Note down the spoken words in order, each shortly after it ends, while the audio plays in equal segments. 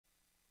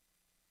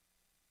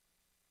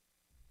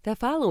The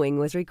following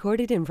was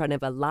recorded in front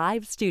of a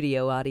live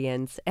studio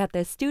audience at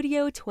the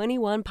Studio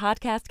 21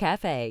 Podcast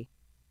Cafe.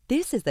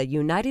 This is the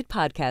United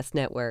Podcast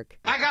Network.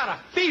 I got a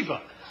fever,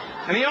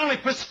 and the only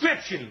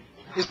prescription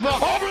is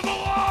smoking. Over the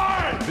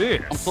line!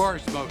 This I'm sorry,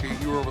 Smokey,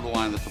 you were over the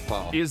line. That's a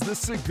foul. is the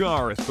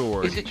Cigar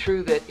Authority. Is it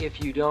true that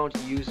if you don't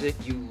use it,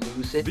 you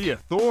lose it? The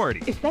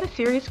authority Is that a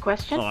serious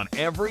question? on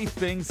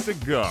everything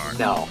cigar.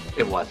 No,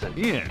 it wasn't.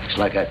 In It's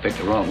like I picked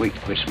the wrong week to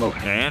quit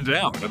smoking. and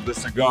out of the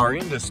cigar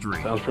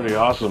industry. Sounds pretty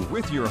awesome.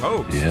 With your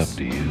hosts, You have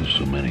to use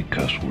so many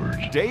cuss words.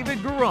 David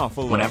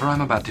Garofalo. Whenever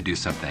I'm about to do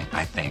something,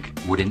 I think,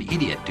 would an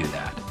idiot do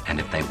that? And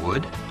if they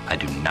would, I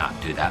do not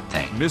do that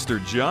thing.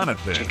 Mr.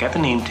 Jonathan. Check out the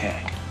name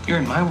tag. You're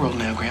in my world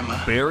now,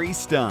 Grandma. Barry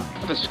Stein.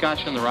 Put a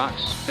scotch on the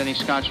rocks. Any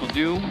scotch will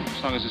do,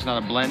 as long as it's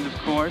not a blend, of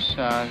course.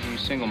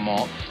 Single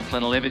malt.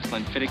 Glenlivet,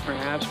 Glenfiddich,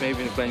 perhaps,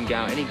 maybe a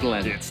Glengow, any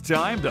Glen. It's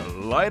time to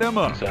light 'em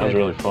up. Sounds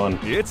really fun.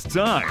 It's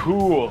time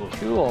Cool.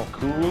 Cool.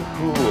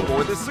 Cool.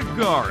 for the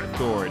Cigar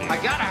Authority. I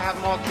gotta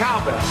have more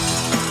cowbell.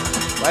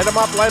 Light 'em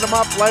up, light 'em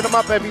up, light 'em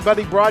up,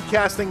 everybody.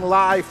 Broadcasting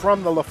live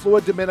from the La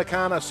Flor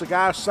Dominicana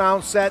Cigar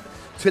Sound Set.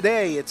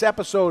 Today, it's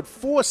episode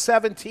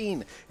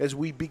 417 as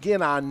we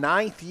begin our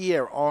 9th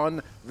year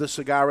on the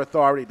Cigar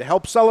Authority. To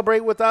help celebrate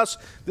with us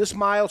this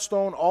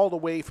milestone all the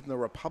way from the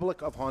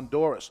Republic of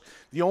Honduras,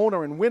 the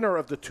owner and winner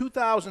of the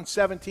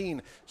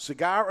 2017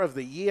 Cigar of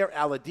the Year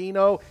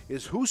Aladino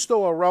is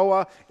Justo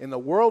Eiroa in the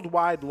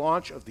worldwide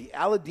launch of the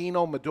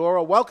Aladino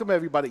Maduro. Welcome,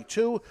 everybody,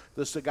 to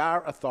the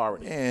Cigar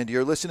Authority. And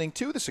you're listening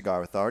to the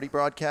Cigar Authority,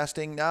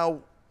 broadcasting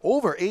now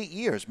over 8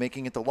 years,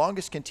 making it the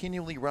longest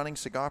continually running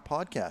cigar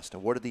podcast.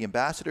 Awarded the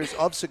Ambassadors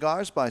of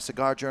Cigars by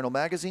Cigar Journal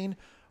Magazine.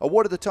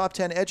 Awarded the Top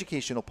 10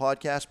 Educational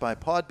Podcast by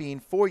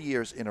Podbean 4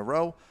 years in a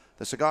row.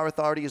 The Cigar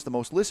Authority is the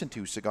most listened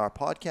to cigar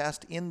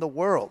podcast in the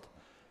world.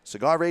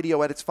 Cigar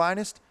radio at its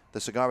finest.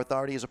 The Cigar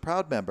Authority is a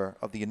proud member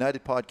of the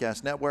United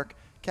Podcast Network.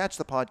 Catch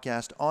the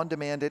podcast on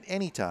demand at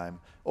any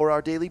time or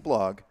our daily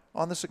blog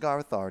on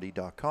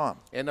thecigarauthority.com.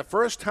 And the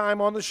first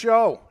time on the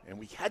show, and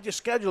we had you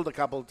scheduled a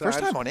couple of times.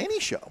 First time on any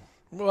show.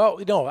 Well,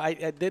 no, I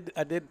did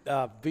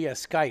via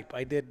Skype.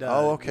 I did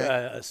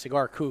a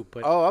cigar coupe.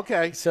 But,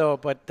 okay. So,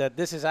 but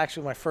this is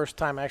actually my first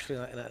time actually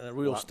in a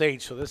real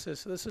stage. So this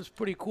is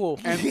pretty cool.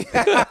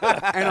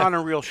 And on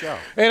a real show.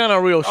 And on a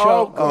real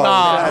show. Oh,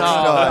 that's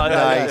not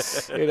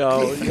nice. You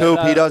know, Coop,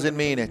 he doesn't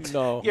mean it.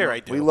 No, You're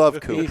right, We love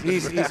Coop.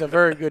 he's a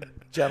very good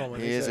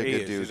gentleman. He is a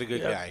good dude. He's a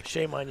good guy.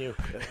 Shame on you.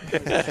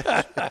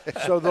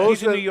 So those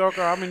He's a are New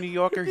Yorker. I'm a New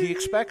Yorker. He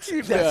expects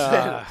it.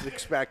 That's it. It's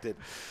expected.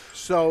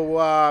 So,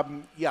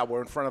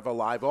 we're in front of a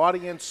live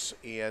audience,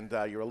 and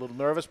you're a little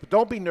nervous. But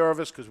don't be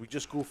nervous because we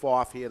just goof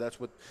off here. That's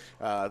what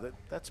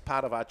that's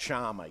part of our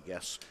charm, I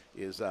guess,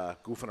 is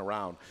goofing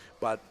around.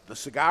 But the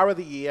Cigar of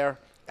the Year,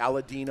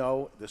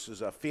 Aladino, this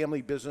is a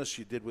family business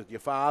you did with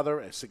your father.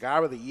 A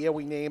Cigar of the Year,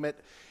 we name it.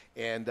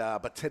 And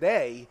but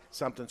today,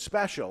 something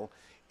special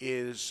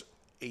is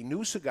a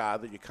new cigar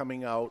that you're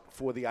coming out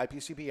for the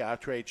IPCPR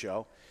trade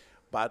show,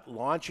 but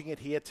launching it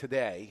here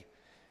today.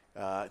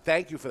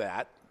 Thank you for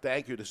that.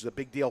 Thank you. This is a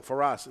big deal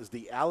for us, is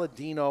the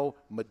Aladino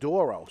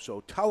Maduro. So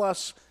tell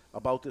us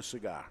about this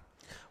cigar.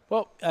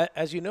 Well,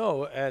 as you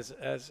know, as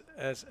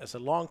a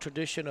long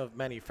tradition of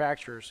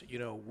manufacturers, you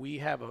know, we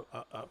have a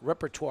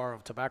repertoire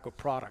of tobacco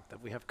product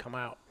that we have come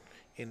out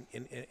in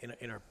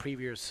our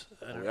previous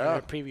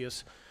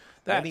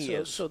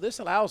So this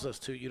allows us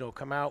to, you know,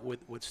 come out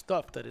with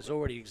stuff that has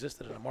already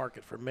existed in the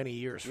market for many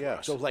years for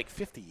us. So like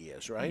 50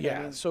 years, right? Yeah,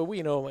 I mean, so we,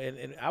 you know,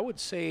 and I would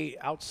say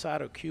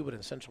outside of Cuba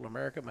and Central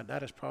America, my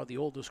dad is probably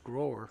the oldest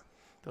grower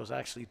that was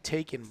actually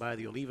taken by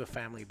the Oliva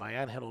family, by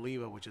Angel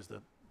Oliva, which is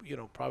the, you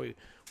know, probably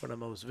one of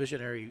the most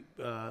visionary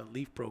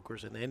leaf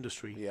brokers in the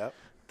industry. Yeah.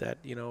 That,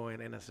 you know,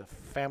 and it's a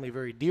family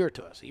very dear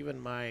to us.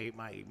 Even my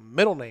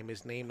middle name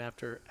is named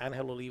after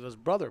Angel Oliva's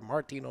brother,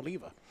 Martin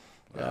Oliva.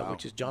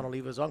 Which is John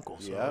Oliva's uncle.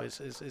 So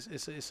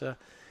it's a,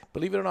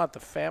 believe it or not,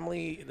 the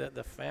family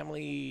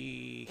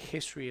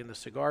history in the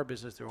cigar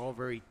business, they're all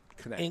very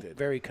connected.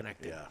 Very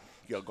connected. Yeah.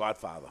 Your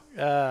godfather.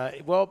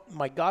 Well,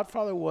 my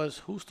godfather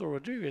was Justo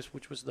Rodriguez,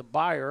 which was the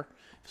buyer.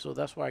 So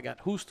that's why I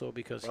got Justo,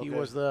 because he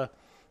was the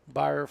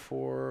buyer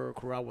for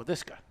Corral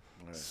Wadisca.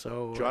 Right.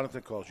 So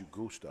Jonathan calls you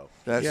Gusto.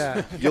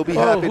 You'll be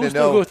happy to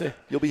know.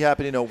 You'll be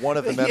happy to know one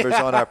of the members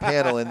on our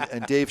panel,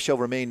 and Dave shall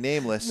remain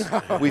nameless.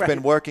 We've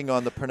been working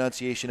on the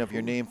pronunciation of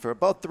your name for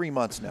about 3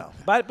 months now.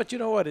 But you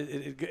know what?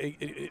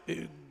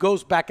 It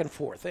goes back and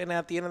forth, and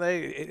at the end of the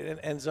day, it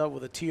ends up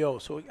with a TO.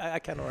 So I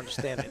kind of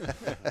understand it.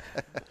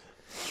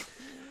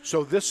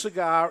 So this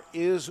cigar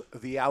is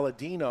the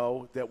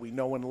Aladino that we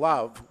know and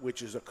love,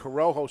 which is a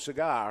Corojo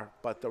cigar,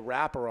 but the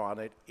wrapper on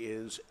it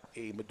is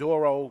a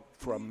Maduro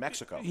from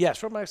Mexico. Yes,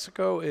 from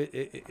Mexico.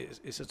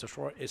 It's a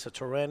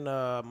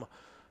Torren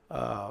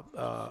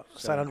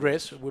San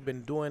Andres. We've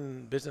been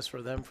doing business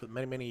for them for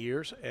many, many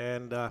years,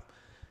 and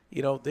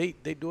you know, they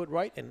do it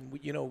right. And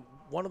you know,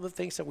 one of the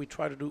things that we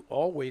try to do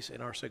always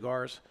in our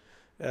cigars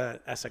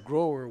as a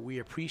grower, we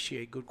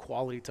appreciate good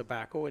quality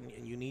tobacco, and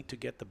you need to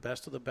get the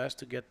best of the best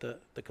to get the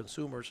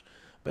consumer's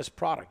best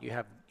product. You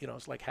have,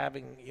 it's like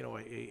having,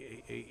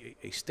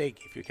 a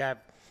steak. If you have,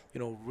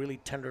 really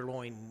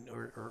tenderloin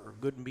or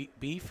good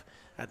beef,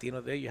 at the end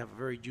of the day, you have a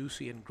very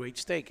juicy and great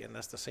steak, and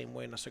that's the same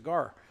way in a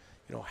cigar.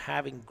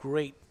 Having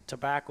great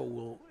tobacco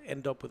will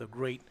end up with a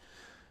great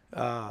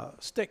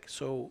stick.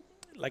 So,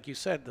 like you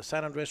said, the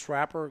San Andres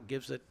wrapper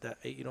gives it that,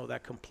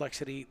 that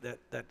complexity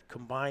that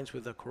combines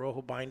with the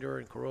Corojo binder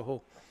and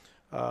Corojo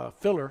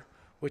filler,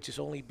 which is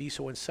only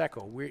Biso and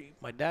Seco.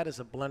 My dad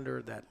is a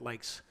blender that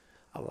likes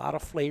a lot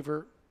of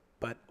flavor,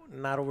 but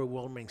not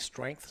overwhelming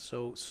strength.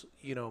 So,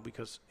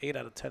 because 8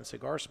 out of 10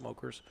 cigar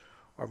smokers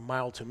are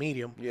mild to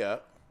medium. Yeah.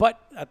 But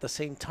at the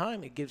same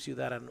time, it gives you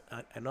that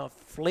enough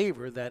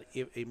flavor that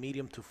a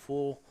medium to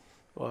full,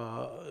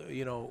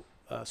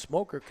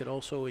 smoker could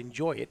also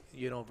enjoy it,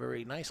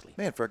 very nicely.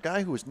 Man, for a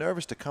guy who was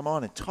nervous to come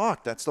on and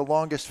talk, that's the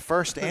longest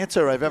first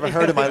answer I've ever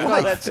heard in my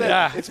life. That's it.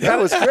 Yeah. That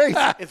was great.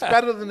 It's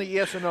better than the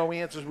yes or no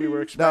answers we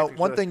were expecting. Now,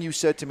 one thing you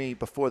said to me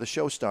before the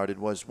show started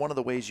was one of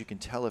the ways you can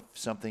tell if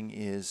something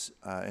is,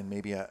 and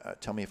maybe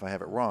tell me if I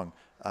have it wrong,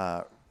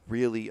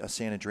 really a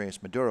San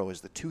Andreas Maduro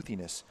is the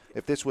toothiness.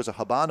 If this was a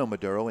Habano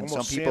Maduro, and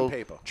Almost some people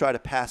sandpaper. try to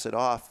pass it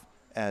off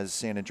as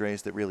San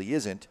Andreas that really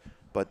isn't,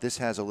 but this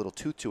has a little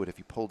tooth to it. If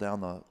you pull down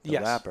the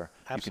Yes, wrapper,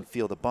 absolutely. you can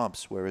feel the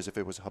bumps, whereas if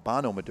it was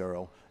Habano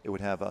Maduro, it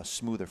would have a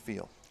smoother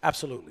feel.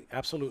 Absolutely.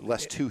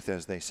 Less tooth,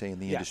 as they say in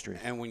the industry.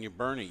 And when you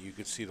burn it, you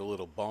can see the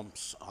little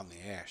bumps on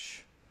the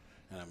ash.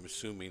 And I'm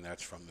assuming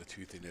that's from the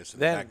toothiness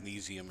and the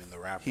magnesium in the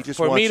wrapper. He just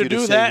For wants me to you to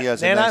do say that, he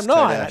has a then nice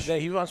tight ash.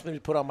 he wants me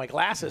to put on my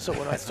glasses so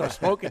when I start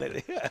smoking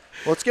it. Well,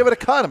 let's give it a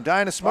cut. I'm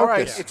dying to smoke All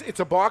right, this. it's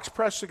a box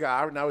press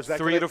cigar. Now, is that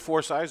 3 to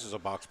 4 sizes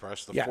of box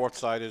press. The Yeah. 4th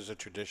side is a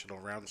traditional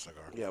round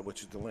cigar. Yeah,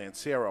 which is the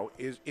Lancero.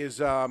 Is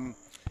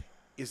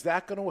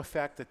that going to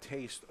affect the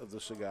taste of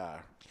the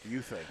cigar, do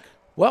you think?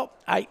 Well,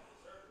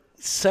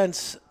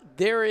 since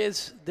there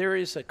is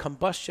a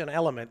combustion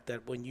element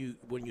that when you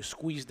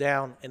squeeze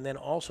down, and then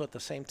also at the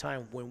same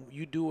time when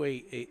you do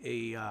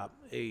a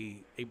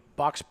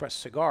box press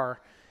cigar,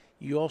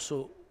 you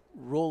also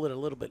roll it a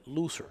little bit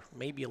looser,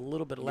 maybe a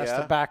little bit less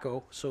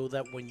tobacco, so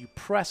that when you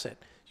press it,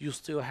 you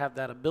still have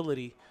that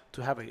ability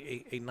to have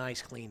a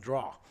nice clean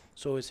draw.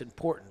 So it's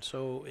important.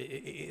 So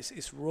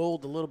it's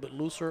rolled a little bit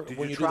looser. Did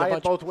when you do the try it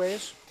bunch. both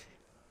ways?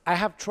 I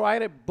have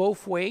tried it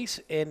both ways,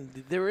 and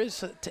there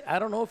is I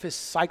don't know if it's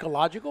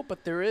psychological,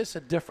 but there is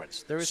a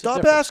difference.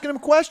 Stop asking him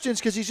questions,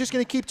 because he's just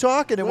going to keep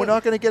talking, and we're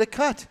not going to get a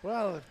cut.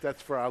 Well,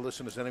 that's for our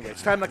listeners anyway.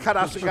 It's time to cut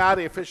our cigar.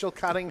 The official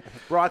cutting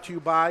brought to you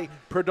by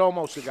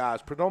Perdomo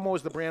Cigars. Perdomo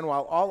is the brand.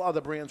 While all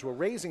other brands were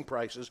raising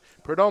prices,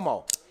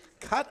 Perdomo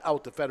cut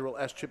out the federal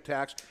S-chip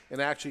tax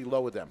and actually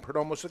lowered them.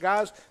 Perdomo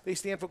Cigars, they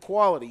stand for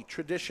quality,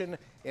 tradition,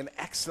 and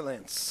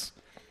excellence.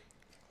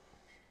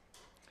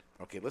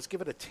 Okay, let's give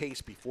it a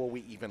taste before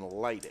we even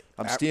light it.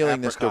 I'm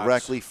stealing this apricots.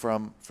 directly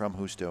from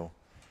Justo.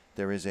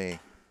 There is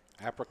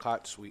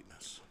Apricot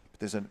sweetness.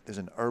 there's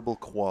an herbal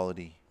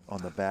quality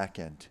on the back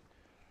end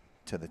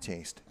to the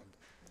taste.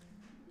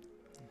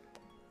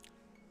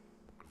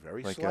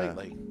 Very Like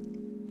slightly.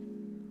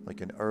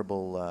 Like an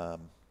herbal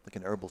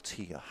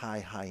tea, a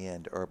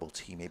high-end herbal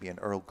tea, maybe an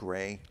Earl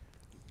Grey.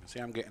 See,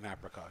 I'm getting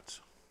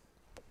apricots.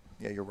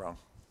 Yeah, you're wrong.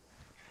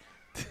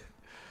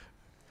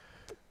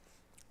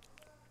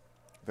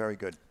 Very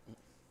good.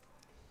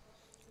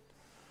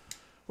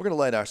 We're going to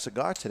light our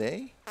cigar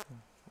today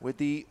with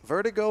the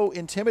Vertigo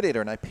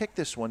Intimidator. And I picked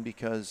this one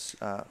because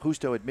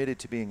Justo admitted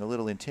to being a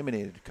little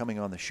intimidated coming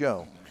on the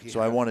show.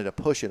 So I wanted to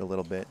push it a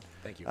little bit.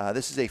 Thank you.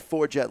 This is a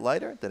 4-jet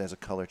lighter that has a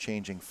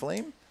color-changing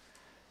flame.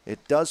 It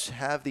does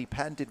have the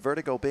patented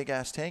Vertigo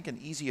big-ass tank and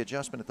easy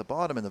adjustment at the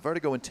bottom. And the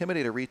Vertigo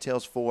Intimidator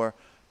retails for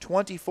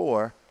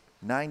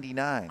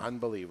 $24.99.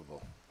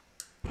 Unbelievable.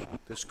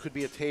 This could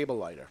be a table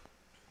lighter.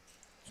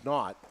 It's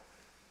not.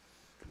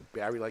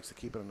 Barry likes to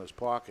keep it in his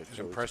pocket. It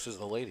impresses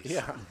the ladies.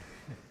 Yeah.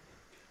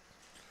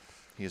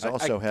 He is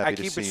also happy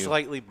to see I keep it you.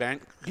 slightly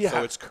bent,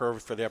 so it's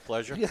curved for their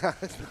pleasure. Yeah.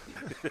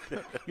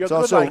 You're It's good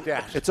also, like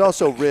that. it's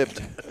also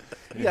ribbed.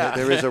 Yeah.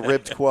 There is a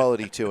ribbed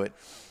quality to it.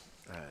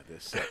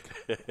 This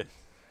sick.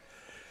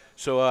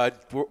 So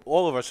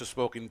all of us are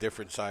smoking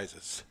different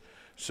sizes.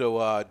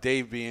 So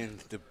Dave, being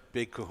the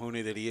big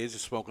kahuna that he is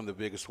smoking the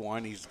biggest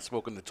one. He's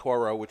smoking the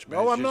Toro, which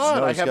measures... No, I'm not.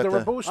 No, I he's have got the the-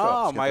 Robusto.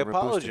 Oh, my the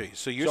Robusto. apologies.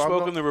 So you're So I'm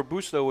smoking not- the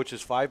Robusto, which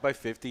is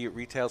 5x50. It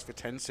retails for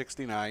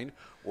 $10.69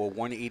 or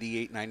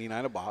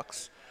 $188.99 a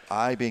box,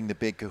 I, being the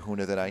big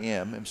kahuna that I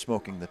am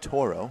smoking the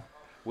Toro.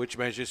 which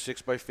measures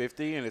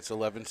 6x50, and it's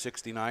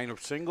 $11.69 a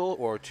single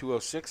or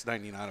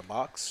 $206.99 a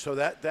box. So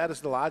that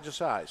is the larger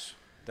size.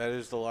 That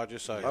is the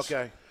largest size.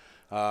 Okay.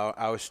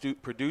 Our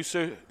astute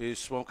producer is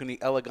smoking the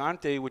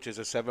Elegante, which is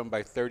a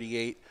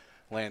 7x38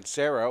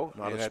 Lancero.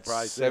 Not a That's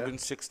surprise there.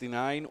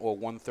 $7.69 or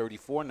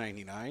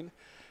 $134.99.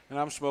 And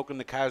I'm smoking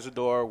the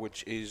Cazador,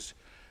 which is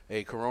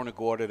a Corona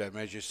Gorda that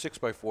measures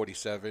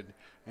 6x47,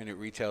 and it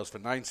retails for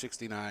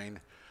 $9.69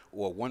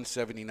 or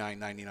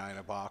 $179.99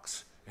 a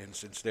box. And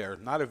since they're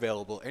not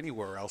available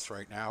anywhere else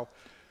right now,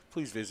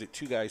 please visit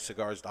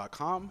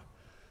twoguyscigars.com.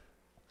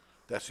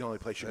 That's the only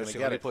place you're going That's to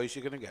the get only it. place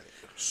you're going to get it.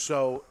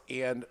 So,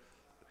 and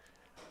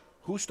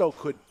Justo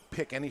could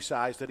pick any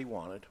size that he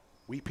wanted.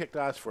 We picked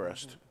ours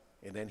first,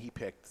 and then he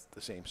picked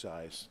the same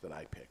size that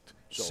I picked.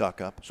 So, Suck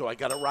up. So I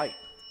got it right.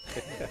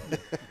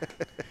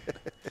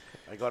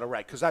 I got it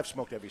right, because I've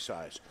smoked every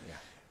size. Yeah.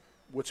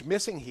 What's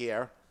missing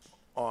here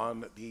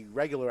on the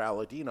regular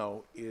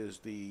Aladino is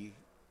the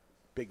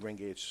big ring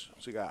gauge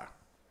cigar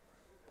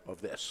of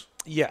this.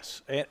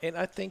 Yes, and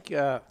I think,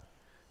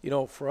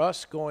 for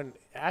us going,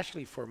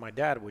 actually for my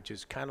dad, which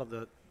is kind of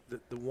the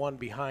one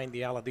behind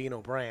the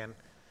Aladino brand,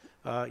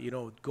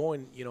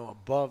 going,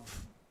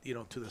 above,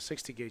 to the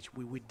 60 gauge,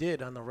 we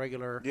did on the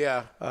regular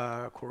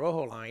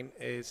Corojo line,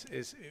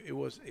 it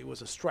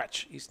was a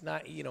stretch. He's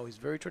not, he's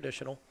very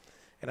traditional,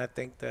 and I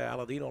think the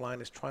Aladino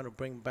line is trying to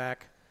bring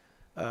back,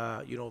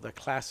 the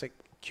classic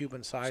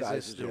Cuban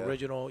sizes the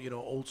original,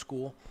 old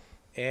school.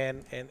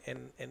 And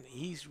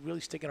he's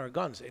really sticking our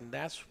guns, and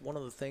that's one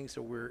of the things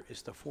that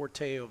is the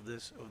forte of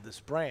this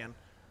brand,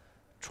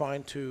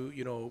 trying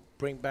to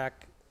bring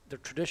back the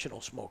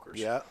traditional smokers.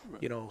 Yeah.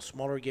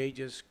 Smaller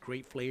gauges,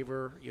 great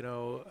flavor.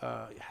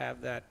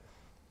 Have that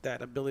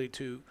ability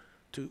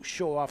to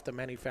show off the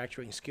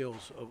manufacturing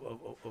skills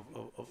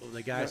of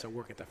the guys that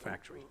work at the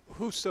factory.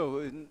 Justo,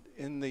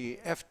 in the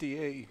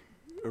FDA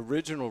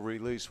original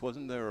release,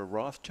 wasn't there a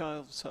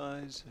Rothschild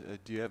size?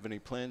 Do you have any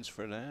plans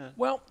for that?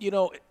 Well,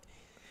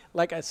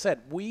 like I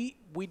said, we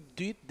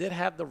did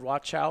have the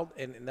Rothschild,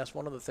 and that's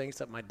one of the things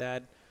that my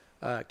dad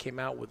came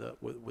out with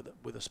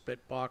a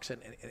split box,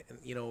 and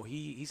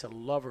he's a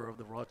lover of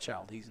the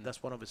Rothschild.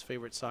 That's one of his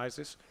favorite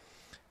sizes.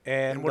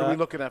 And what are we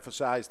looking at for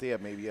size there?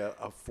 Maybe a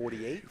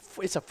 48?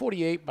 It's a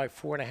 48 by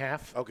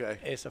 4.5. Okay.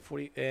 It's a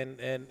 40,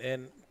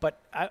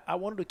 but I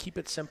wanted to keep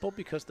it simple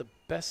because the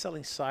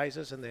best-selling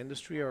sizes in the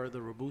industry are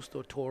the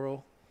Robusto,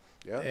 Toro,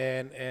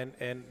 and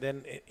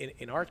then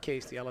in our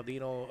case, the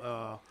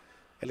Aladino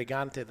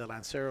Elegante, the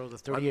Lancero, the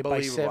 38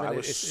 by 7 I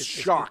was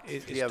shocked.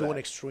 It's doing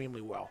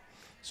extremely well.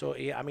 So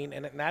yeah,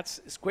 and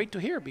it's great to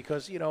hear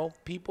because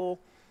people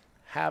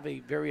have a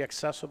very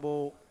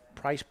accessible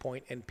price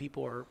point, and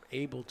people are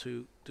able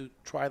to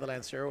try the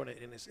Lancero, and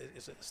it's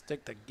a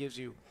stick that gives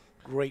you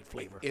great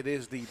flavor. It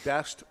is the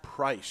best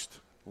priced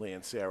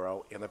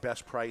Lancero and the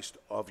best priced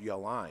of your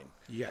line.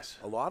 Yes.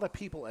 A lot of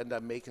people end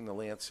up making the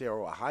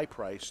Lancero a high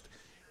priced,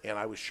 and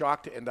I was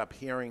shocked to end up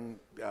hearing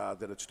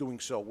that it's doing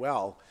so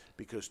well,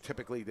 because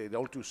typically they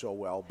don't do so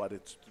well, but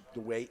it's the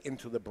way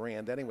into the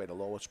brand anyway, the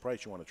lowest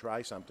price. You want to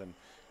try something,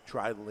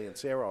 try the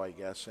Lancero, I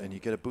guess. And you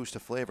get a boost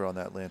of flavor on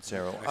that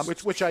Lancero.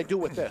 Which I do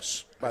with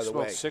this, by the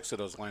way. I smoked 6 of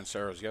those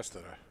Lanceros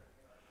yesterday.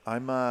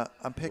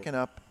 I'm picking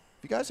up.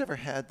 Have you guys ever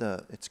had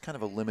it's kind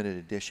of a limited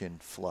edition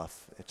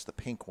fluff? It's the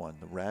pink one,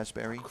 the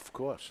raspberry. Of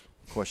course.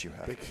 Of course you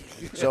have.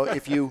 So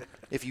if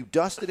you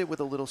dusted it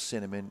with a little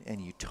cinnamon and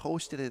you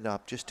toasted it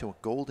up just to a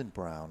golden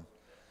brown,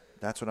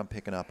 that's what I'm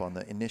picking up on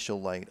the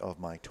initial light of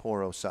my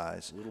Toro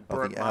size Little of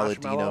burnt the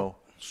marshmallow, Aladino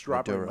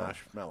strawberry Maduro.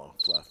 marshmallow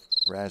fluff.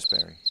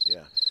 Raspberry.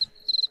 Yeah.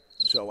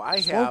 So I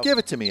have. Won't give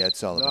it to me, Ed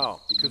Sullivan. No,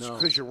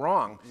 because you're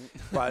wrong.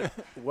 But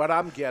what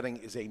I'm getting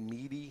is a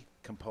meaty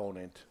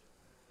component,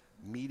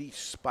 meaty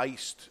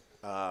spiced.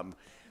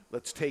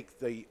 Let's take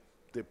the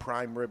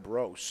prime rib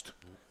roast.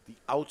 The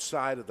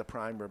outside of the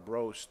prime rib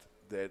roast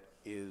that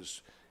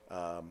is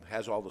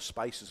has all the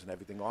spices and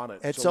everything on it.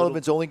 Ed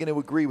Sullivan's only going to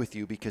agree with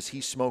you because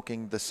he's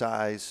smoking the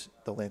size,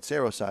 the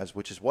Lancero size,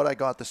 which is what I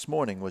got this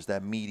morning, was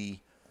that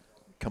meaty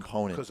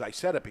component. Because I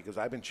said it, because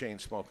I've been chain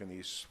smoking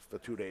these for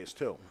 2 days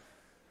too.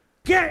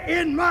 Get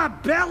in my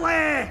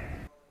belly!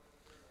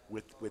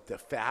 With the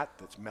fat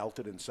that's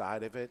melted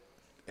inside of it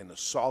and the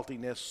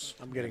saltiness.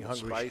 I'm getting and the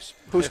hungry. Spice.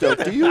 Justo,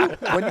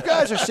 when you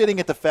guys are sitting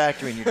at the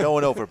factory and you're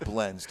going over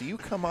blends, do you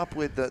come up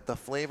with the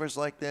flavors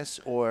like this,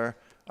 or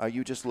are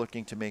you just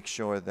looking to make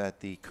sure that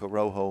the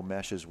Corojo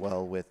meshes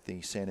well with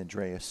the San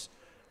Andreas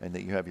and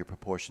that you have your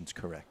proportions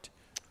correct?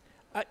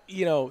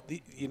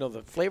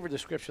 The flavor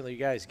description that you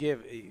guys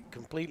give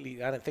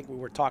completely. I don't think we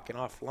were talking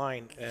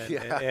offline,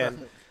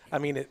 and I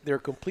mean they're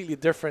completely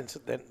different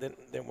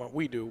than what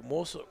we do.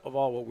 Most of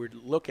all, what we're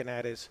looking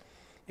at is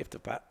if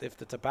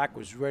the tobacco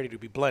is ready to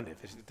be blended,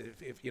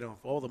 if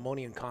all the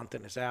ammonium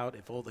content is out,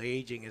 if all the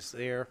aging is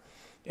there,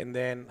 and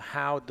then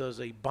how does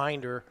a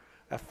binder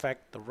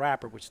affect the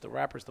wrapper, which the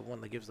wrapper is the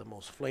one that gives the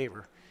most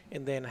flavor,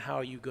 and then how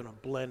are you going to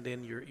blend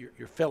in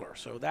your filler.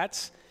 So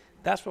that's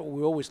what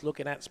we're always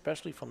looking at,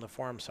 especially from the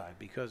farm side,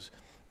 because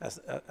as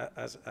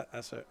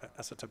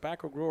a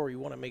tobacco grower, you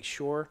want to make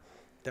sure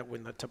that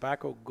when the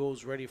tobacco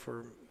goes ready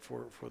for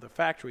the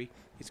factory,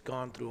 it's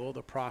gone through all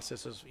the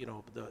processes,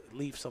 the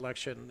leaf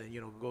selection,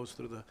 and goes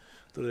through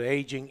the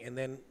aging, and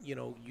then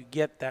you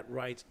get that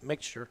right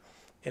mixture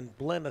and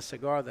blend a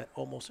cigar that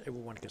almost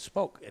everyone can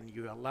smoke, and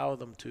you allow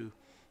them to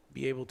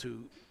be able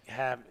to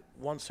have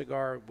one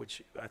cigar,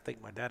 which I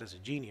think my dad is a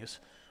genius,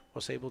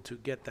 was able to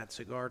get that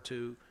cigar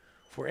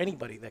for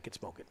anybody that could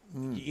smoke it.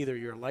 Either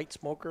you're a light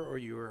smoker or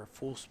you're a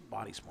full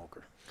body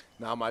smoker.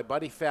 Now, my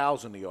buddy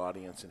Fal's in the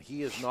audience, and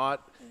he is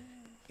not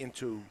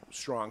into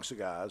strong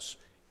cigars,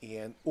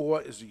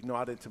 or is he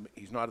not into?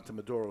 He's not into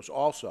Maduros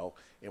also.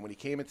 And when he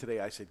came in today,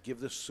 I said, "Give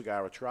this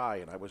cigar a try."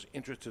 And I was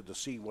interested to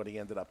see what he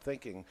ended up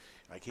thinking.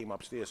 I came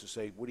upstairs to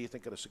say, "What do you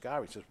think of the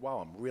cigar?" He says, "Wow,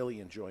 I'm really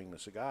enjoying the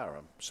cigar.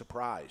 I'm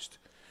surprised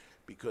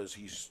because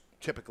he's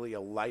typically a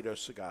lighter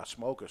cigar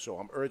smoker. So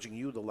I'm urging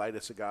you, the lighter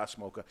cigar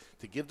smoker,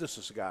 to give this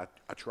a cigar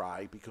a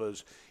try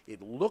because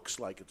it looks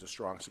like it's a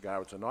strong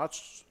cigar. It's not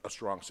a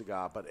strong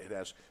cigar, but it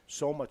has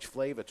so much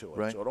flavor to it.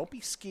 Right. So don't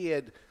be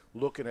scared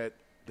looking at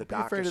the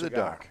darker afraid of the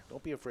cigar. dark.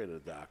 Don't be afraid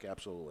of the dark.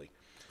 Absolutely.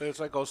 But it's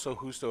like also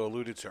Justo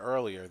alluded to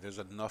earlier, there's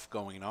enough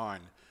going on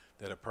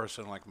that a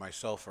person like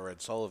myself or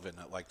Ed Sullivan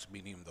that likes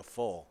medium to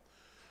full,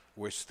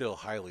 we're still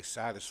highly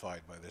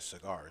satisfied by this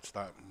cigar. It's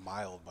not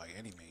mild by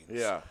any means.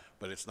 Yeah.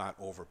 But it's not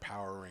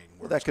overpowering.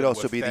 Well, that could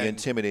also be the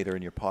intimidator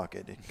in your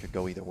pocket. It could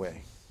go either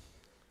way.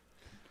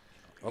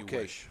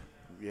 Okay.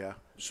 Yeah.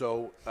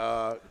 So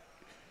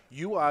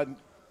you are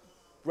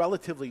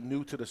relatively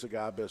new to the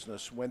cigar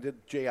business. When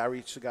did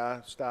JRE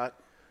Cigar start?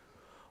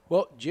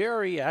 Well,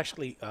 JRE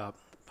actually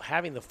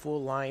having the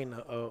full line,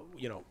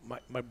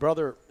 my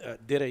brother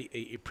did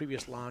a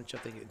previous launch, I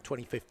think, in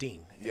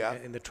 2015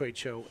 in the trade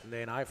show. And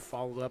then I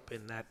followed up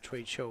in that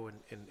trade show in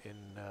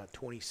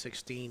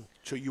 2016.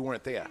 So you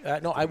weren't there?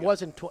 No, I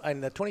was in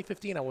the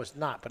 2015. I was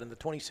not. But in the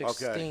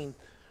 2016,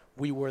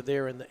 we were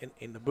there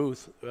in the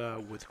booth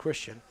with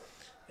Christian.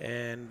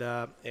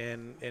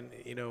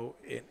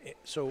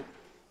 So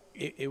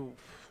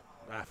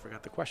I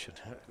forgot the question.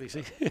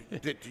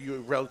 Did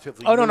you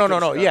relatively? Oh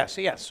no.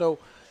 Yes. So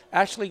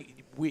actually,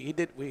 we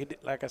did.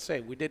 Like I say,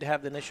 we did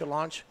have the initial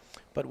launch.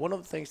 But one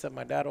of the things that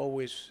my dad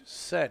always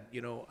said,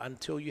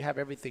 until you have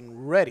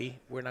everything ready,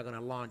 we're not going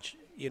to launch.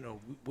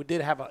 We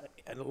did have a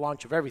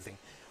launch of everything,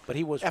 but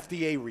he was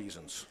FDA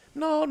reasons.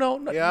 No,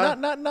 not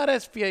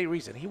FDA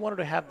reason. He wanted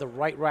to have the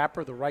right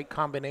wrapper, the right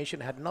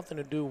combination. It had nothing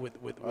to do with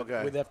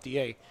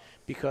FDA,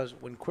 because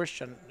when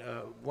Christian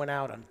went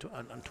out on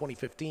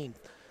 2015.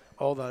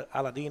 All the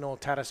Aladino,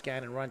 Tatascan,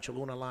 and Rancho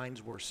Luna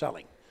lines were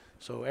selling.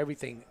 So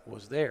everything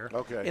was there.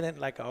 Okay. And then,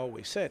 like I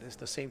always said, it's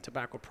the same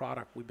tobacco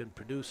product we've been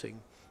producing,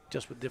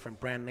 just with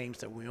different brand names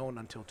that we owned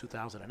until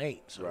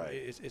 2008. So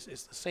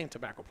it's the same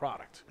tobacco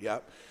product. Yeah.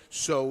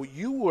 So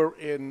you were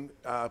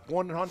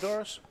born in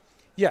Honduras?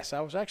 Yes, I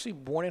was actually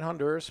born in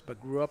Honduras,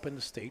 but grew up in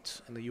the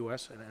States, in the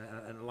U.S.,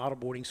 and a lot of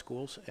boarding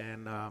schools,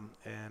 and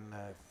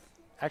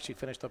actually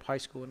finished up high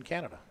school in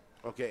Canada.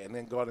 Okay, and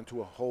then got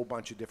into a whole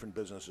bunch of different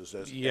businesses.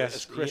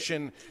 As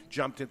Christian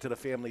jumped into the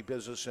family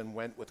business and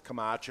went with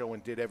Camacho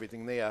and did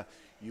everything there,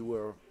 you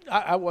were.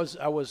 I was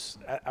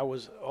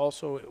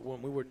also,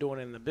 when we were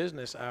doing it in the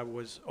business, I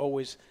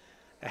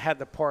had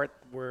the part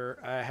where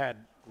I had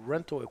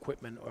rental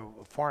equipment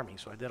or farming.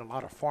 So I did a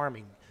lot of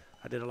farming.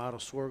 I did a lot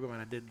of sorghum,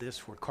 and I did this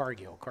for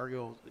Cargill.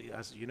 Cargill,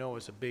 as you know,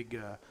 is a big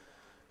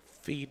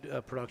feed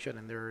production,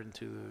 and they're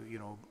into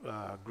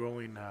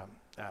growing.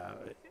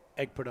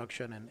 Egg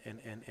production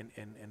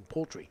and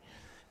poultry,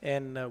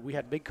 and we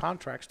had big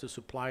contracts to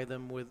supply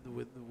them with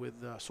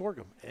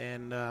sorghum,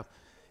 and I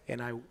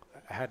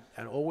had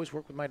always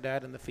worked with my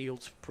dad in the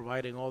fields,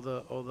 providing all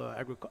the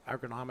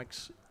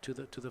agronomics to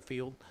the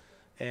field,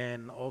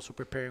 and also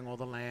preparing all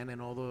the land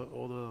and all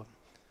the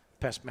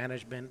pest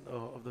management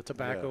of the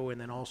tobacco, and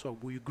then also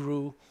we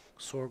grew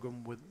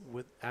sorghum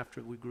with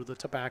after we grew the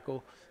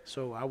tobacco.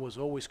 So I was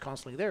always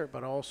constantly there,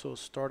 but I also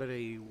started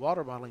a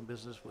water bottling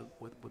business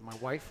with my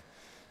wife.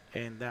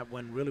 And that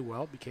went really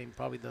well. Became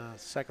probably the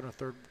second or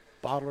third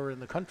bottler in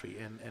the country,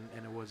 and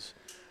it was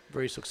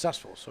very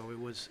successful. So it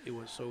was.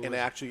 And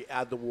actually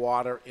add the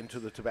water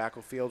into the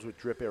tobacco fields with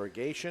drip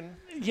irrigation.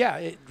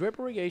 Yeah, drip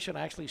irrigation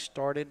actually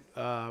started.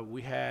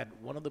 We had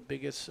one of the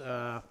biggest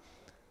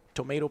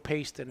tomato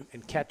paste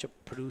and ketchup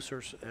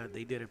producers.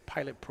 They did a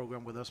pilot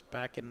program with us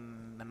back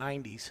in the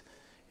 90s,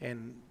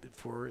 and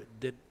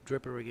did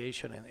drip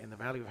irrigation in the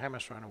Valley of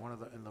Hammerstein,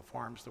 in the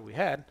farms that we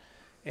had.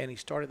 And he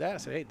started that. I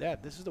said, "Hey,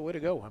 Dad, this is the way to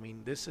go. I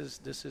mean, this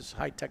is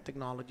high-tech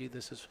technology.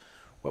 This is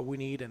what we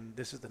need, and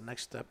this is the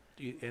next step.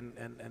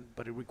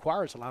 But it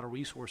requires a lot of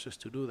resources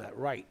to do that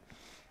right.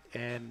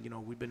 And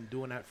we've been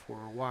doing that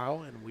for a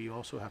while, and we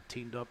also have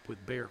teamed up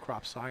with Bayer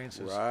Crop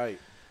Sciences, right?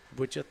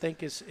 Which I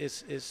think is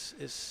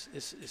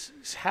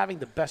having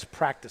the best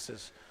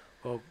practices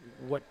of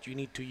what you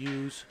need to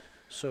use.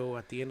 So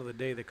at the end of the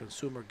day, the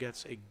consumer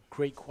gets a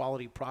great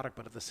quality product,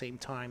 but at the same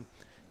time,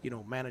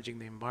 managing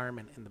the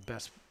environment in the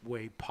best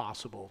way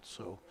possible,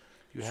 so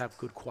you have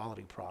good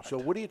quality product. So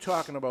what are you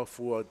talking about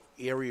for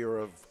area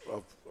of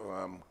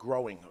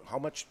growing? How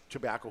much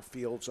tobacco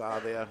fields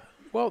are there?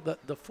 Well,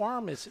 the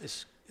farm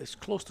is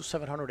close to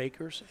 700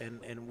 acres,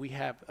 and we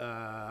have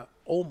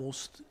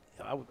almost,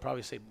 I would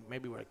probably say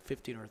maybe we're like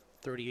 15 or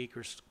 30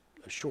 acres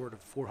short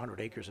of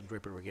 400 acres in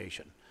drip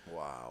irrigation.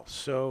 Wow.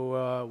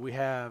 So we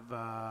have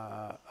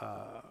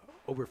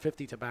over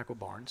 50 tobacco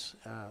barns.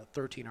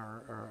 13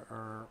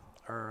 are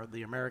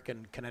the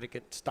American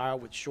Connecticut style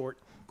with short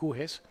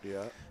cujes.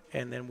 Yeah.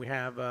 And then we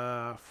have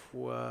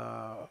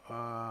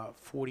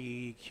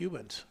 40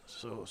 Cubans.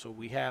 So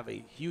we have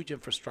a huge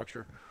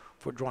infrastructure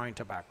for drying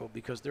tobacco,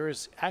 because there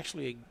is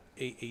actually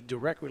a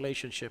direct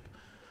relationship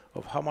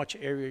of how much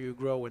area you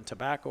grow in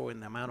tobacco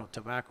and the amount of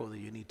tobacco that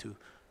you need to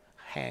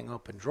hang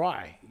up and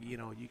dry. You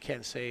know, you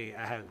can't say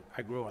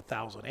I grow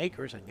 1,000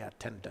 acres and got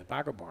 10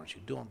 tobacco barns.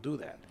 You don't do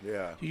that.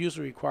 Yeah. You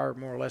usually require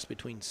more or less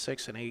between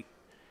 6 and 8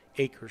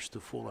 acres to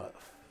fill a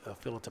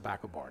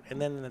tobacco barn.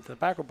 And then in the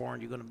tobacco barn,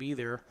 you're going to be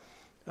there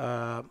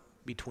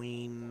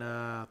between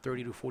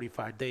 30 to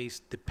 45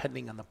 days,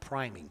 depending on the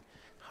priming.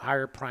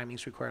 Higher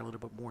primings require a little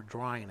bit more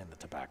drying in the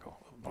tobacco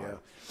barn. Yeah.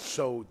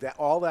 So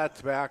all that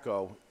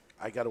tobacco,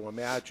 I got to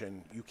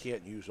imagine you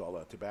can't use all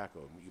that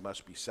tobacco. You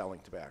must be selling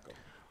tobacco.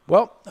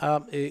 Well,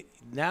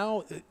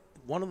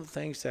 one of the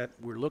things that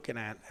we're looking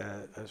at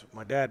as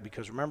my dad,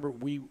 because remember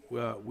we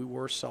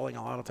were selling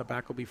a lot of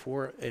tobacco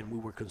before, and we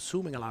were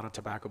consuming a lot of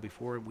tobacco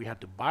before, and we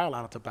had to buy a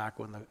lot of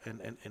tobacco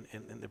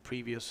in the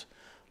previous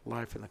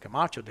life in the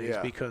Camacho days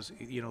because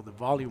the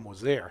volume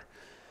was there.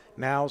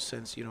 Now,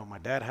 since my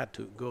dad had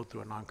to go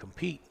through a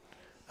non-compete,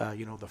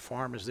 the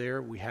farm is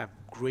there. We have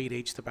great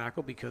age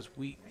tobacco because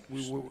we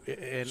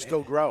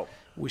still grow.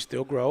 We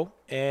still grow,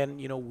 and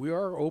we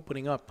are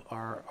opening up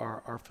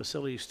our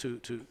facilities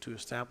to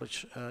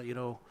establish a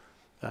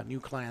new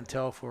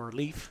clientele for our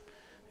leaf,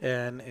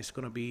 and it's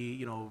going to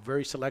be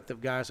very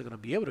selective guys are going to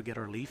be able to get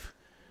our leaf,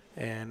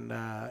 and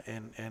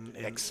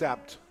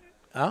except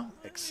the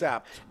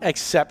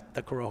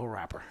Corojo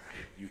wrapper.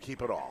 You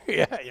keep it all.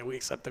 Yeah, we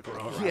accept the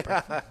Corojo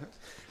wrapper. Yeah.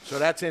 So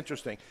that's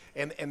interesting,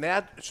 and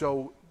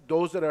so.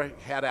 Those that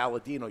had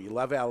Aladino, you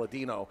love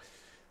Aladino.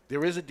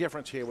 There is a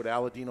difference here with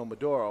Aladino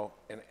Maduro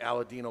and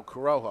Aladino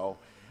Corojo.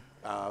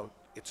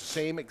 It's the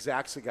same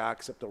exact cigar,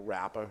 except the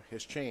wrapper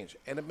has changed.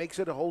 And it makes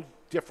it a whole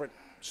different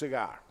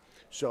cigar.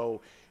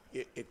 So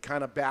it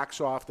kind of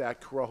backs off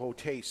that Corojo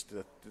taste,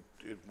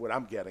 what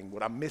I'm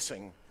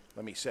missing,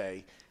 let me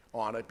say,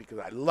 on it, because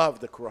I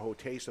love the Corojo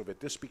taste of it.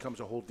 This becomes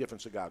a whole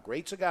different cigar.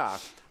 Great cigar,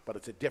 but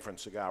it's a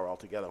different cigar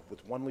altogether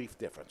with one leaf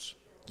difference.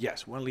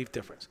 Yes, one leaf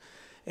difference.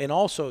 And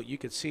also, you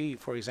could see,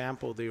 for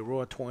example, the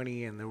Eiroa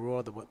 20 and the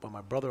Eiroa, what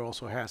my brother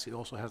also has. He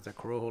also has the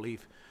Corojo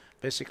leaf.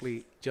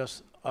 Basically,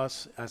 just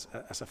us as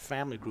a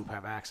family group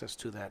have access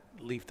to that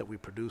leaf that we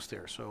produce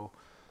there. So,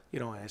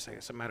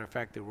 as a matter of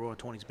fact, the Eiroa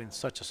 20 has been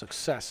such a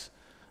success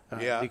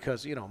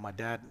because my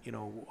dad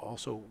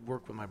also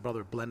worked with my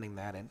brother blending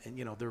that, and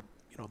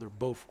they're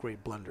both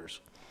great blenders.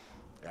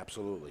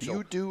 Absolutely. Do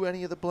you do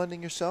any of the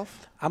blending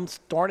yourself? I'm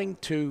starting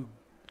to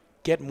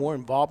get more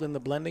involved in the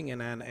blending,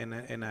 and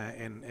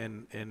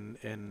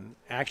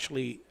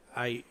actually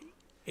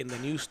in the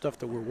new stuff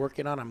that we're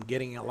working on, I'm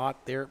getting a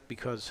lot there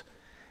because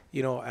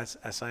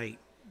as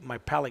my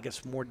palate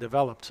gets more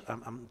developed,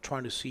 I'm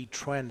trying to see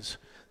trends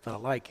that I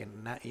like,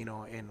 and that,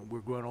 and we're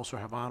growing also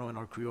Habano and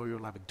our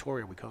Criollo La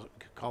Victoria, we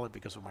call it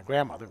because of my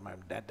grandmother, my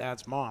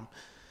dad's mom,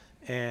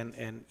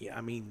 and I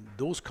mean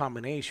those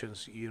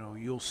combinations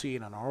you'll see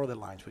it on our other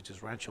lines, which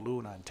is Rancho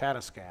Luna and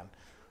Tatiscan,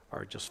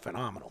 are just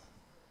phenomenal.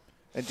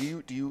 And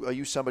are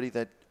you somebody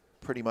that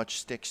pretty much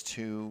sticks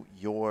to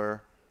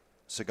your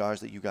cigars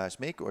that you guys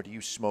make, or do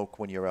you smoke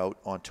when you're out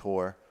on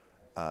tour,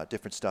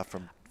 different stuff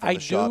from the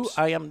shops?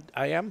 I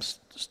am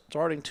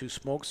starting to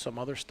smoke some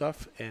other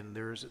stuff, and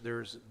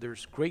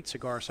there's great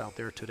cigars out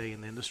there today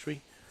in the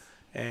industry,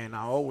 and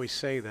I always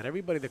say that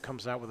everybody that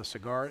comes out with a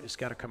cigar has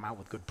got to come out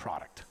with good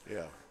product.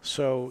 Yeah.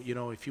 So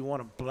if you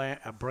want a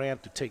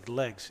brand to take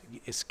legs,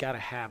 it's got to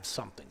have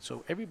something.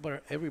 So every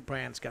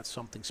brand's got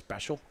something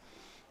special.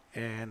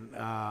 And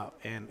I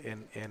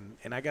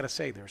got to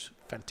say, there's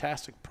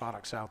fantastic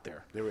products out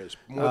there. There is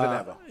more than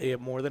ever. Yeah,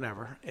 more than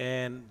ever.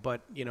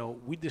 But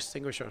we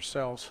distinguish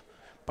ourselves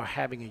by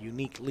having a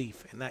unique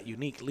leaf, and that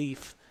unique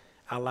leaf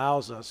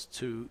allows us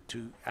to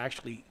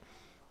actually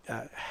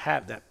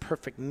have that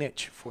perfect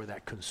niche for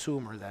that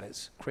consumer that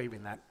is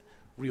craving that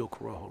real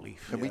Corojo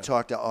leaf. And we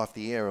talked off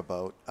the air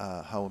about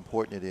how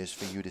important it is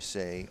for you to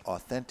say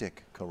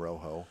authentic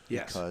Corojo,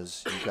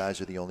 because you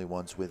guys are the only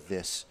ones with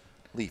this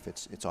leaf.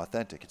 It's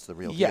authentic. It's the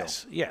real deal.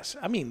 Yes.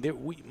 I mean,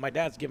 my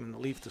dad's given the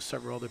leaf to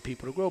several other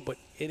people to grow, but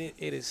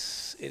it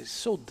is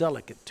so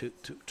delicate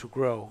to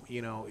grow.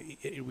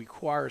 It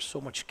requires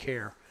so much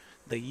care.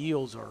 The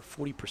yields are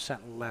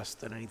 40% less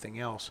than anything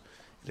else.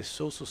 It is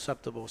so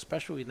susceptible,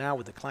 especially now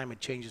with the climate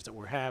changes that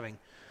we're having.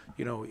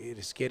 It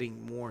is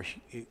getting more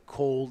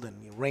cold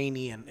and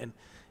rainy, and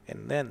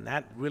then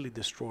that really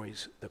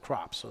destroys the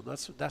crops. So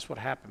that's what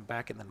happened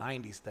back in the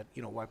 90s, that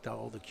wiped out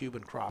all the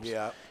Cuban crops.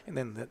 Yeah. And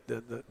then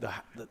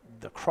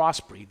the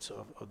crossbreeds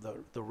of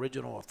the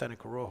original authentic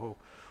Corojo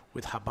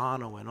with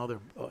Habano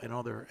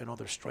and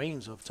other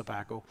strains of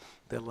tobacco,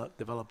 they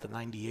developed the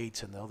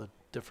 98s and the other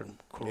different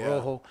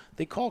Corojo. Yeah.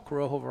 They call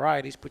Corojo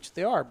varieties, which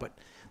they are, but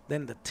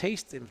then the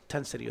taste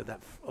intensity of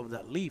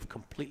that leaf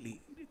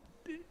completely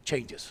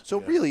changes. So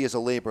it really is a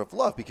labor of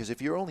love, because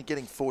if you're only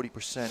getting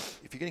 40%,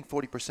 if you're getting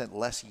 40%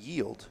 less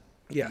yield,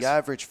 the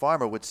average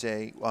farmer would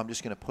say, well, I'm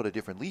just going to put a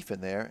different leaf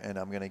in there, and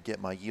I'm going to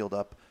get my yield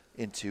up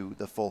into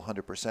the full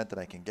 100% that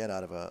I can get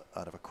out of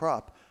a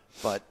crop.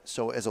 But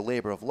so as a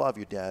labor of love,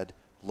 your dad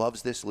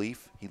loves this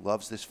leaf, he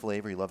loves this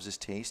flavor, he loves this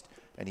taste,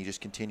 and he just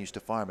continues to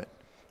farm it.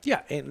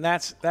 Yeah, and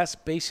that's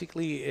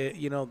basically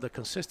the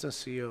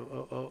consistency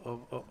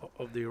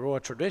of the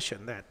Eiroa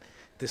tradition, that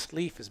this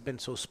leaf has been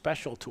so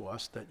special to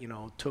us that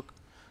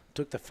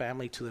took the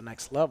family to the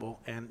next level,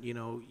 and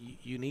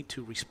you need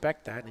to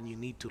respect that, and you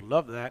need to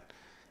love that,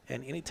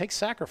 and it takes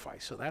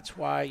sacrifice. So that's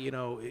why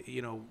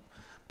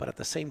but at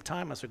the same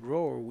time, as a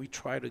grower, we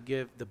try to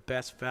give the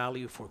best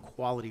value for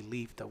quality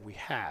leaf that we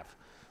have.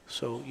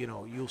 So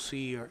you'll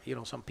see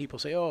some people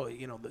say, oh,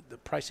 the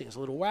pricing is a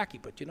little wacky,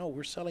 but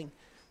we're selling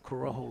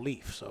Corojo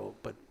leaf. So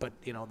but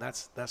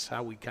that's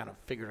how we kind of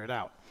figured it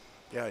out.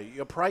 Yeah,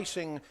 your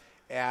pricing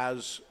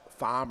as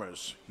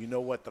farmers,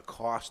 what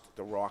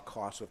the raw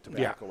cost of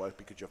tobacco was,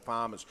 because you're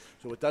farmers.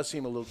 So it does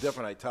seem a little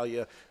different. I tell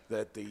you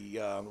that the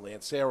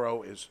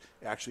Lancero is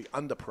actually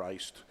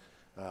underpriced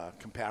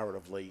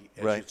comparatively,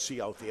 as you'd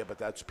see out there, but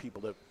that's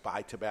people that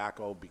buy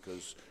tobacco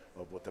because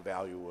of what the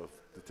value of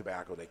the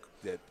tobacco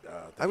they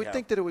I would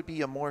think that it would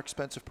be a more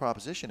expensive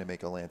proposition to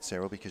make a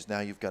Lancero, because now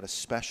you've got a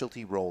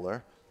specialty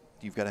roller.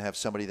 You've got to have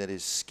somebody that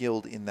is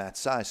skilled in that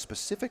size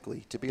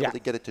specifically to be able to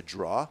get it to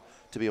draw,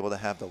 to be able to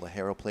have the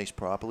Ligero placed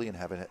properly and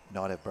have it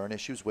not have burn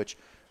issues, which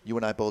you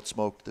and I both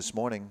smoked this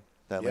morning.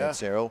 That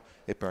Lancero,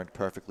 it burned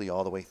perfectly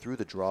all the way through.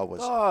 The draw was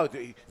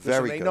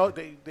very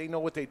good. They know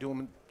what they're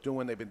doing.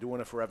 They've been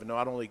doing it forever.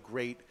 Not only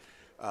great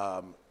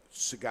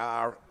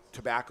cigar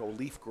tobacco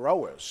leaf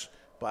growers,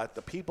 but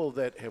the people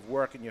that have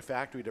worked in your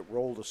factory that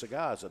roll the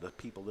cigars are the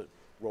people that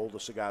rolled the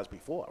cigars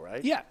before,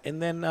 right? Yeah, and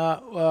then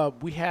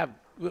we have,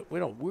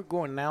 we're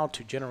going now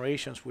to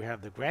generations. We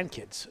have the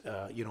grandkids,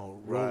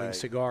 rolling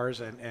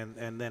cigars,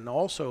 and then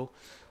also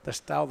the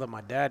style that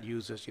my dad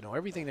uses.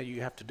 Everything that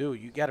you have to do,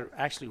 you got to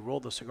actually roll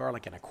the cigar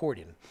like an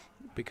accordion,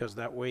 because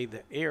that way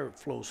the air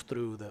flows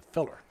through the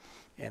filler,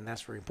 and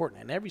that's very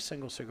important. And every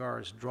single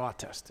cigar is draw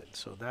tested,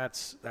 so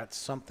that's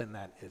something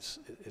that is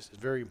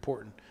very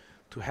important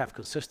to have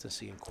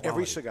consistency and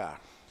quality.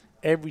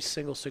 Every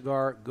single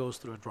cigar goes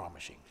through a draw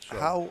machine.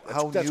 So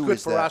that's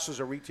good for us as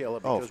a retailer,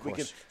 because we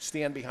can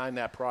stand behind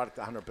that product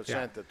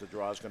 100% that the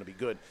draw is going to be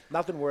good.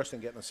 Nothing worse than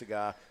getting a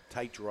cigar,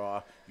 tight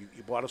draw.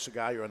 You bought a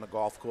cigar, you're on the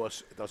golf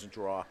course, it doesn't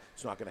draw.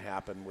 It's not going to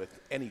happen with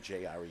any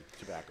JRE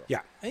tobacco. Yeah,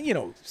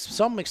 and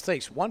some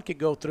mistakes. One could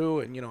go through,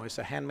 and it's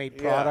a handmade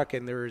product,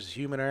 and there's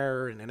human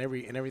error and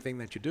everything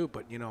that you do.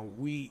 But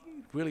we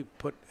really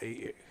put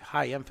a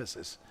high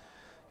emphasis.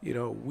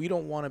 We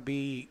don't want to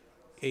be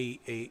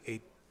a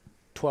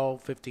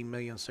 12, 15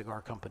 million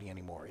cigar company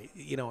anymore.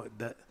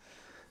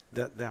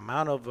 The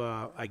amount of,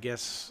 I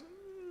guess,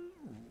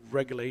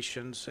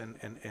 regulations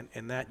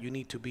and that you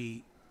need to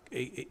be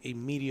a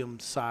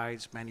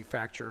medium-sized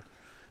manufacturer,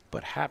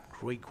 but have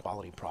great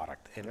quality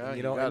product. And,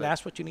 and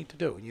that's what you need to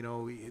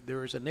do.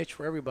 There is a niche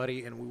for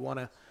everybody, and we want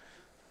to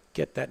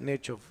get that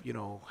niche of,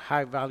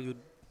 high-valued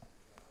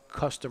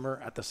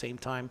customer at the same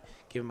time,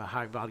 give them a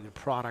high-valued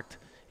product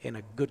and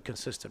a good,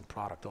 consistent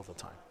product all the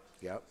time.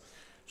 Yep.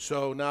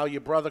 So now your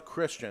brother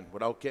Christian,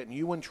 without getting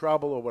you in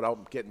trouble or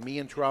without getting me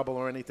in trouble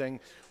or anything,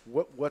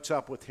 what's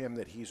up with him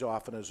that he's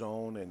off on his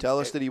own? And tell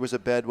us that he was a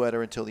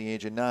bedwetter until the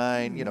age of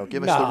 9.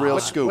 Give us the real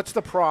scoop. What's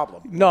the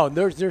problem? No,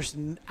 there's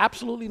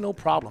absolutely no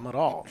problem at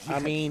all. I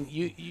mean,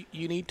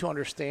 you need to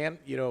understand.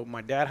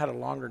 My dad had a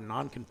longer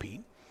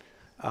non-compete,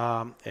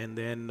 and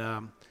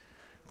then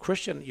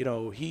Christian,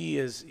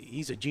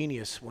 he's a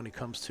genius when it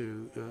comes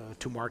to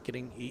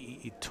marketing.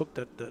 He took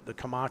the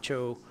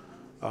Camacho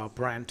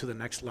brand to the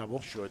next level.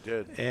 Sure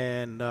did.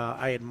 And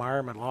I admire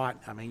him a lot.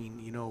 I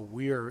mean,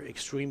 we are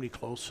extremely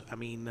close. I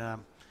mean,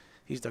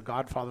 he's the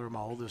godfather of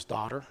my oldest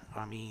daughter.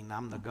 I mean,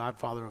 I'm the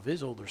godfather of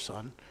his older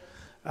son.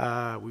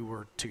 We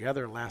were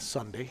together last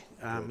Sunday.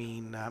 I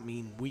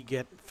mean, we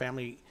get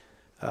family.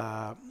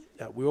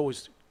 We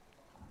always,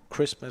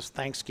 Christmas,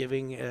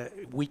 Thanksgiving,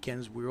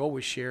 weekends, we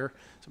always share.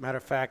 As a matter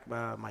of fact,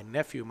 my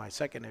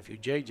second nephew,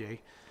 JJ,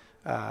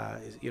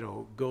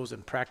 goes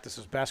and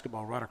practices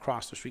basketball right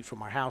across the street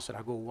from our house, and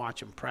I go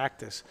watch him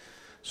practice.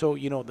 So,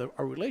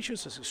 our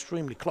relationship is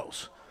extremely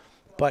close.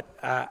 But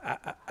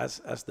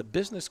as the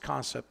business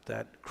concept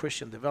that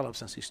Christian developed,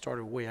 since he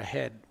started way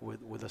ahead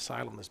with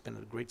Asylum, that's been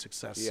a great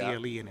success,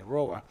 CLE and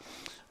Eiroa,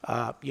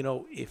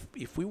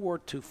 if we were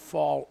to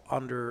fall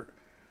under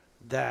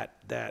that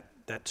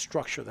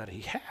structure that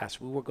he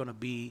has, we were going to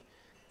be,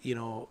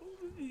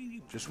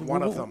 just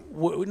one of them.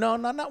 No,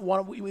 not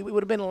one. We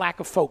would have been a lack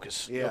of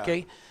focus. Yeah.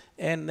 Okay.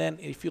 And then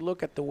if you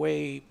look at the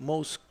way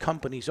most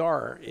companies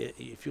are,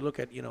 if you look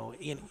at,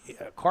 in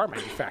a car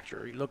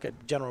manufacturer, you look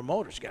at General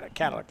Motors, you got a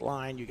Cadillac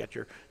line, you got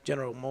your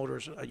General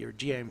Motors, your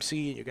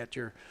GMC, and you got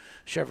your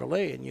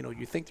Chevrolet, and,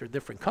 you think they're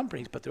different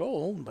companies, but they're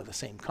all owned by the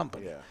same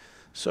company. Yeah.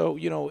 So,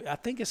 I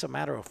think it's a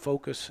matter of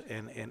focus.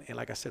 And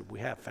like I said,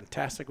 we have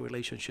fantastic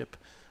relationship.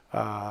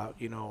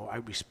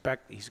 I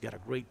respect. He's got a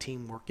great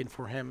team working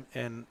for him,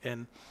 and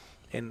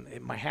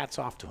my hat's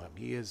off to him.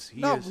 He is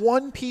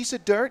one piece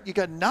of dirt. You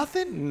got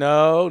nothing.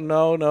 No.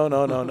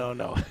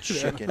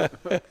 Chicken.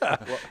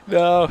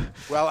 No.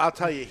 Well, I'll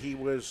tell you, he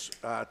was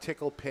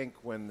tickled pink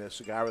when the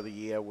Cigar of the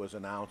Year was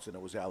announced, and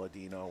it was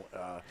Aladino.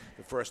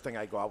 The first thing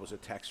I got was a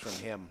text from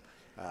him.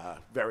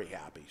 very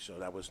happy. So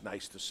that was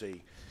nice to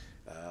see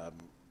that,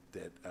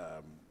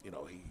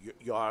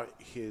 you're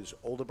his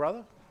older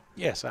brother?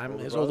 Yes, I'm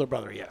his older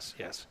brother, yes.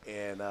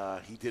 And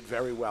he did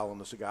very well in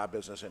the cigar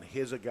business. And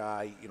here's a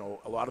guy,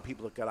 a lot of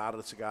people that got out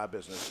of the cigar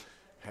business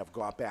have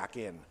got back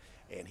in.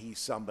 And he's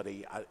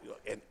somebody,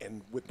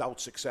 and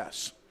without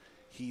success,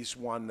 he's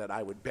one that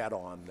I would bet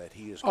on that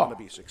he is going to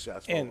be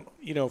successful. And,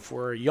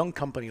 for a young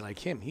company like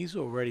him, he's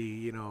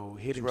already,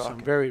 hitting some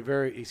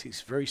very,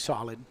 he's very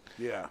solid.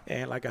 Yeah.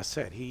 And like I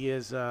said,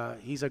 he's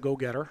a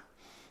go-getter.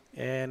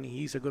 And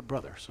he's a good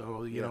brother,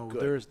 so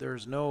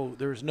there's no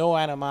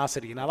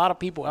animosity. And a lot of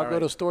people, I go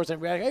to stores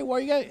and react, hey, where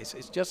are you guys?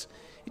 It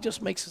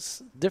just makes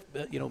us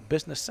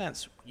business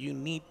sense. You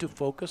need to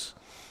focus,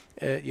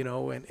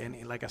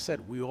 and like I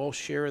said, we all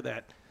share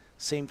that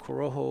same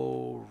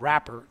Corojo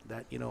wrapper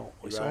that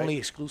is only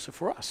exclusive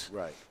for us.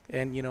 Right.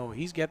 And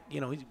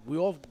we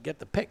all get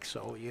the pick,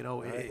 so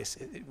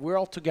we're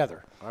all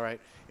together. All right.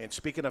 And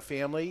speaking of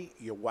family,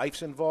 your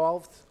wife's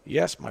involved?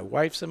 Yes, my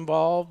wife's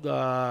involved.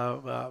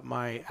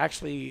 My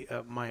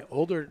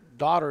older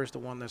daughter is the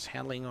one that's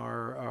handling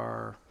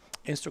our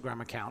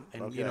Instagram account,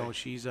 and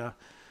she's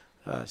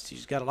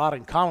got a lot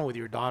in common with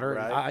your daughter.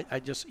 Right. I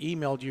just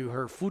emailed you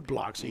her food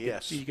blog, so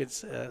you could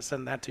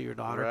send that to your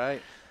daughter.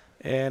 Right.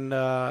 And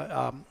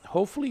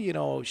hopefully,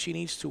 she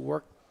needs to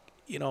work,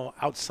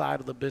 outside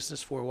of the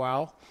business for a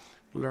while,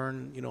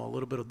 learn, a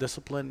little bit of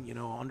discipline,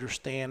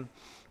 understand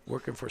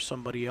working for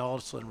somebody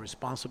else and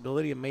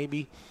responsibility, and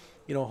maybe,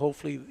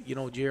 hopefully,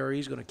 JRE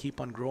is going to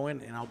keep on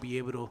growing, and I'll be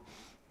able to,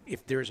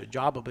 if there's a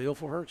job available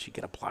for her, she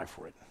can apply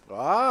for it.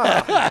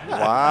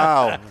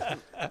 Wow.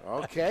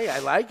 Okay, I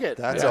like it.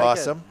 That's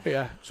awesome.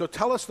 Yeah. So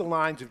tell us the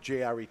lines of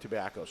JRE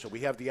Tobacco. So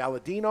we have the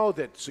Aladino,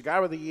 that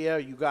Cigar of the Year.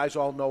 You guys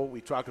all know it. We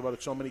talked about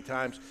it so many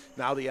times.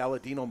 Now the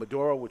Aladino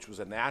Maduro, which was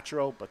a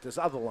natural, but there's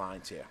other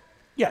lines here.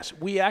 Yes,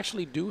 we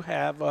actually do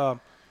have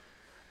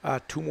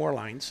 2 more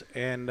lines,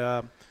 and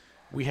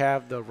we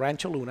have the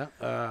Rancho Luna,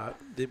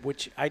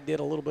 which I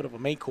did a little bit of a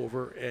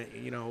makeover.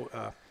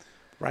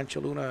 Rancho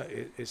Luna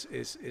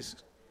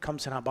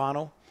comes in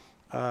Habano.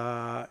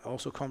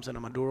 Also comes in a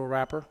Maduro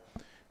wrapper,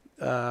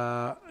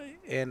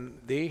 and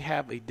they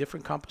have a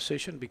different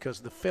composition because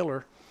the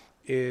filler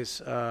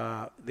is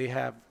they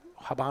have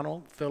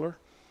Habano filler,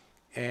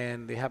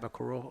 and they have a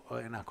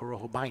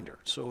Corojo binder.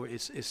 So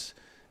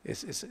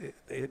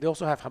they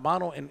also have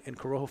Habano and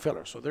Corojo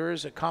filler. So there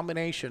is a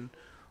combination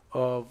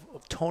of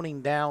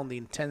toning down the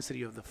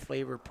intensity of the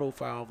flavor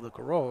profile of the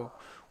Corojo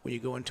when you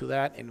go into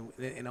that,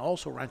 and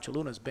also Rancho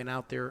Luna has been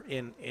out there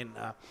in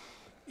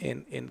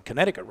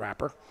Connecticut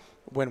wrapper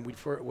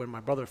when my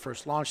brother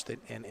first launched it,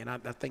 and I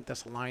think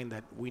that's a line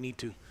that we need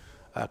to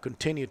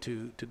continue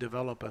to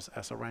develop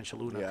as a Rancho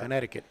Luna,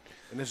 Connecticut.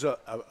 And there's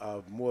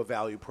a more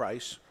value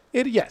price.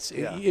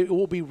 It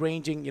will be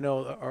ranging,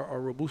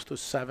 our Robusto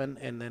 7,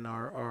 and then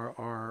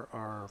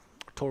our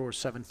Toro is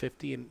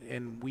 750,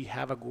 and we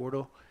have a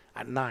Gordo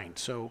at 9.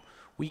 So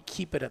we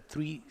keep it at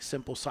 3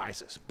 simple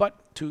sizes,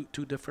 but two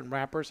different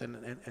wrappers, and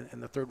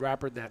the third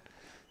wrapper that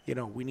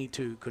we need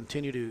to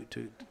continue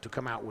to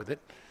come out with it,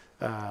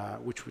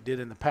 which we did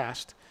in the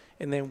past.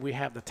 And then we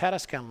have the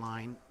Tarascan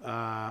line,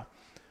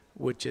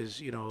 which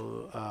is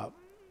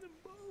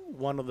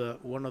one of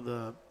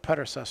the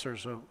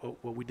predecessors of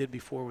what we did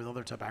before with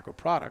other tobacco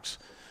products,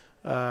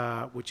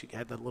 which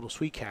had the little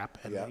sweet cap,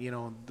 and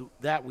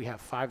that we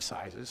have 5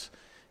 sizes,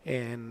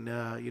 and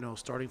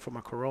starting from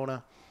a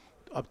Corona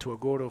up to a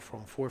Gordo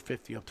from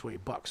 $4.50 up to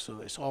 $8. So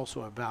it's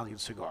also a valued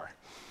cigar.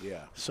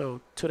 Yeah. So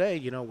today,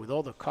 with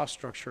all the cost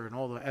structure and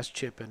all the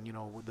S-chip and,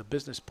 with the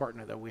business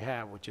partner that we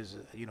have, which is,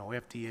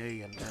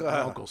 FDA and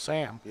Uncle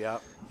Sam,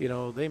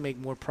 they make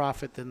more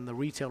profit than the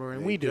retailer,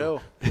 and we do.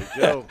 They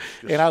do.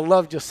 And I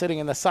love just sitting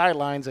in the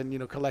sidelines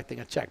and, collecting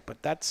a check.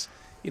 But that's,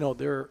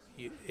 they're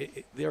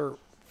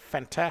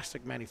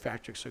fantastic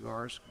manufactured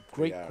cigars,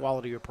 great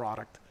quality of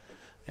product.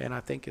 And I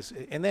think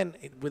and then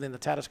within the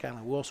Tarascan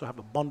line, we also have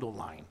a bundle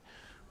line,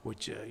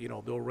 which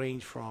they'll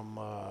range from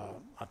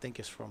I think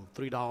it's from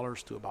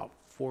 $3 to about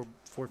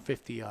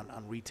 $4.50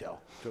 on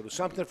retail. So there's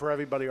something for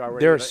everybody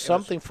already. There's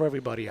something for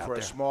everybody out there. For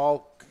a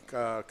small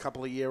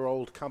couple of year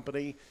old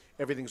company,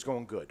 everything's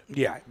going good.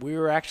 Yeah,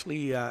 we're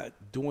actually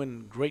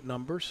doing great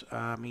numbers.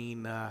 I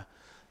mean,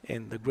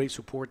 and the great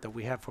support that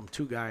we have from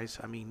 2 guys.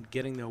 I mean,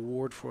 getting the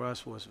award for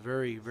us was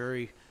very,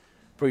 very,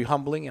 very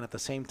humbling, and at the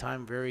same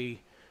time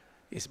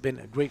it's been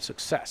a great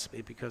success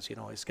because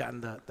it's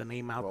gotten the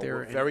name out there.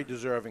 We're very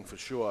deserving for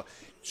sure.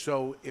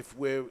 So if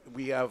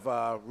we have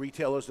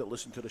retailers that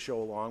listen to the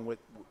show along with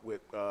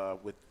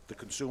the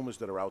consumers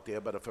that are out there,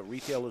 but if a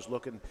retailer is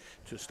looking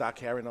to start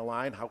carrying a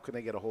line, how can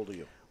they get a hold of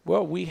you?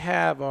 Well, we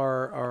have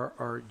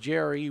our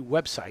JRE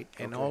website,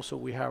 and also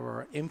we have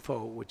our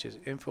info, which is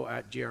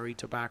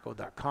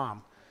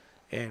info@jretobacco.com,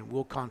 and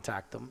we'll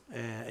contact them.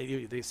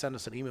 They send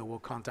us an email, we'll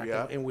contact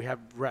them, and we have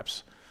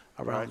reps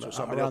Right, so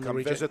somebody around will come the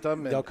region. visit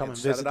them. They'll come and and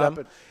set visit it up.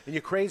 them. And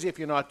you're crazy if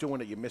you're not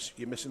doing it.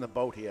 You're missing the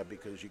boat here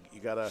because you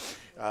got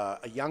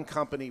a young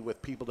company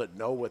with people that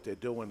know what they're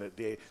doing.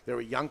 They're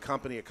a young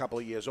company, a couple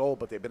of years old,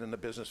 but they've been in the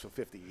business for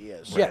 50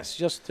 years. Yes,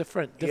 just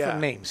different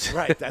names.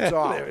 Right, that's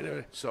all.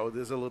 So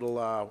there's a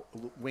little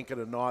wink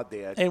and a nod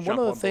there. And one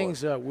of the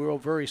things, we're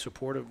very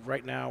supportive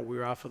right now.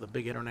 We're off of the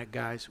big internet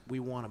guys. We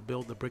want to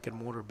build the brick and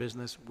mortar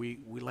business. We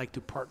like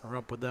to partner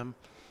up with them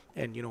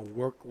and,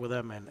 work with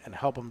them and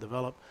help them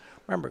develop.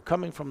 Remember,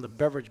 coming from the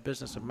beverage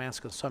business of mass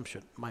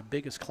consumption, my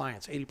biggest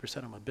clients, 80%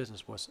 of my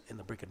business was in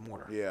the brick and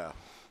mortar. Yeah.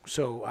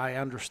 So I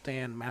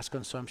understand mass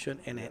consumption,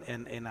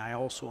 and I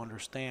also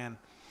understand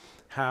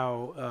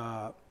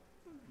how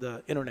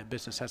the internet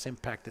business has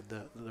impacted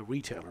the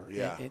retailer.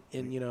 Yeah.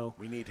 And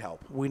we need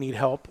help. We need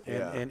help,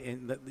 Yeah.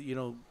 and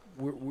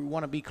we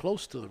want to be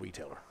close to the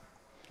retailer.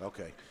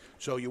 Okay.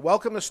 So you're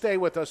welcome to stay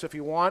with us if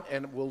you want,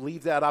 and we'll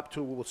leave that up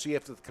to, we'll see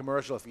if the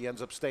commercial, if he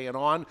ends up staying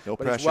on. No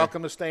but pressure. He's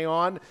welcome to stay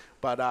on.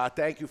 But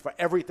thank you for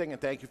everything, and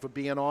thank you for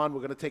being on.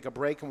 We're going to take a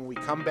break, and when we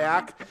come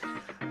back,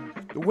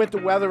 the winter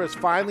weather is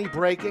finally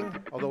breaking,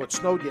 although it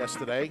snowed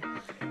yesterday.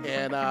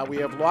 And we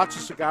have lots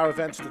of cigar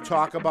events to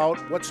talk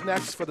about. What's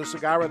next for the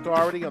Cigar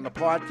Authority on the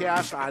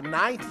podcast? Our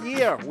 9th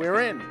year we're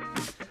in.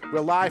 We're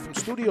live from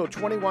Studio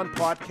 21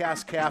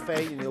 Podcast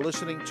Cafe, and you're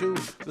listening to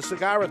the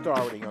Cigar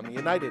Authority on the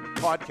United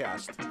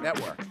Podcast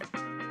Network.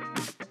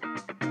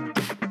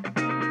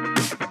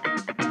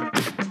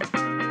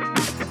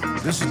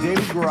 This is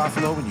David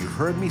Garofalo, and you've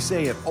heard me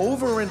say it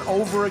over and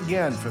over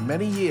again for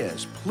many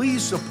years.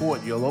 Please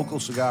support your local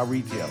cigar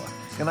retailer.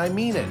 And I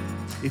mean it.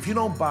 If you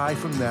don't buy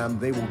from them,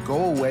 they will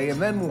go away, and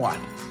then what?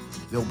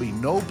 There'll be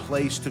no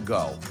place to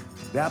go.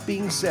 That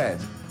being said,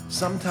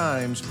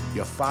 sometimes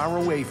you're far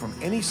away from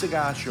any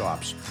cigar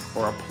shops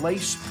or a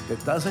place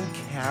that doesn't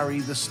carry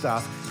the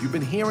stuff you've been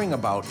hearing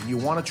about and you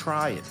want to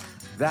try it.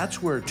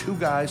 That's where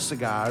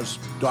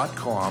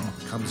twoguyscigars.com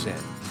comes in.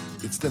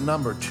 It's the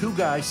number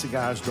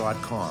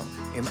twoguyscigars.com.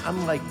 And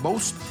unlike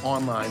most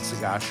online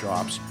cigar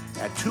shops,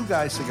 at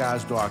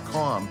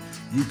twoguyscigars.com,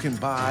 you can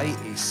buy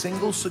a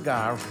single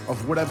cigar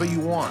of whatever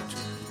you want.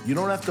 You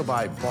don't have to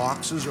buy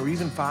boxes or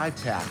even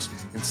 5-packs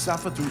and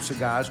suffer through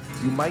cigars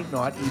you might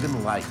not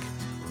even like.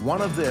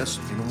 One of this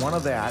and one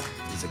of that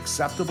is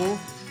acceptable,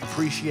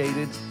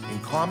 appreciated,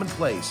 and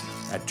commonplace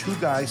at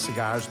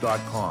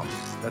twoguyscigars.com.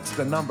 That's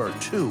the number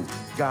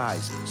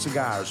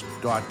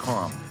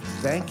 2guyscigars.com.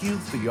 Thank you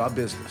for your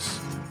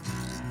business.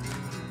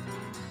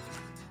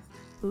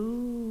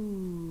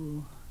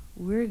 Ooh,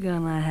 we're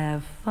gonna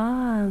have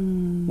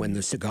fun. When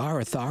the Cigar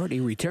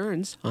Authority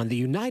returns on the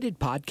United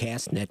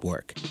Podcast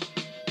Network.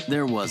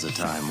 There was a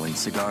time when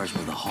cigars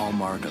were the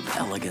hallmark of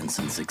elegance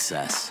and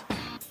success.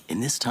 In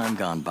this time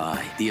gone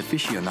by, the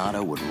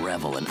aficionado would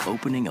revel in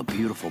opening a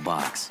beautiful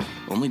box,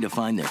 only to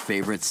find their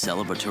favorite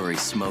celebratory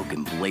smoke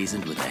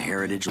emblazoned with a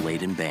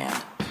heritage-laden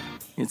band.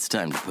 It's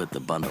time to put the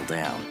bundle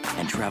down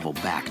and travel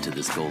back to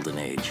this golden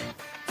age.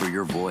 For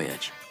your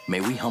voyage,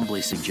 may we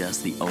humbly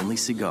suggest the only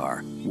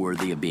cigar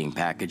worthy of being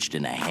packaged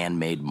in a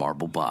handmade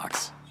marble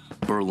box.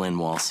 Berlin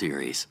Wall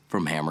Series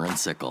from Hammer &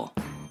 Sickle.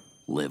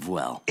 Live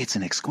well. It's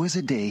an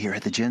exquisite day here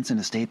at the Jensen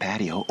Estate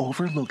patio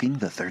overlooking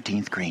the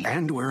 13th green.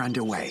 And we're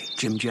underway.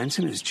 Jim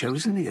Jensen has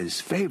chosen his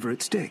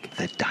favorite stick.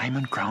 The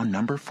Diamond Crown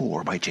No.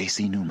 4 by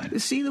J.C. Newman.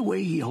 See the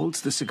way he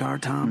holds the cigar,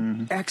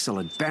 Tom?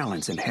 Excellent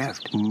balance and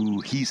heft. Ooh,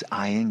 he's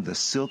eyeing the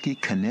silky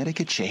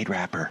Connecticut shade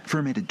wrapper.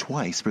 Fermented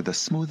twice for the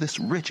smoothest,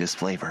 richest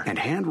flavor. And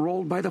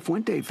hand-rolled by the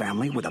Fuente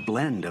family with a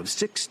blend of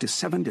 6 to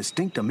 7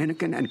 distinct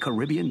Dominican and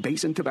Caribbean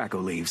basin tobacco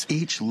leaves.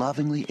 Each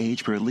lovingly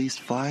aged for at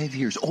least 5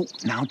 years. Oh,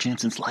 now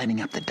Jensen's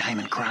lighting up the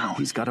Diamond Crown.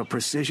 He's got a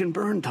precision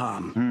burn,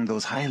 Tom.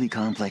 Those highly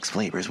complex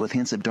flavors with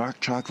hints of dark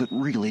chocolate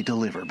really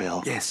deliver,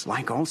 Bill. Yes,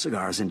 like all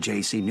cigars in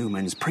J.C.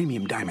 Newman's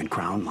premium Diamond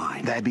Crown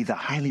line. That'd be the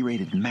highly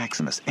rated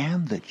Maximus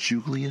and the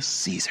Julius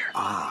Caesar.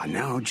 Ah,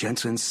 now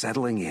Jensen's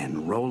settling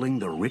in, rolling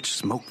the rich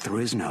smoke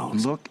through his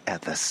nose. Look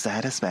at the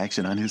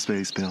satisfaction on his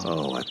face, Bill.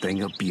 Oh, a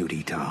thing of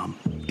beauty, Tom.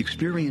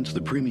 Experience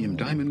the premium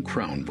Diamond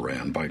Crown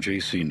brand by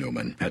J.C.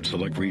 Newman at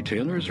select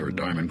retailers or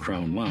Diamond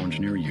Crown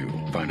Lounge near you.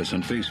 Find us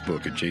on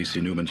Facebook at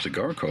J.C. Newman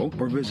Cigar Co.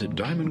 or visit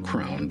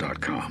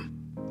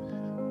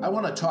diamondcrown.com. I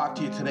want to talk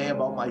to you today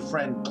about my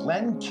friend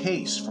Glenn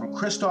Case from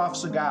Christoph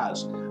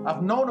Cigars.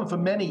 I've known him for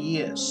many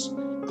years.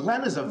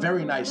 Glenn is a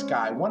very nice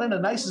guy, one of the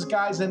nicest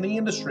guys in the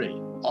industry.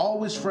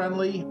 Always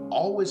friendly,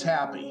 always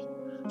happy.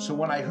 So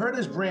when I heard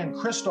his brand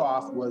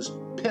Christoph was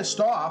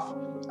pissed off,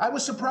 I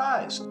was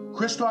surprised.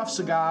 Christoph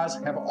Cigars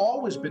have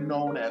always been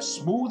known as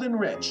smooth and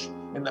rich,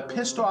 and the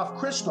pissed off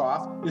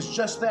Christoph is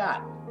just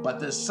that. But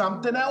there's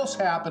something else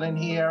happening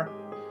here.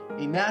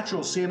 A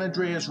natural San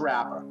Andreas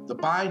wrapper, the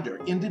binder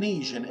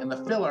Indonesian, and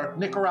the filler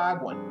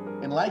Nicaraguan.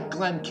 And like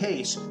Glenn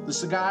Case, the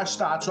cigar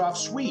starts off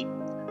sweet,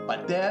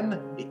 but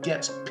then it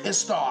gets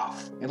pissed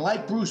off. And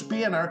like Bruce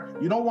Banner,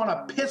 you don't want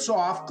to piss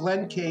off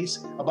Glenn Case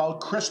about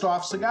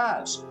Christoph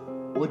Cigars.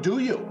 Or do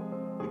you?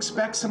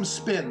 Expect some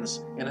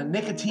spins and a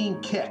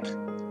nicotine kick.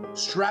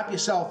 Strap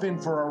yourself in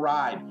for a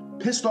ride.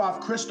 Pissed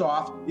off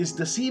Christoph is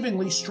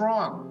deceivingly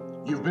strong.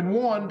 You've been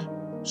warned.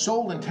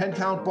 Sold in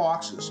 10-count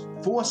boxes,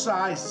 4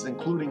 sizes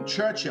including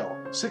Churchill,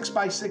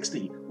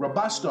 6x60,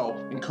 Robusto,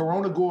 and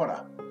Corona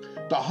Gorda.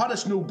 The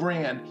hottest new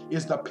brand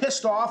is the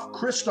Pissed Off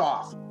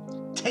Christoph.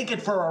 Take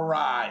it for a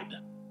ride.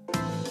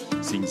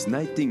 Since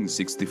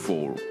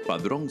 1964,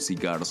 Padron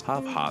Cigars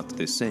have had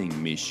the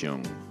same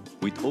mission,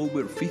 with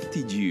over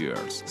 50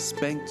 years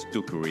spent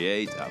to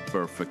create a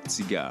perfect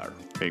cigar,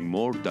 and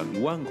more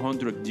than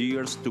 100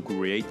 years to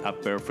create a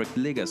perfect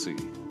legacy.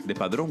 The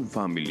Padron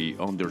family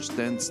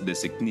understands the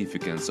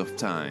significance of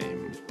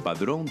time.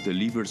 Padron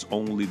delivers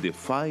only the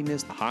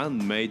finest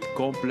handmade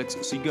complex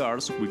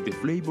cigars with the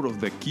flavor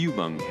of the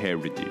Cuban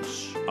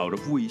heritage, out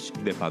of which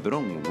the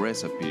Padron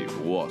recipe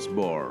was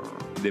born.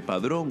 The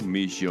Padron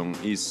mission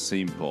is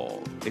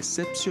simple: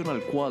 exceptional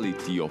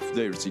quality of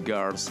their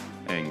cigars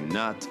and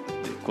not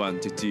the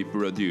quantity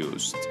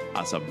produced.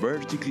 As a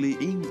vertically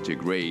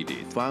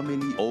integrated,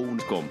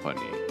 family-owned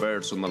company,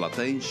 personal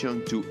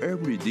attention to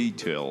every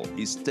detail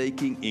is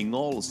taken in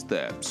all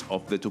steps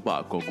of the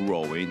tobacco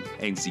growing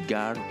and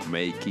cigar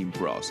making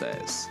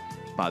process.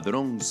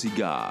 Padron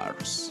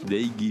Cigars.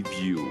 They give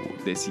you,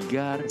 the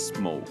cigar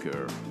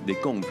smoker, the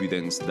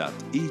confidence that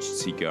each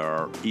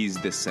cigar is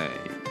the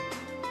same.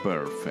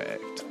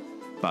 Perfect.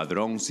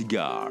 Padron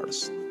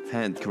Cigars.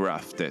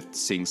 Handcrafted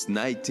since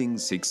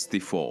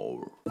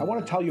 1964. I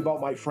want to tell you about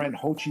my friend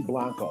Hochi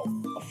Blanco,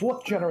 a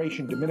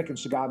 4th-generation Dominican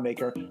cigar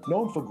maker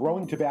known for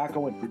growing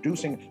tobacco and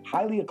producing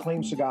highly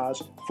acclaimed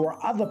cigars for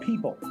other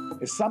people.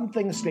 As some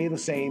things stay the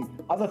same,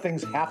 other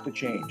things have to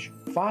change.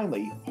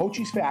 Finally,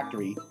 Hochi's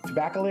factory,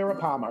 Tabacalera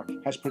Palmer,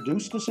 has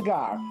produced a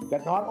cigar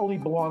that not only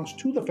belongs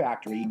to the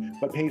factory,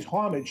 but pays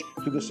homage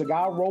to the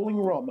cigar rolling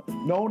room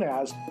known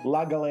as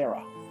La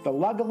Galera. The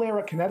La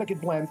Galera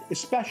Connecticut blend is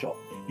special,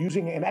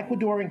 using an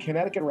Ecuadorian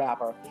Connecticut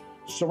wrapper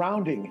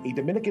surrounding a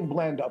Dominican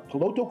blend of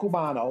Piloto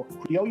Cubano,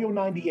 Criollo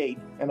 98,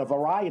 and a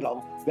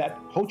varietal that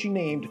Hochi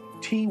named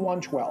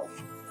T112.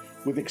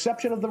 With the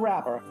exception of the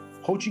wrapper,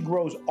 Hochi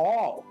grows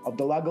all of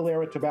the La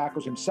Galera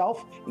tobaccos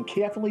himself and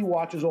carefully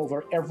watches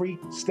over every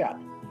step.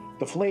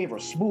 The flavor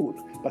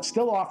smooth, but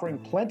still offering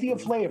plenty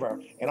of flavor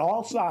in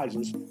all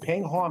sizes,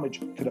 paying homage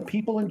to the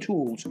people and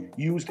tools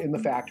used in the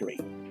factory.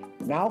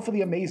 Now for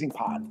the amazing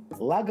part.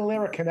 La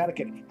Galera,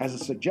 Connecticut has a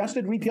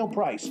suggested retail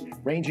price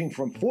ranging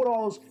from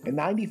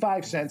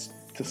 $4.95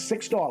 to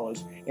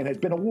 $6 and has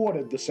been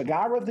awarded the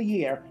Cigar of the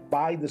Year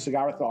by the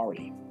Cigar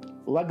Authority.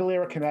 La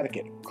Galera,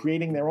 Connecticut,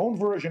 creating their own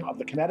version of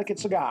the Connecticut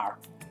cigar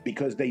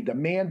because they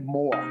demand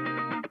more.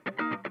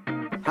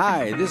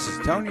 Hi, this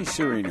is Tony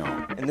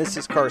Serino. And this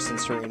is Carson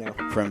Serino.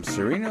 From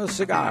Serino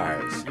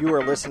Cigars. You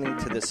are listening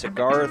to the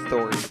Cigar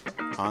Authority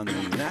on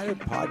the United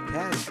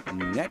Podcast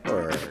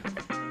Network.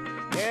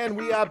 And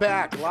we are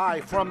back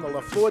live from the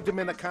La Flor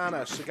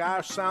Dominicana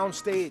Cigar Sound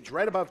Stage,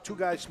 right above Two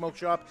Guys Smoke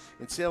Shop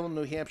in Salem,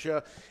 New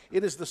Hampshire.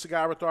 It is the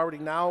Cigar Authority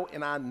now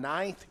in our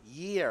 9th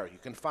year. You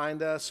can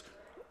find us,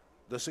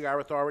 the Cigar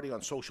Authority,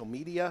 on social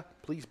media.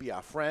 Please be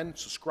our friend.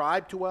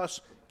 Subscribe to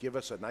us. Give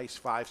us a nice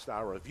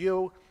 5-star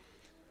review.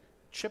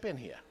 Chip in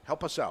here.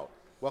 Help us out.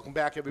 Welcome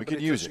back, everybody,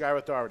 to the Cigar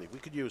Authority. We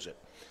could use it.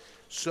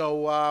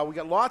 So we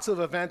got lots of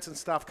events and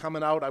stuff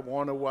coming out. I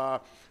want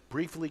to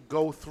briefly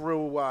go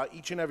through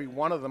each and every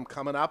one of them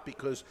coming up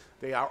because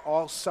they are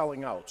all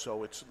selling out.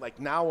 So it's like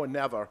now or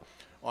never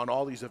on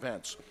all these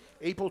events.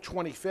 April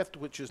 25th,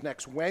 which is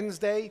next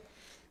Wednesday,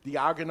 the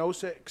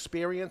Arganosa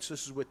Experience.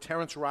 This is with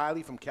Terrence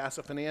Riley from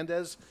Casa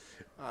Fernandez,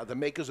 the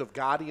makers of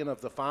Guardian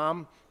of the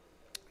Farm,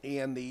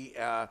 and the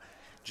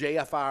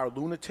JFR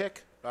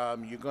Lunatic.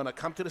 You're going to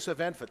come to this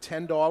event for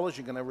 $10.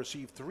 You're going to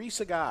receive 3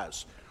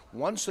 cigars.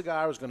 One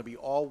cigar is going to be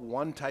all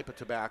one type of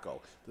tobacco.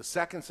 The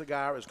second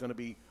cigar is going to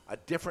be a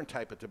different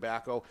type of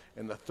tobacco.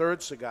 And the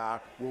third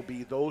cigar will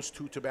be those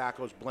 2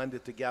 tobaccos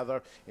blended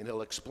together. And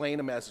he'll explain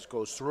them as it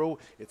goes through.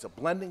 It's a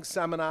blending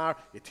seminar.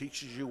 It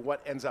teaches you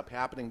what ends up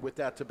happening with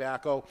that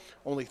tobacco.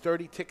 Only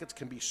 30 tickets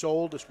can be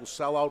sold. This will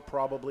sell out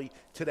probably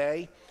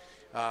today.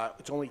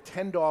 It's only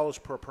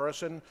 $10 per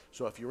person.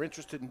 So if you're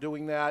interested in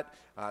doing that,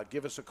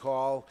 give us a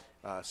call,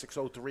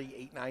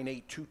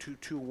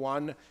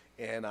 603-898-2221.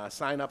 And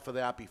sign up for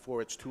that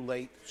before it's too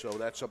late. So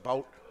that's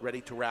about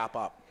ready to wrap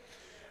up.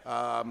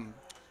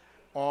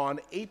 On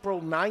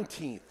April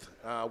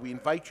 19th, we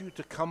invite you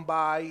to come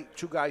by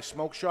Two Guys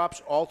Smoke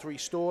Shops, all 3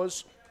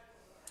 stores,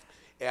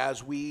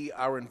 as we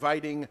are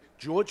inviting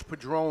George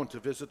Padron to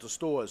visit the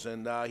stores.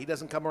 And he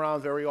doesn't come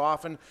around very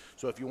often.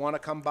 So if you want to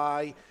come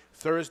by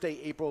Thursday,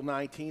 April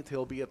 19th,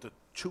 he'll be at the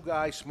Two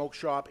Guys Smoke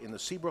Shop in the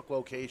Seabrook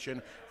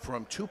location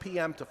from 2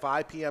 p.m. to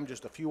 5 p.m.,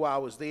 just a few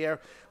hours there.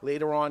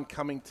 Later on,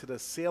 coming to the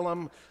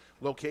Salem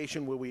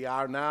location where we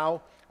are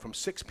now from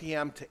 6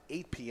 p.m. to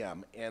 8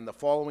 p.m. And the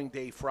following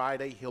day,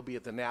 Friday, he'll be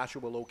at the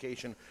Nashua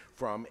location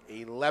from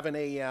 11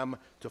 a.m.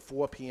 to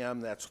 4 p.m.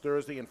 That's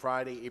Thursday and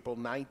Friday, April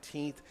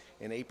 19th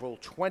and April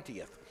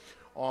 20th.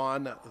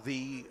 On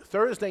the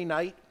Thursday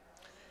night,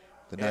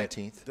 the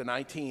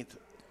 19th,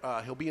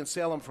 he'll be in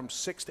Salem from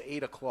 6 to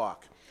 8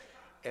 o'clock.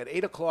 At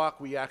 8 o'clock,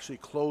 we actually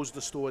close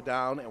the store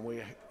down,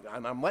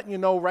 and I'm letting you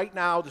know right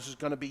now, this is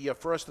going to be your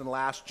first and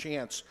last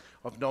chance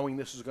of knowing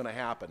this is going to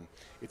happen.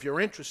 If you're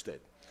interested,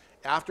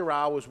 after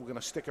hours, we're going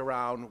to stick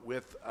around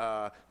with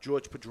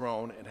George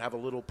Padron and have a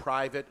little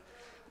private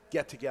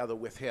get-together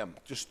with him.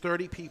 Just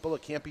 30 people.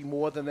 It can't be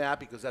more than that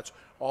because that's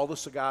all the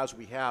cigars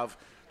we have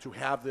to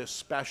have this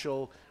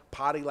special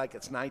party like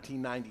it's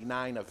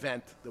 1999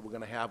 event that we're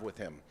going to have with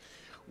him.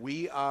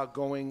 We are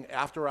going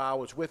after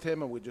hours with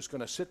him, and we're just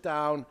going to sit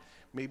down.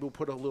 Maybe we'll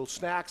put a little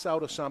snacks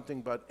out or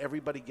something, but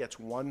everybody gets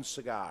one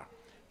cigar.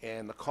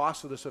 And the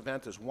cost of this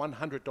event is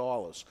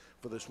 $100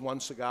 for this one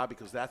cigar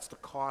because that's the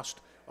cost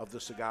of the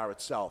cigar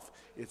itself.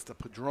 It's the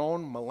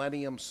Padron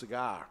Millennium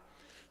Cigar.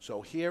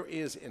 So here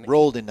is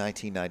rolled in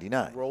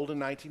 1999. Rolled in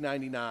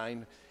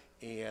 1999,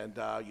 and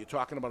you're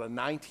talking about a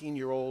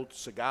 19-year-old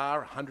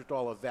cigar,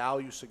 $100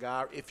 value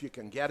cigar if you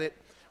can get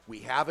it. We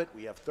have it.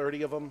 We have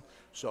 30 of them.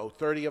 So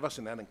 30 of us,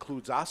 and that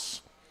includes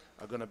us,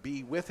 are going to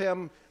be with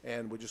him,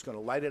 and we're just going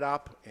to light it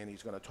up, and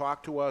he's going to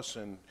talk to us,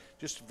 and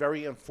just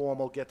very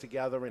informal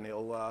get-together, and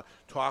he'll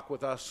talk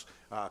with us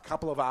a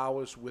couple of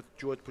hours with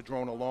George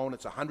Padron alone.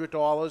 It's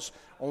 $100,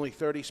 only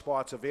 30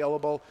 spots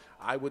available.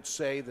 I would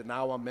say that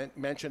now I'm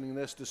mentioning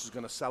this is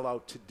going to sell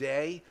out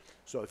today.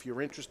 So if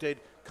you're interested,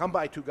 come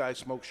by Two Guys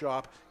Smoke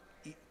Shop,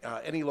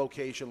 any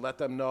location, let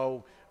them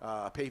know,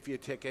 pay for your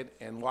ticket,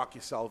 and walk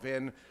yourself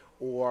in,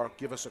 or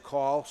give us a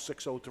call,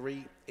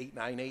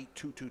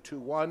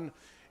 603-898-2221.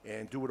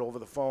 And do it over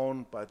the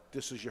phone, but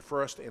this is your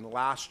first and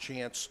last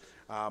chance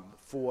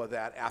for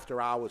that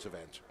after-hours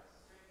event.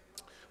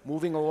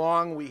 Moving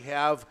along, we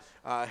have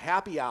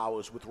happy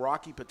hours with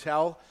Rocky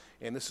Patel,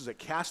 and this is at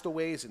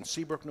Castaways in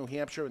Seabrook, New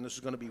Hampshire, and this is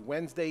going to be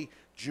Wednesday,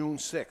 June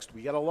 6th.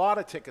 We got a lot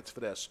of tickets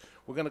for this.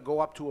 We're going to go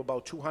up to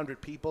about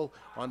 200 people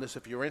on this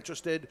if you're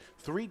interested.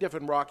 3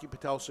 different Rocky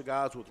Patel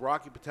cigars with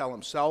Rocky Patel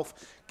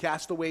himself.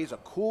 Castaways, a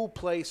cool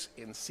place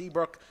in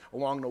Seabrook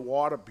along the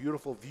water,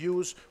 beautiful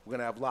views. We're going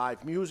to have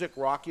live music.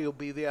 Rocky will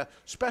be there.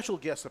 Special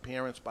guest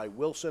appearance by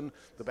Wilson,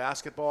 the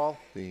basketball.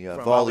 The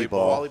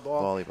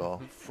volleyball.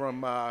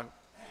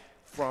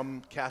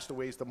 From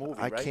Castaways, the movie,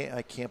 right?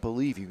 I can't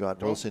believe you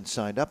got Wilson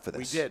signed up for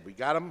this. We did. We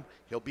got him.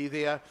 He'll be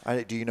there.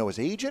 Do you know his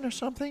agent or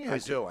something? I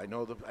do. I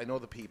know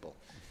the people.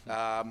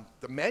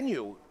 The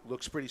menu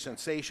looks pretty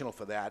sensational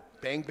for that.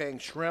 Bang Bang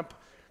Shrimp,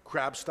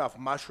 crab stuffed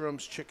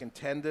mushrooms, chicken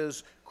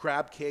tenders,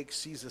 crab cake,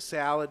 Caesar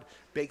salad,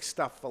 baked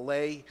stuffed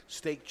filet,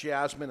 steak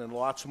jasmine, and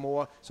lots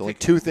more. So only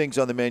 2 things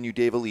on the menu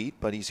Dave will eat,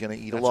 but he's going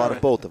to eat a lot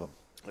of both of them.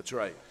 That's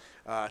right.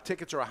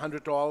 Tickets are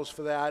 $100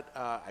 for that.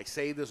 I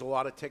say there's a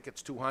lot of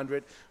tickets,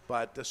 $200,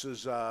 but this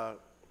is a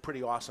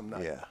pretty awesome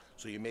night. Yeah.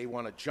 So you may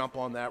want to jump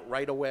on that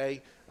right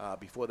away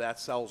before that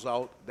sells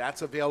out.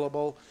 That's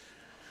available.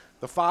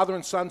 The father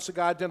and son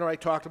cigar dinner I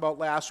talked about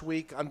last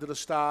week, Under the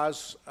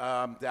Stars,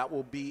 that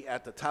will be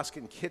at the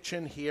Tuscan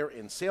Kitchen here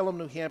in Salem,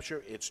 New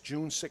Hampshire. It's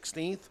June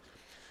 16th.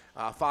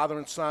 Father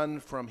and son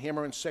from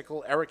Hammer and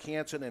Sickle, Eric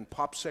Hansen and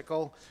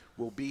Popsicle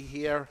will be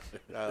here.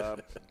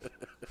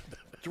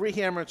 3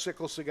 Hammer and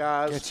Sickle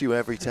cigars. Gets you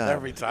every time.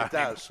 Every time. It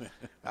does.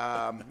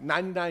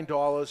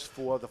 $99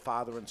 for the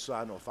father and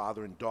son or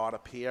father and daughter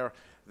pair.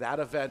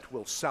 That event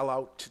will sell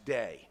out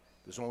today.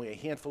 There's only a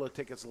handful of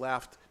tickets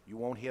left. You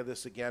won't hear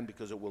this again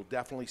because it will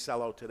definitely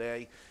sell out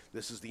today.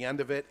 This is the end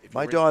of it.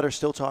 My daughter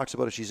still talks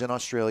about it. She's in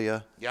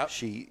Australia. Yep.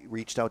 She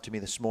reached out to me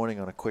this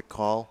morning on a quick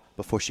call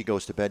before she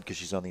goes to bed because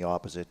she's on the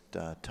opposite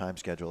time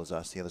schedule as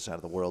us, the other side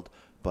of the world.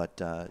 But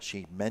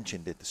she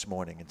mentioned it this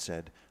morning and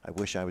said, I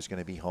wish I was going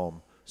to be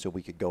home so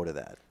we could go to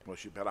that. Well,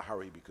 she better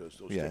hurry because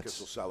those tickets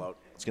will sell out.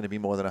 It's going to be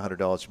more than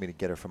 $100 for me to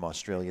get her from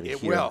Australia to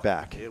here and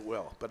back. It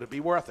will, but it'll be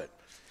worth it.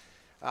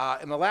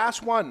 And the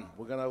last one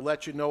we're going to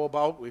let you know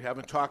about, we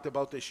haven't talked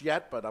about this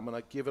yet, but I'm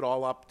going to give it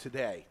all up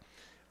today.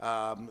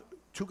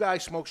 Two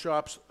Guys Smoke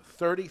Shop's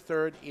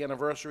 33rd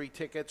anniversary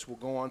tickets will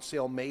go on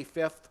sale May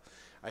 5th.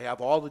 I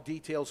have all the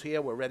details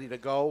here. We're ready to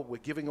go. We're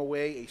giving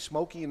away a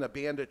Smokey and the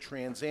Bandit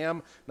Trans Am,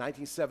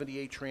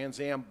 1978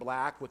 Trans Am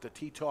black with the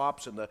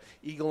T-tops and the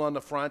eagle on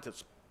the front.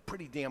 It's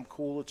pretty damn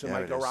cool. It's in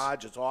my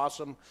garage. It's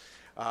awesome.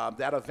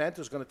 That event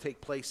is going to take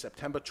place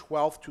September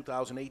 12th,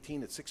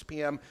 2018 at 6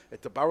 p.m.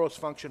 at the Burroughs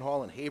Function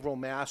Hall in Haverhill,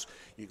 Mass.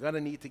 You're going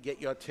to need to get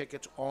your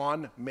tickets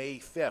on May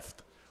 5th.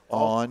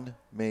 On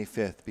May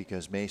 5th,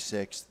 because May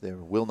 6th, there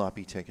will not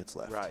be tickets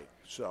left. Right.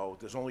 So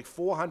there's only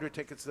 400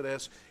 tickets to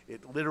this.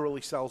 It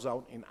literally sells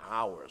out in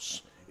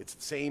hours. It's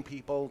the same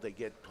people. They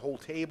get whole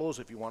tables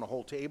if you want a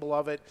whole table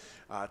of it.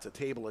 It's a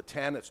table of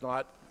 10. It's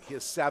not,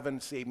 here's 7,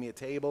 save me a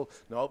table.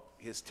 Nope,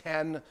 here's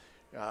 10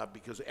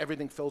 because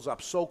everything fills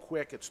up so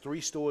quick. It's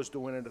 3 stores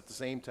doing it at the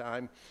same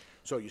time.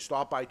 So you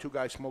stop by Two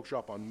Guys Smoke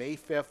Shop on May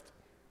 5th.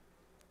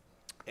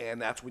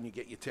 and that's when you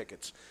get your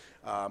tickets.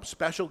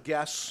 Special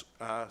guests,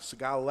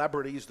 cigar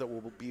celebrities that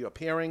will be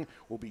appearing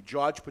will be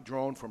George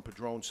Padron from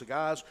Padron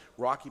Cigars,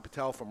 Rocky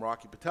Patel from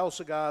Rocky Patel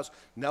Cigars,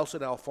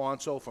 Nelson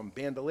Alfonso from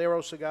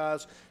Bandolero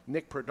Cigars,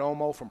 Nick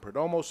Perdomo from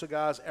Perdomo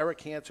Cigars,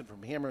 Eric Hansen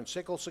from Hammer and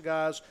Sickle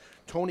Cigars,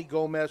 Tony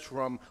Gomez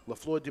from La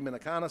Flor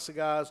Dominicana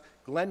Cigars,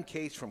 Glenn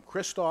Case from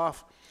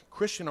Christoph,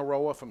 Christian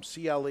Eiroa from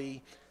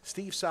CLE,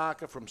 Steve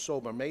Saka from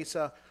Sober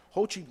Mesa,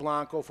 Hochi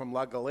Blanco from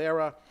La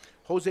Galera,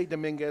 Jose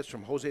Dominguez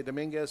from Jose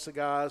Dominguez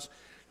Cigars,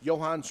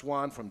 Johan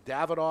Swan from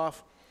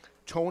Davidoff,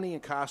 Tony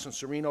and Carson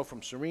Sereno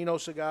from Sereno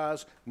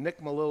Cigars,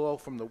 Nick Melillo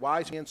from the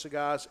Wise Man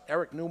Cigars,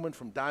 Eric Newman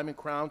from Diamond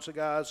Crown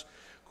Cigars,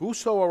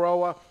 Justo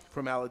Eiroa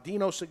from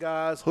Aladino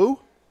Cigars. Who?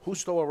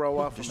 Justo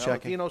Eiroa from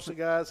Aladino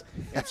Cigars,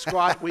 and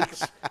Scott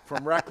Weeks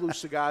from Recluse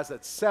Cigars.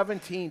 That's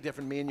 17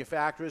 different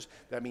manufacturers.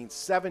 That means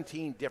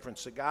 17 different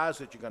cigars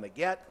that you're going to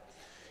get.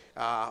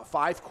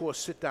 5-course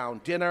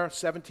sit-down dinner,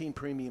 17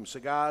 premium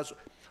cigars,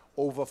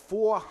 over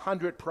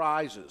 400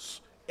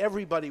 prizes.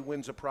 Everybody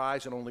wins a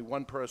prize, and only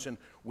one person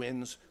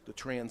wins the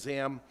Trans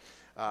Am.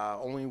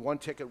 Only one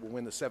ticket will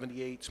win the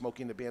 78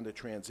 Smoking the Bandit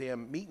Trans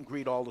Am. Meet and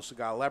greet all the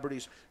cigar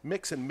celebrities.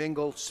 Mix and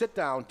mingle.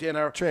 Sit-down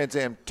dinner. Trans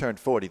Am turned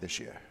 40 this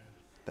year.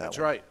 That's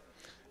right.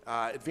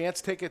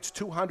 Advance tickets,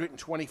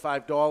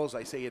 $225.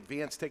 I say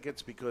advance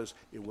tickets because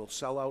it will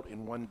sell out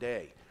in one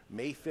day.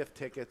 May 5th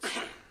tickets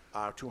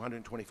are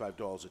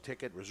 $225 a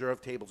ticket.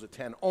 Reserve tables at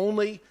 10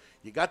 only.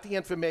 You got the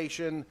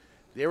information.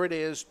 There it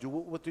is. Do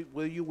it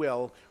with you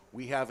will.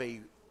 We have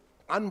a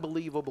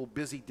unbelievable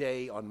busy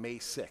day on May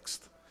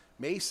 6th.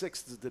 May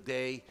 6th is the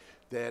day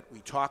that we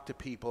talk to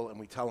people and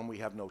we tell them we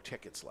have no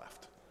tickets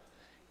left.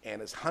 And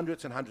there's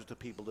hundreds and hundreds of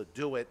people that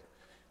do it.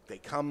 They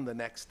come the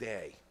next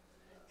day,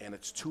 and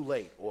it's too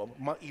late, or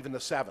even the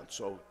 7th.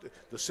 So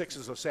the 6th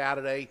is a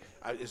Saturday,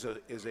 is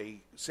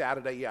a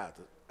Saturday, yeah.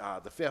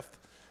 The 5th,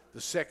 the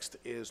 6th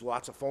is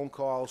lots of phone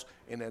calls,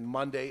 and then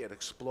Monday it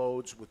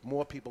explodes with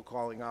more people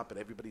calling up, and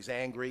everybody's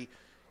angry.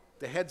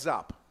 The heads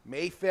up,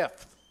 May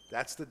 5th,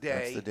 that's the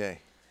day. That's the day.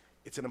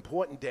 It's an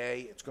important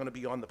day. It's going to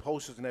be on the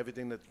posters and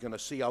everything that you're going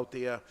to see out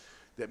there.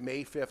 That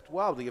May 5th,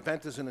 well, the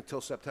event isn't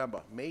until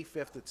September. May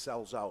 5th, it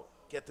sells out.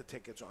 Get the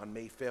tickets on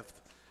May 5th.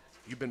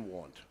 You've been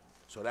warned.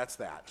 So that's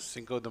that.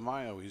 Cinco de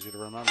Mayo, easy to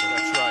remember.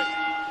 That's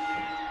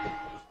right.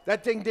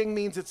 That ding-ding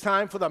means it's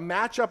time for the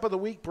matchup of the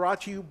week,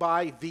 brought to you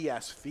by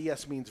VS.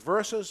 VS means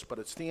Versus, but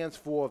it stands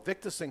for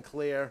Victor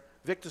Sinclair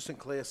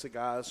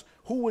Cigars.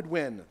 Who would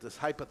win this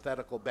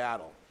hypothetical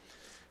battle?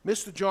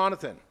 Mr.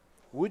 Jonathan,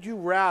 would you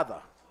rather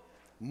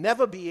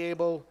never be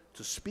able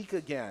to speak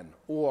again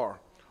or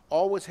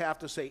always have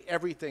to say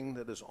everything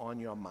that is on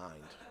your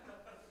mind?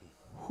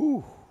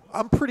 Whew.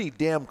 I'm pretty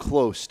damn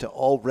close to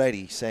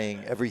already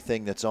saying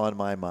everything that's on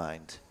my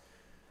mind.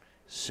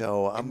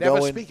 So I'm never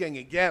going. Speaking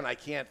again, I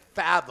can't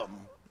fathom.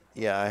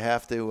 Yeah, I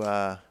have to.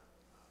 I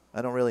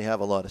don't really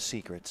have a lot of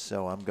secrets,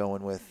 so I'm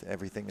going with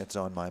everything that's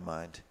on my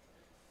mind.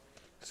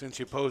 Since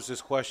you posed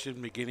this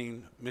question,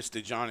 beginning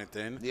Mr.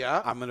 Jonathan,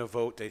 yeah, I'm going to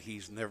vote that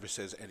he's never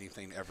says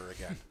anything ever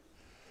again.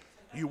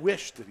 You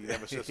wish that he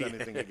never says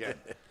anything again.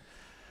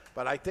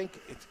 But I think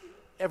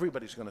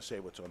everybody's going to say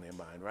what's on their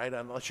mind, right?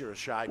 Unless you're a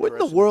shy person. Wouldn't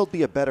the world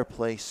be a better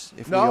place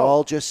if we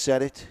all just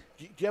said it?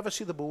 Do you ever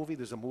see the movie?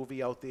 There's a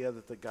movie out there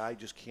that the guy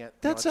just can't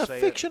That's not a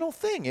say fictional it.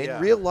 thing. In Yeah.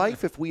 real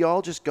life, if we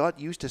all just got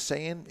used to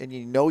saying, and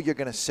you know you're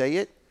going to say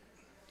it.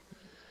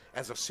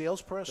 As a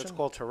salesperson? That's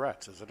called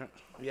Tourette's, isn't it?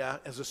 Yeah,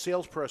 as a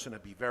salesperson,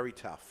 it'd be very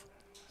tough.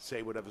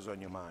 Say whatever's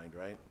on your mind,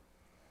 right?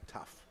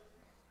 Tough.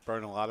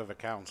 Burn a lot of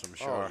accounts, I'm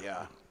sure. Oh,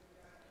 yeah.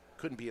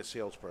 Couldn't be a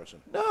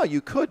salesperson. No,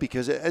 you could,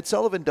 because Ed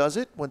Sullivan does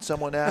it when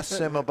someone asks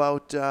him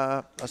about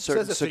a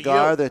certain Says it to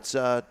cigar you. that's,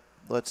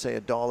 let's say,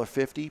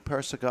 $1.50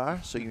 per cigar,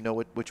 so you know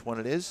which one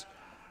it is.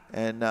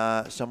 And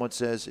someone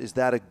says, is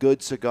that a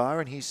good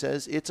cigar? And he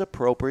says, it's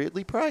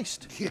appropriately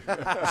priced.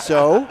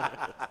 So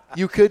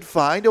you could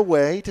find a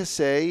way to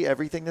say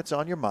everything that's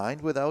on your mind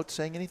without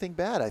saying anything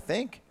bad, I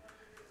think.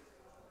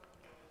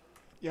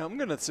 Yeah, I'm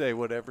going to say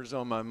whatever's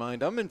on my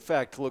mind. I'm, in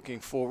fact, looking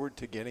forward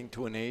to getting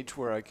to an age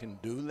where I can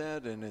do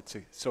that, and it's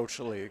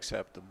socially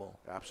acceptable.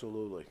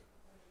 Absolutely.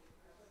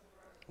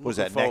 Was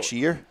that next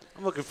year?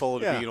 I'm looking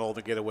forward to being old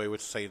and get away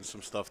with saying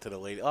some stuff to the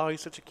lady. Oh,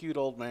 he's such a cute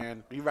old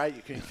man. You're right.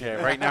 You can. Yeah,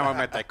 right now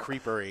I'm at that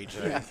creeper age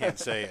that I can't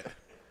say it.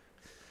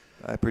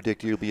 I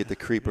predict you'll be at the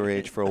creeper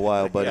age for a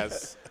while, buddy.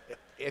 Yes.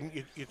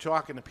 And you're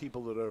talking to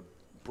people that are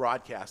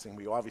broadcasting.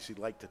 We obviously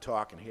like to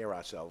talk and hear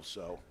ourselves,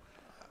 so.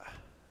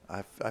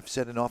 I've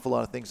said an awful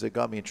lot of things that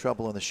got me in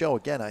trouble on the show.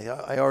 Again,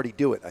 I already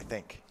do it, I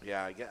think.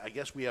 Yeah, I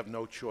guess we have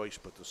no choice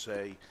but to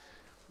say,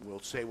 we'll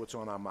say what's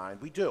on our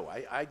mind. We do.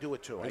 I do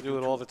it, too. I do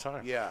it all the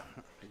time. Yeah.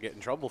 I get in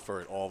trouble for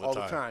it all the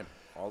time.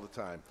 All the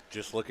time.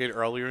 Just look at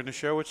earlier in the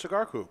show with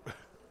Cigar Coop.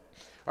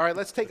 All right,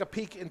 let's take a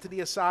peek into the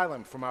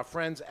Asylum from our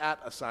friends at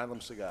Asylum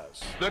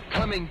Cigars. They're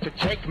coming to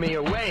take me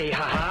away,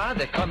 ha-ha.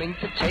 They're coming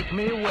to take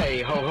me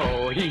away,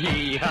 ho-ho,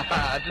 hee-hee,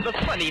 ha-ha. To the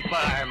funny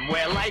farm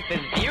where life is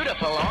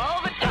beautiful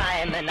all the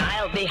time. And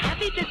I'll be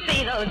happy to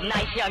see those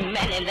nice young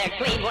men in their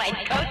clean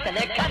white coats. And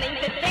they're coming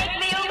to take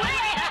me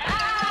away,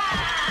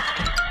 ha-ha.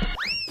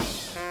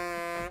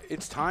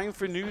 It's time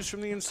for news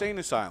from the Insane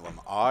Asylum.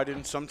 Odd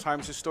and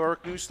sometimes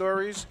historic news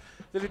stories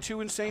that are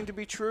too insane to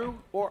be true,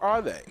 or are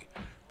they?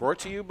 Brought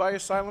to you by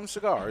Asylum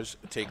Cigars,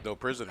 take no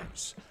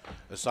prisoners.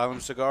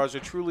 Asylum Cigars are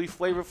truly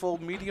flavorful,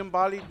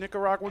 medium-bodied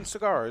Nicaraguan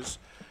cigars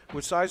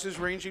with sizes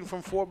ranging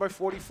from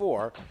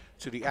 4x44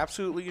 to the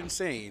absolutely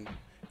insane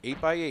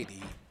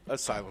 8x80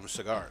 Asylum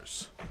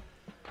Cigars.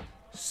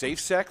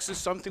 Safe sex is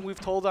something we've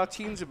told our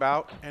teens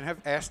about and have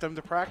asked them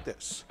to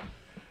practice.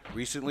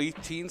 Recently,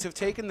 teens have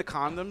taken the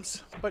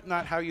condoms, but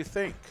not how you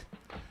think.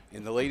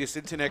 In the latest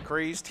internet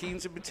craze,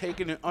 teens have been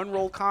taking an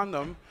unrolled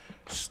condom,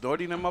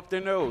 snorting them up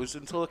their nose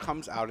until it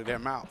comes out of their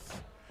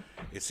mouth.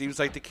 It seems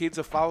like the kids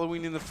are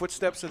following in the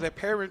footsteps of their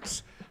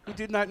parents, who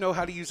did not know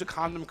how to use a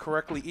condom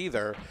correctly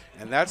either,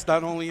 and that's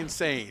not only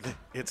insane,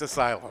 it's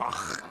Asylum.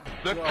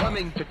 They're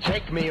coming to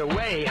take me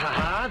away,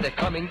 ha-ha. They're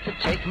coming to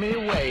take me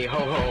away,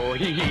 ho-ho,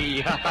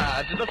 hee-hee,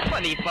 ha-ha. To the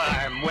funny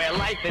farm where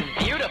life is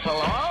beautiful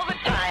all the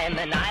time.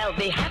 And I'll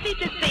be happy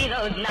to see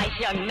those nice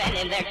young men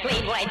in their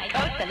clean white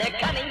coats. And they're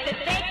coming to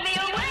take me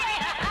away,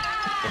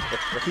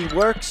 ha-ha.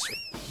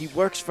 He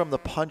works from the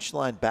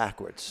punchline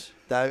backwards.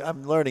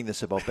 I'm learning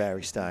this about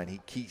Barry Stein.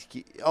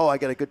 I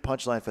got a good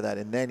punchline for that,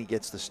 and then he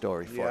gets the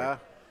story for it.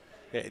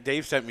 Yeah,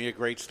 Dave sent me a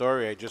great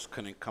story. I just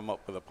couldn't come up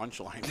with a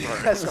punchline for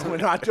it. Yes, we're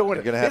not doing it.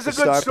 You're gonna have There's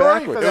to a good start story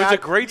backwards. for It was that.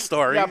 a great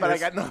story. Yeah, but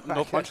There's I got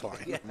no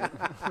punchline. Yeah.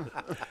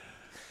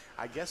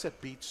 I guess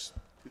it beats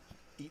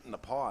eating the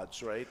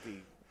pods, right?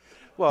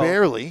 Well,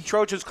 barely.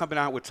 Trojan's coming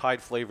out with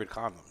Tide-flavored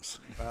condoms.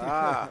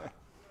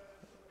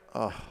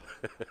 Oh.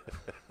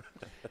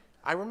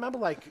 I remember,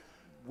 like,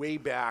 way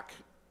back,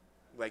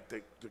 like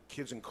the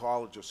kids in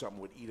college or something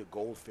would eat a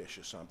goldfish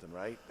or something,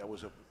 right? That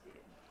was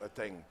a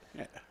thing.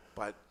 Yeah.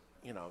 But,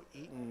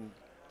 eating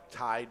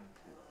Tide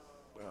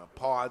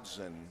pods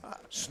and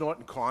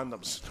snorting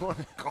condoms.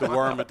 The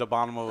worm at the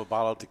bottom of a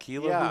bottle of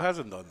tequila? Yeah. Who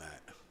hasn't done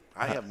that?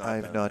 I have not.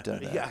 I've not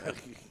done that.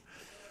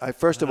 Yeah.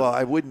 First of all,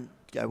 I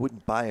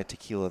wouldn't buy a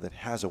tequila that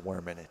has a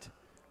worm in it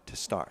to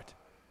start.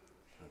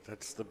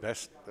 That's the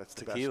best the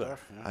tequila.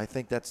 best stuff. I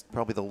think that's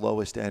probably the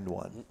lowest end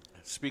one.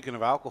 Speaking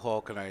of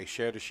alcohol, can I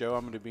share the show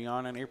I'm going to be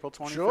on April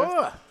 25th?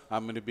 Sure.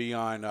 I'm going to be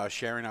on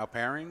Sharing Our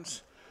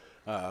Pairings.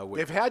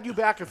 They've had you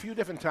back a few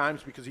different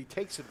times because he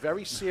takes it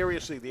very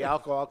seriously, the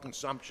alcohol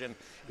consumption.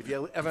 If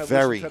you ever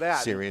Very listen to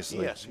that.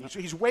 seriously. Yes,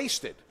 he's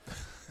wasted.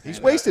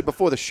 He's wasted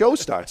before the show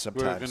starts We're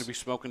sometimes. going to be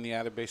smoking the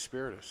Atabase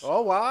Spiritus.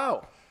 Oh,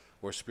 wow.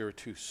 Or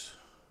Spiritus.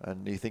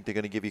 And do you think they're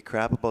going to give you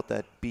crap about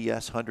that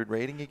BS 100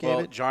 rating you gave Well,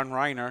 it? John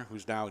Reiner,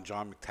 who's now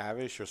John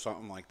McTavish or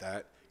something like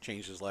that,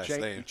 changed his last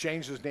name. He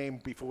changed his name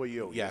before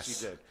you.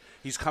 Yes, he did.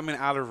 He's coming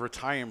out of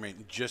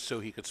retirement just so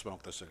he could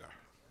smoke the cigar.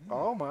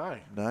 Oh, my.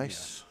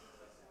 Nice.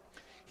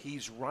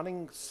 He's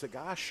running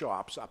cigar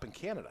shops up in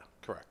Canada.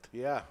 Correct.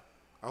 Yeah.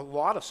 A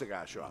lot of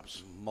cigar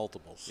shops.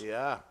 Multiples.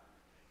 Yeah.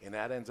 And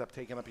that ends up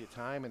taking up your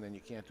time, and then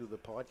you can't do the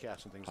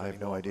podcast and things I have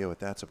no idea what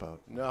that's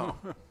about. No.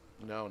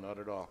 No, not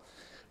at all.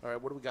 All right,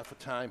 what do we got for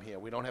time here?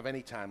 We don't have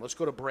any time. Let's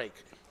go to break.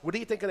 What do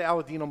you think of the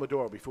Aladino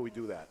Maduro before we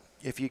do that?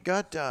 If you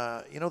got,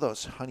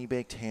 those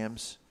honey-baked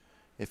hams,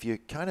 if you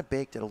kind of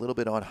baked it a little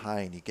bit on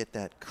high and you get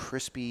that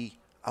crispy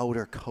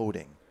outer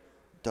coating,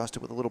 dust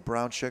it with a little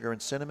brown sugar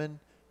and cinnamon,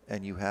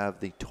 and you have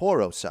the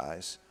Toro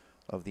size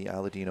of the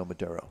Aladino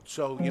Maduro.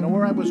 So you know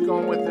where I was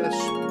going with this,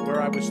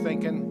 where I was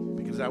thinking,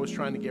 because I was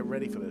trying to get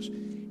ready for this,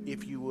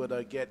 if you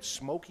would get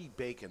smoky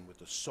bacon with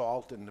the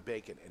salt and the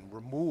bacon and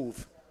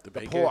remove the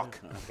pork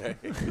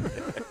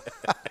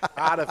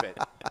out of it.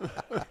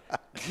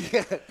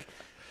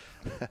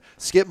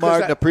 Skip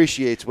Martin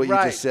appreciates what you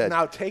right, just said.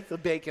 Now take the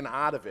bacon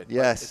out of it.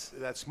 Yes.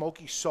 That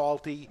smoky,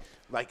 salty,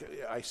 like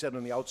I said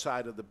on the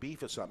outside of the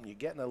beef or something, you're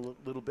getting a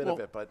little bit of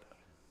it, but...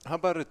 How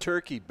about a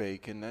turkey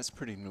bacon? That's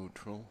pretty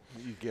neutral.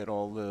 You get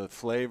all the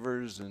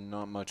flavors and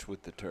not much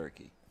with the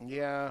turkey.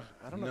 Yeah,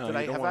 I don't know. No,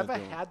 Have I ever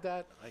had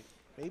that?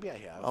 Maybe I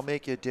have. I'll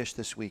make you a dish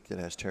this week that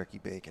has turkey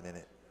bacon in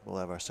it. We'll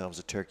have ourselves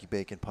a turkey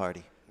bacon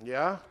party.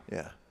 Yeah?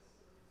 Yeah.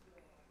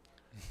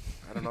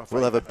 I don't know if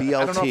we'll have a BLT.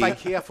 I don't know if I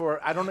care for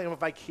it. I don't know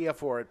if I care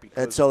for it because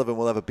Ed Sullivan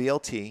will have a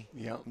BLT.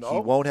 Yeah. He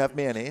won't have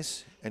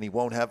mayonnaise, and he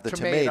won't have the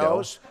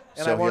Tomatoes,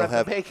 and so I won't he'll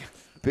have the bacon.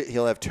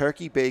 He'll have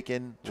turkey,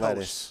 bacon, Toast.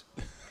 lettuce.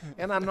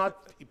 And I'm not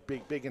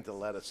big into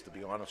lettuce, to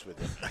be honest with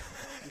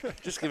you.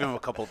 Just give him a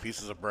couple of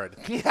pieces of bread.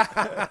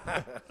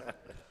 Yeah.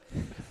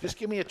 Just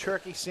give me a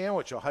turkey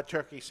sandwich, a hot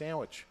turkey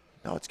sandwich.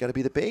 No, it's got to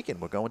be the bacon.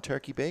 We're going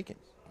turkey bacon.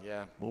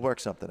 Yeah. We'll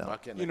work something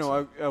out. You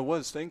know, I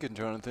was thinking,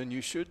 Jonathan,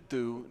 you should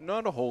do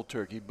not a whole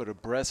turkey, but a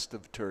breast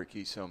of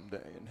turkey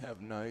someday and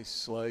have nice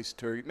sliced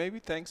turkey. Maybe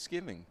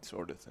Thanksgiving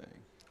sort of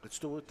thing. Let's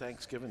do a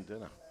Thanksgiving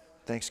dinner.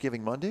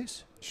 Thanksgiving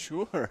Mondays?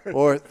 Sure.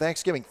 Or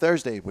Thanksgiving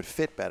Thursday would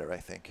fit better, I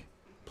think.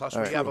 Plus,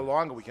 All we right. have it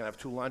longer. We can have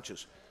 2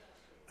 lunches.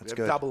 That's we have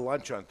good. double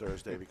lunch on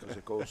Thursday because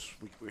it goes.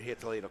 We're here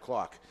till 8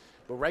 o'clock.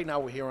 But right now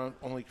we're here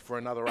only for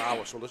another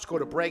hour. So let's go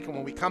to break, and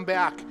when we come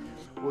back,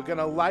 we're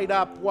gonna light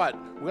up what?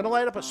 We're gonna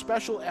light up a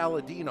special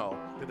Aladino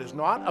that is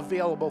not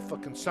available for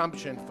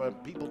consumption for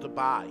people to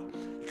buy.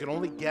 You can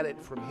only get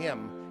it from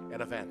him at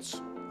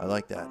events. I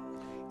like that.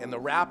 And the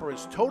wrapper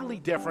is totally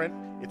different.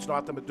 It's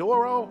not the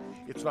Maduro.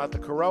 It's not the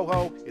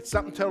Corojo. It's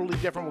something totally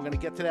different. We're going to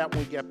get to that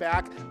when we get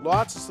back.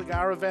 Lots of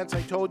cigar events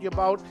I told you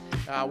about.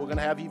 We're going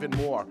to have even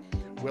more.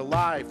 We're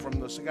live from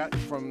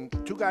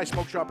Two Guys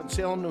Smoke Shop in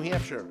Salem, New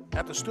Hampshire,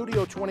 at the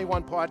Studio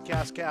 21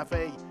 Podcast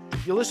Cafe.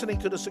 You're listening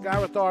to the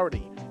Cigar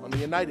Authority on the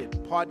United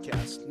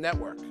Podcast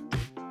Network.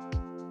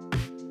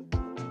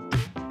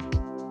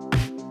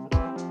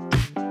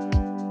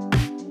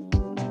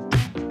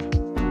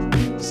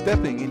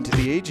 Stepping into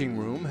the aging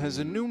room has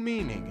a new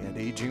meaning at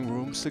Aging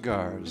Room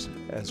Cigars,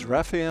 as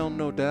Rafael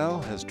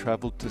Nodal has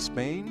traveled to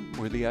Spain,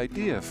 where the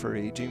idea for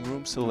Aging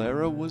Room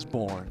Solera was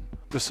born.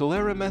 The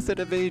Solera method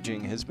of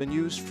aging has been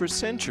used for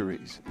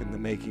centuries in the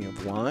making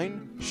of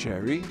wine,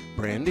 sherry,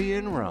 brandy,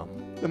 and rum.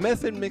 The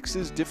method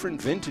mixes different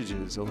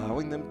vintages,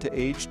 allowing them to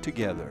age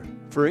together.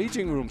 For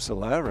Aging Room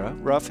Solera,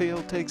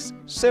 Rafael takes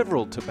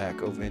several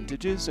tobacco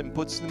vintages and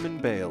puts them in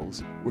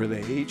bales, where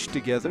they age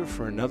together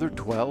for another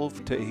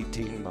 12 to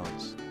 18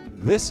 months.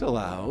 This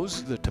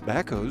allows the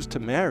tobaccos to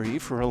marry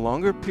for a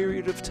longer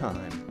period of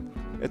time.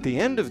 At the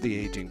end of the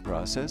aging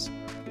process,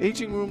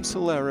 Aging Room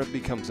Solera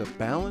becomes a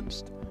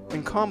balanced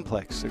and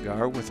complex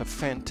cigar with a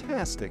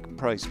fantastic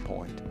price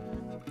point.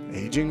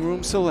 Aging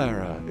Room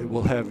Solera, it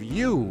will have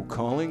you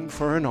calling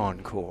for an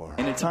encore.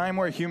 In a time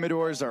where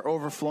humidors are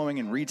overflowing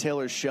and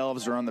retailers'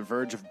 shelves are on the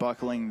verge of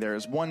buckling, there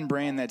is one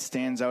brand that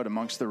stands out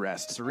amongst the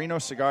rest. Sereno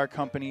Cigar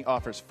Company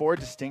offers 4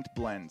 distinct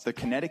blends: the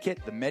Connecticut,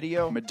 the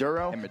Medio,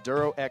 Maduro, and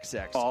Maduro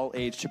XX, all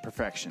aged to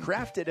perfection.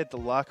 Crafted at the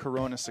La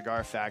Corona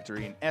Cigar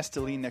Factory in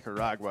Esteli,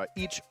 Nicaragua,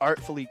 each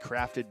artfully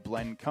crafted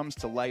blend comes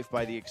to life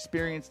by the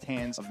experienced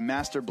hands of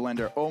master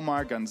blender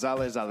Omar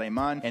Gonzalez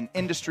Aleman and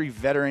industry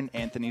veteran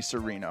Anthony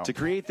Sereno. To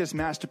create this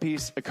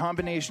masterpiece, a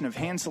combination of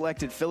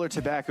hand-selected filler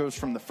tobaccos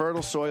from the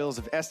fertile soils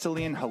of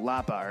Esteli and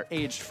Jalapa are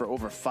aged for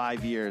over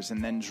 5 years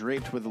and then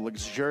draped with a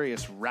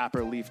luxurious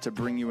wrapper leaf to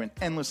bring you an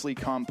endlessly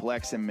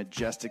complex and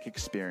majestic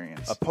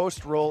experience. A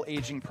post-roll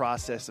aging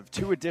process of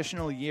 2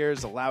 additional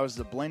years allows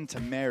the blend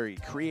to marry,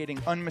 creating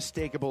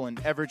unmistakable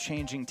and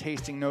ever-changing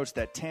tasting notes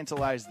that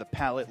tantalize the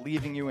palate,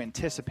 leaving you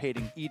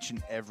anticipating each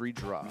and every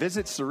drop.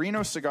 Visit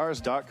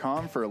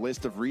SerenoCigars.com for a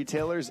list of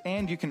retailers,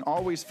 and you can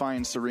always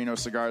find Sereno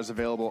Cigars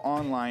available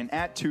online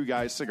at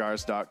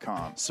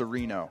twoguyscigars.com.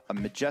 Sereno, a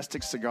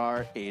majestic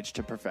cigar aged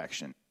to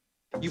perfection.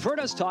 You've heard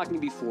us talking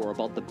before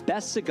about the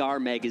best cigar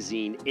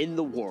magazine in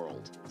the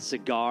world,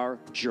 Cigar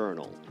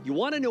Journal. You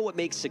want to know what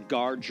makes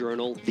Cigar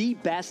Journal the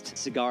best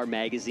cigar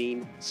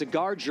magazine?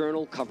 Cigar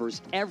Journal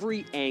covers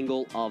every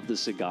angle of the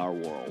cigar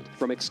world.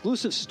 From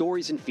exclusive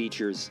stories and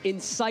features,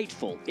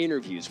 insightful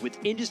interviews with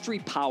industry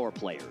power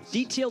players,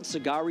 detailed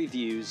cigar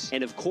reviews,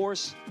 and of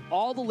course,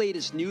 all the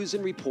latest news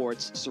and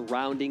reports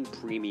surrounding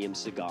premium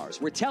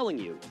cigars. We're telling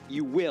you,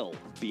 you will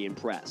be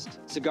impressed.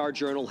 Cigar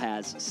Journal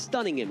has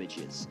stunning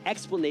images,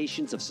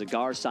 explanations of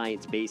cigar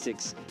science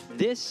basics.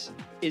 This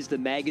is the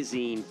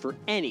magazine for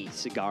any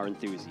cigar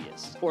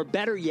enthusiast, or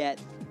better yet,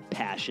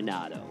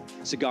 passionado.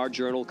 Cigar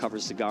Journal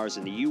covers cigars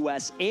in the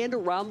U.S. and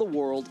around the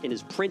world and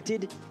is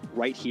printed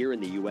right here in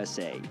the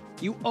USA.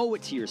 You owe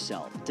it to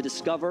yourself to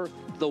discover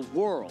the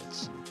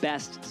world's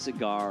best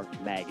cigar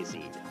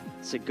magazine,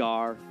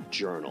 Cigar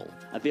Journal.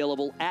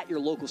 Available at your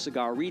local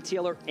cigar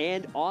retailer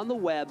and on the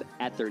web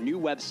at their new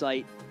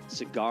website,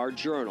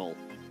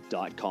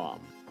 cigarjournal.com.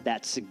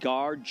 That's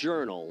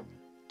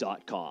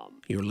cigarjournal.com.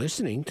 You're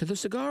listening to the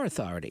Cigar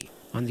Authority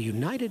on the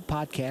United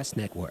Podcast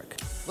Network.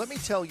 Let me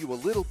tell you a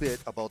little bit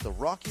about the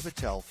Rocky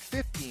Patel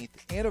 15th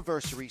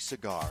Anniversary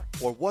Cigar,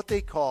 or what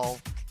they call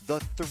the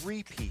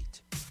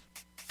Three-Peat.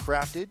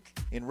 Crafted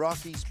in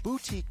Rocky's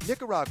boutique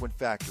Nicaraguan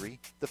factory,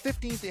 the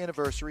 15th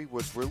anniversary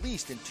was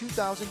released in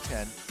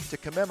 2010 to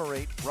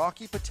commemorate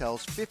Rocky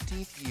Patel's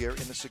 15th year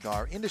in the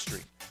cigar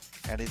industry,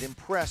 and it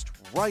impressed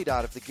right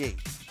out of the gate.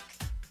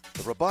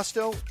 The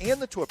Robusto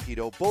and the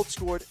Torpedo both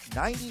scored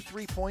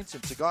 93 points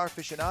in Cigar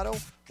Aficionado,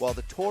 while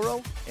the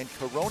Toro and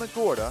Corona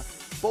Gorda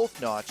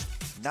both notched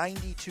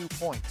 92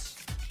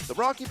 points. The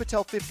Rocky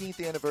Patel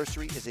 15th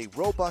Anniversary is a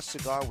robust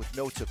cigar with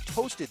notes of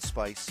toasted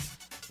spice,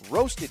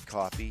 roasted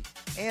coffee,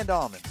 and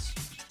almonds.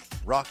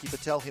 Rocky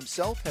Patel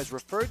himself has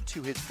referred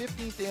to his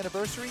 15th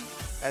anniversary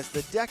as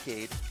the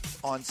decade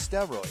on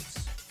steroids.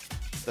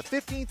 The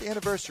 15th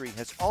anniversary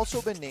has also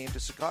been named to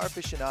Cigar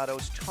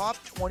Aficionado's top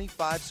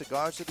 25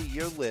 cigars of the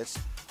year list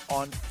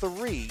on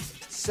 3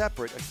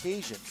 separate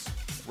occasions.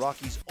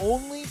 Rocky's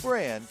only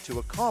brand to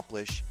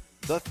accomplish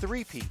the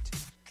three-peat.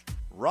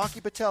 Rocky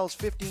Patel's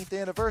 15th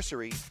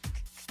anniversary,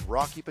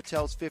 Rocky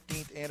Patel's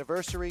 15th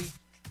anniversary,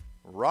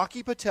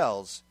 Rocky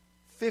Patel's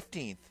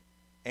 15th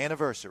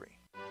anniversary.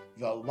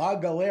 The La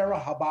Galera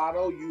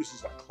Habano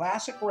uses a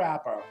classic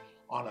wrapper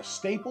on a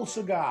staple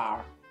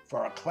cigar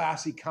for a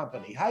classy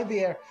company. Hi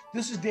there,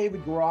 this is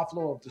David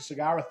Garofalo of the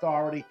Cigar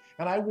Authority,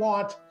 and I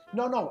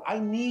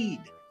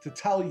need to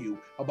tell you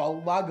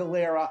about La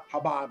Galera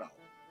Habano.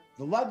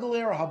 The La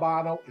Galera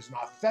Habano is an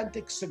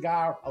authentic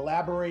cigar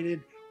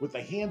elaborated with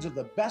the hands of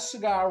the best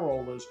cigar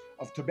rollers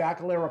of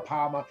Tabacalera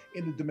Palma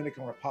in the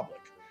Dominican Republic.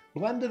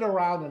 blended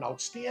around an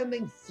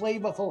outstanding,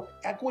 flavorful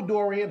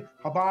Ecuadorian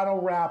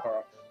Habano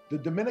wrapper, the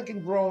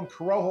Dominican-grown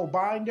Corojo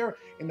binder,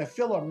 and the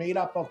filler made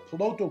up of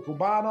Piloto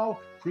Cubano,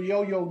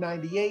 Criollo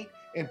 98,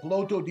 and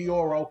Piloto de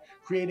Oro,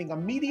 creating a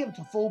medium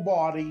to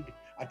full-bodied,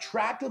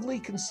 attractively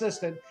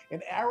consistent,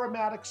 and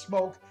aromatic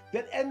smoke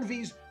that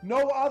envies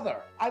no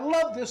other. I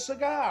love this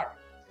cigar.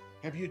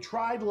 Have you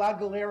tried La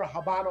Galera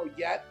Habano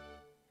yet?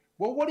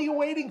 Well, what are you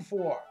waiting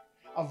for?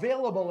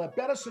 Available at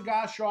better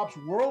cigar shops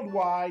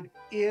worldwide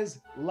is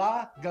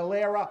La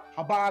Galera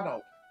Habano.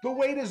 The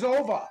wait is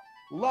over.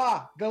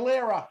 La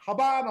Galera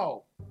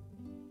Habano.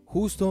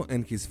 Justo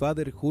and his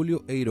father Julio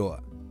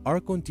Eiroa are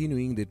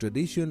continuing the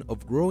tradition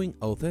of growing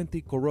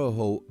authentic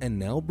Corojo and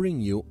now bring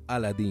you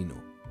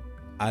Aladino.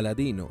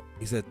 Aladino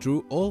is a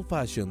true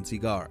old-fashioned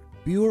cigar,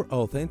 pure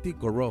authentic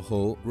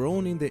Corojo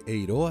grown in the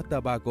Eiroa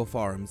tobacco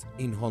farms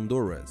in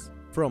Honduras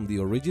from the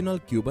original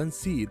Cuban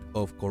seed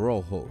of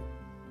Corojo.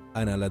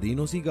 An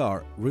Aladino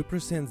cigar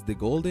represents the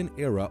golden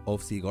era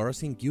of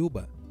cigars in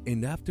Cuba,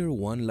 and after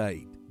one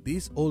light,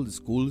 this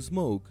old-school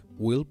smoke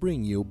will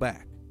bring you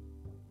back.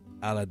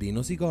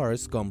 Aladino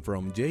cigars come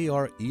from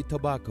JRE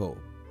Tobacco,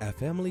 a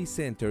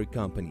family-centered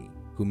company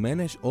who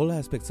manage all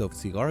aspects of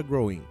cigar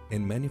growing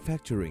and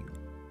manufacturing.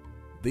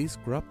 This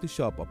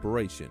crop-to-shop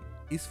operation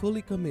is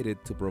fully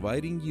committed to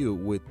providing you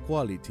with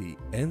quality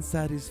and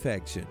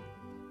satisfaction.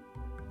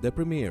 The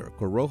premier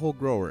Corojo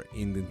grower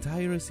in the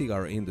entire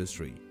cigar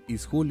industry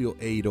is Julio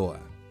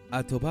Eiroa,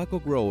 a tobacco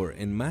grower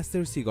and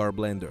master cigar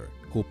blender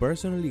who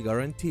personally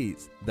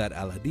guarantees that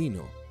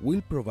Aladino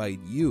will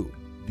provide you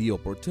the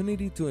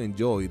opportunity to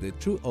enjoy the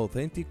true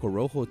authentic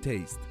Corojo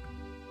taste.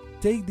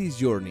 Take this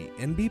journey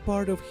and be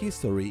part of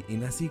history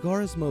in a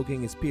cigar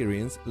smoking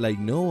experience like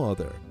no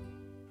other.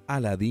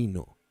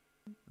 Aladino.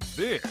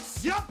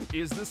 This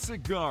is the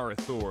Cigar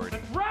Authority.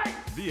 That's right!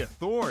 The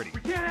authority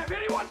We can't have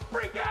anyone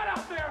freak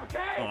out there,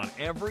 okay? on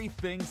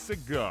everything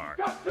cigar.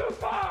 Got too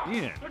far!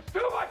 In There's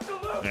too much to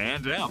lose!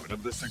 and out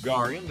of the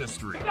cigar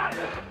industry.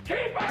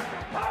 Keep our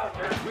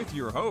composure! With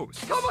your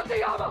host, Como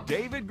te llamo?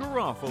 David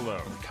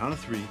Garofalo. Count of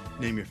three,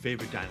 name your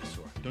favorite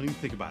dinosaur. Don't even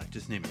think about it,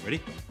 just name it.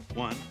 Ready?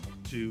 1,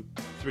 2,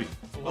 3.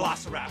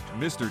 Velociraptor.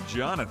 Mr.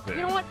 Jonathan.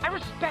 You know what? I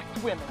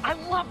respect women. I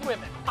love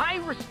women. I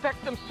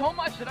respect them so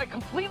much that I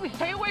completely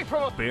stay away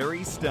from them.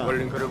 Barry Stein. What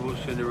an incredible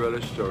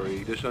Cinderella story.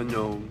 This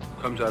unknown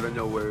comes out of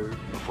nowhere.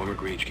 A former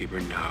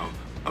greenskeeper now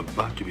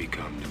about to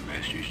become the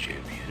Masters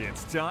champion.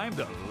 It's time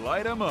to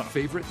light 'em up.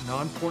 Favorite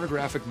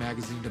non-pornographic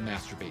magazine to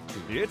masturbate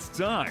to. It's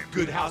time.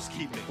 Good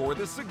housekeeping. For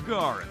the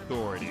Cigar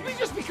Authority. Did we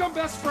just become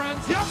best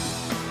friends? Yep.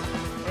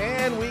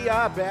 And we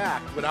are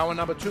back with hour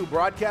number 2,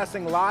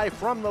 broadcasting live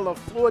from the La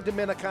Flor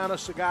Dominicana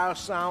Cigar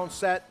Sound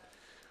Set.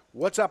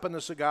 What's up in the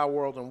cigar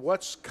world and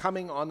what's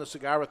coming on the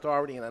Cigar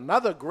Authority, and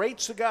another great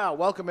cigar.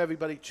 Welcome,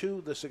 everybody,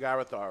 to the Cigar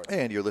Authority.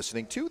 And you're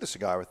listening to the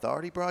Cigar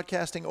Authority,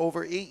 broadcasting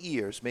over 8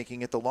 years,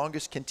 making it the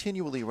longest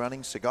continually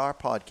running cigar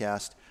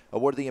podcast.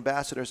 Awarded the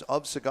Ambassadors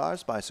of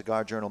Cigars by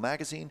Cigar Journal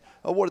Magazine.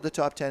 Awarded the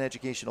Top 10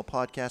 Educational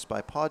Podcast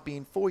by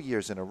Podbean 4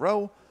 years in a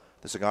row.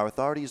 The Cigar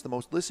Authority is the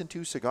most listened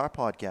to cigar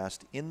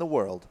podcast in the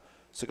world.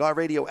 Cigar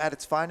radio at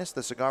its finest,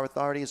 the Cigar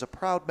Authority is a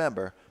proud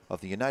member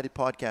of the United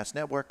Podcast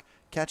Network.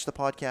 Catch the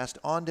podcast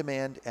on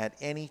demand at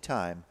any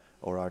time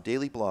or our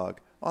daily blog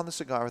on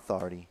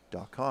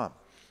thecigarauthority.com.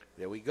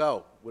 There we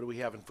go. What are we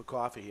having for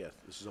coffee here?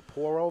 This is a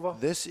pour-over?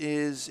 This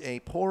is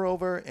a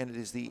pour-over, and it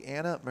is the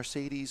Ana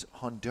Mercedes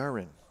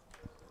Honduran.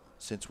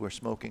 Since we're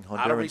smoking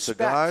Honduran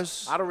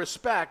cigars. Out of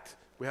respect,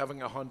 we're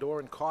having a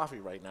Honduran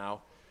coffee right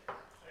now.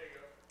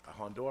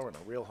 A Honduran,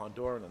 a real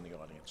Honduran in the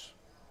audience.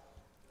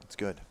 It's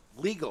good.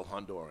 Legal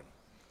Honduran.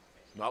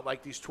 Not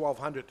like these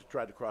 1,200 that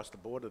tried to cross the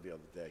border the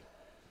other day.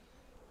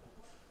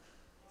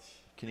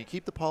 Can you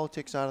keep the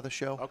politics out of the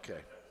show? Okay.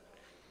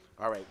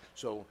 All right.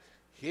 So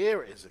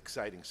here is an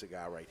exciting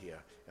cigar right here.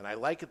 And I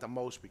like it the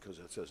most because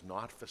it says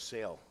not for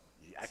sale.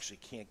 You actually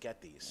can't get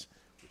these,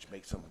 which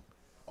makes them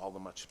all the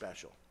much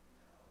special.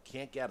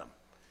 Can't get them.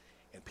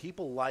 And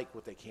people like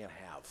what they can't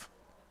have.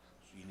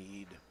 So you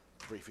need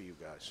 3 for you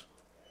guys.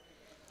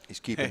 He's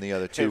keeping the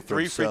other 2 for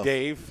 3 himself. for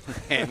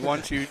Dave and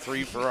 1, 2,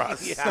 3 for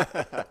us.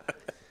 Yeah.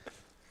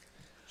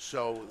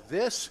 So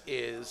this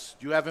is,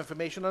 do you have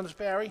information on this,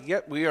 Barry?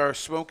 Yep, we are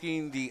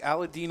smoking the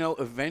Aladino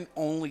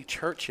event-only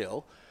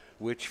Churchill,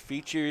 which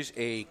features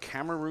a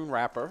Cameroon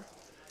wrapper,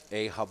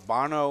 a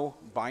Habano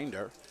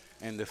binder,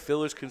 and the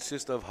fillers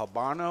consist of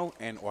Habano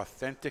and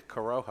authentic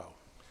Corojo.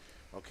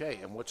 Okay,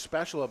 and what's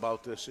special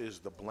about this is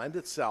the blend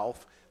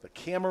itself, the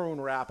Cameroon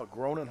wrapper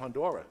grown in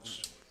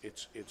Honduras.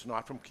 It's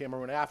not from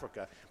Cameroon,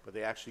 Africa, but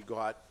they actually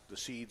got the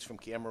seeds from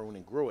Cameroon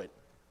and grew it.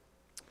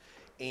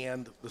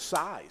 And the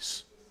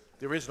size.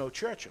 There is no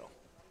Churchill.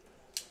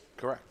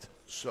 Correct.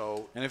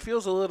 So, and it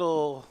feels a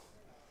little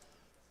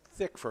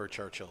thick for a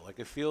Churchill. Like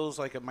it feels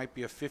like it might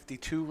be a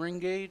 52 ring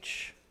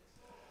gauge.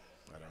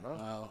 I don't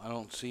know. I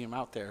don't see him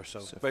out there. So,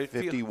 It's a but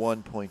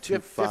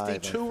 51.25.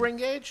 52 ring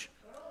gauge?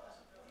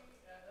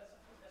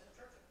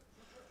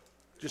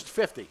 Just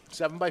 50.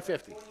 7 by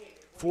 50.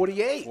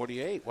 48.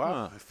 48.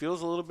 Wow. It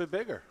feels a little bit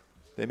bigger.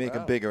 They make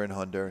them bigger in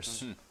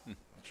Honduras.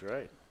 That's That's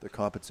right. They're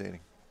compensating.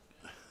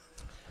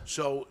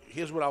 So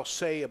here's what I'll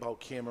say about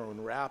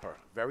Cameron wrapper.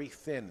 Very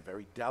thin,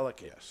 very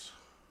delicate. Yes.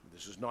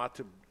 This is not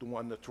the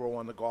one to throw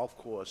on the golf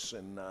course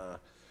and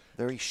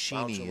very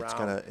sheeny.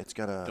 It's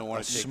got a Don't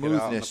wanna take it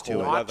out in smoothness the to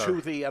cold it. Not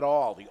toothy at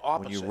all. The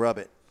opposite. When you rub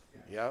it.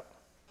 Yep.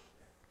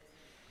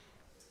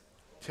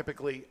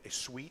 Typically a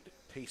sweet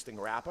tasting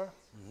wrapper.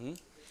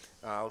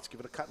 Let's give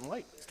it a cut and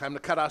light. It's time to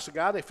cut our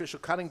cigar. The official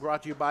cutting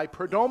brought to you by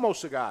Perdomo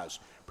Cigars.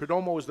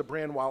 Perdomo is the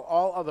brand. While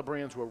all other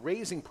brands were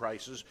raising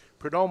prices,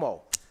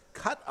 Perdomo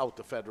cut out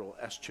the federal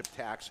S-chip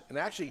tax and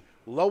actually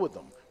lowered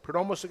them.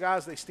 Perdomo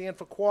Cigars, they stand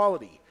for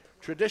quality,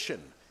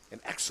 tradition,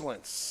 and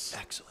excellence.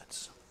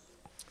 Excellence.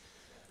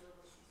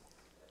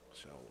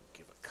 So we'll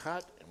give a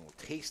cut and we'll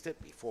taste it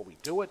before we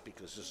do it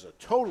because this is a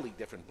totally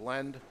different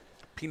blend.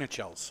 Peanut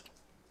shells.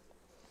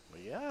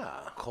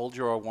 Yeah. Cold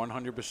draw,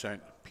 100%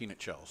 peanut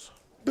shells.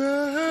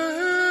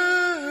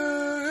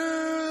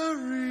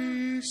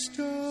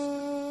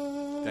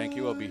 Thank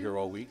you. I'll be here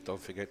all week.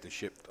 Don't forget to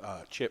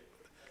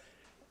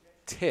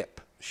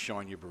tip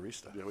Sean, your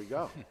barista. There we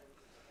go.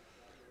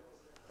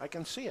 I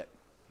can see it.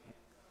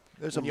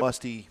 There's When a you-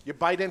 musty. You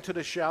bite into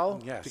the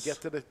shell Yes.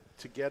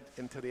 to get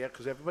into the air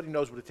because everybody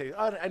knows what it tastes.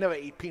 Oh, I never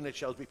ate peanut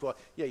shells before.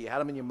 Yeah, you had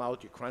them in your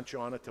mouth. You crunch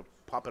on it to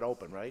pop it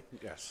open, right?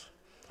 Yes.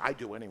 I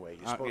do anyway.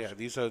 You're supposed Yeah, to.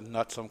 these are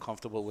nuts I'm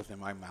comfortable with in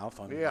my mouth.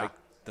 Yeah. Like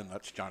the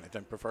nuts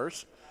Jonathan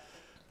prefers.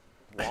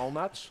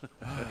 Walnuts.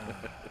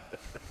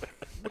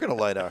 We're going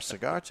to light our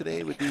cigar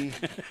today with the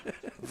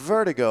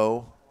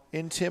Vertigo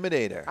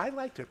Intimidator. I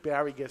like that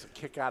Barry gets a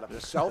kick out of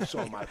himself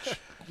so much.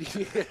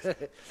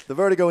 The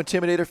Vertigo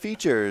Intimidator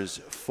features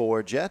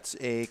 4 jets,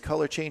 a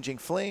color-changing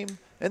flame,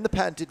 and the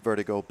patented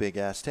Vertigo Big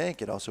Ass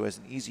Tank. It also has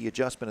an easy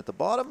adjustment at the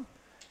bottom,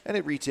 and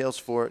it retails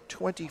for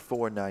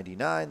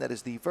 $24.99. That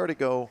is the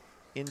Vertigo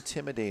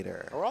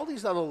Intimidator. Are all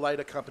these other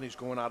lighter companies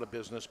going out of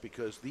business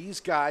because these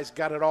guys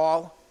got it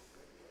all?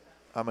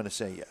 I'm going to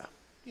say yeah.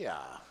 Yeah.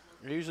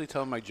 I usually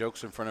tell my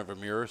jokes in front of a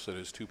mirror so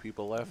there's 2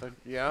 people laughing.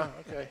 Yeah,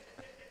 okay.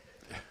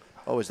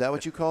 Oh, is that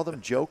what you call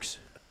them? Jokes?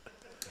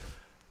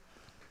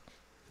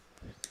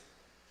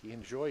 He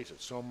enjoys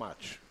it so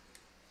much,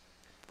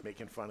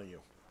 making fun of you.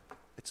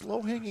 It's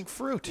low-hanging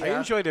fruit. I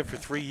enjoyed it for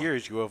 3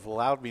 years. You have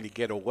allowed me to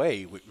get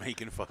away with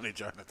making fun of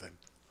Jonathan.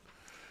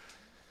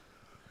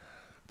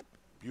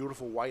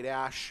 Beautiful white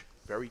ash,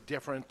 very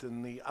different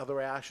than the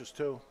other ashes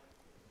too.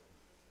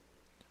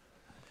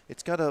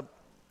 It's got a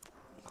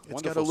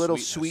Wonderful little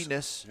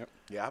sweetness. sweetness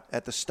Yep.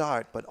 at the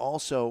start, but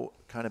also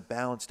kind of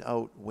balanced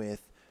out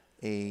with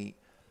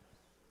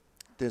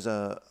there's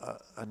a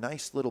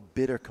nice little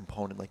bitter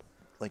component,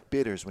 like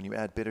bitters. When you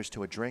add bitters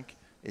to a drink,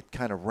 it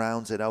kind of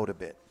rounds it out a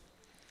bit.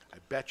 I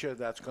bet you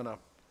that's going to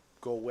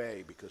go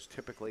away because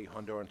typically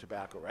Honduran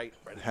tobacco, right?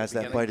 It has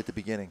that bite at the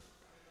beginning.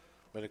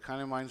 But it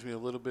kind of reminds me a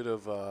little bit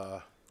of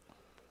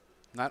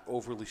not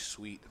overly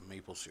sweet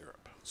maple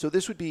syrup. So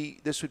this would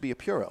be a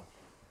Puro.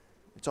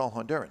 It's all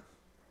Honduran.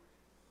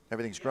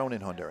 Everything's grown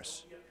in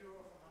Honduras.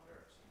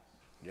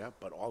 Yeah,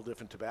 but all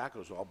different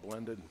tobaccos, all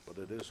blended, but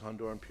it is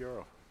Honduran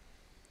Puro.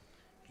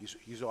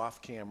 He's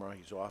off camera.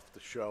 He's off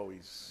the show.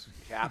 He's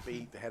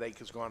happy. The headache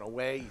has gone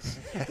away.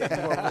 He's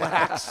getting more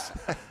relaxed.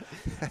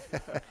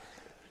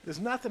 There's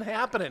nothing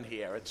happening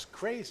here. It's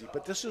crazy.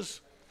 But this is...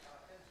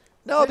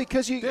 No,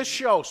 because this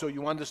show, so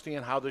you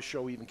understand how this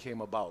show even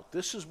came about.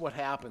 This is what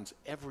happens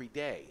every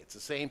day. It's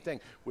the same thing.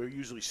 We're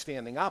usually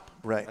standing up.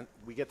 Right. And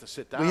we get to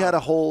sit down. We had a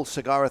whole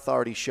Cigar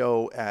Authority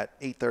show at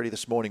 8:30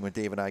 this morning when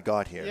Dave and I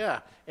got here.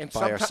 Yeah. And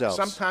by ourselves.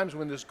 sometimes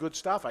when there's good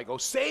stuff, I go,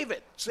 save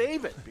it.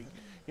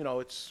 You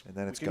know, it's... And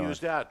then it's we can gone. use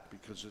that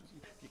because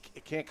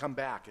it can't come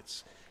back.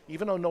 It's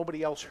even though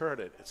nobody else heard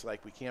it, it's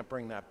like we can't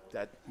bring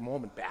that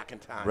moment back in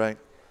time. Right.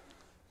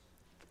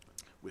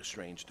 We're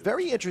strange dudes.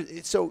 Very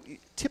interesting. So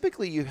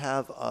typically you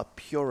have a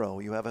Puro,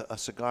 you have a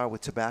cigar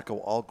with tobacco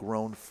all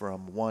grown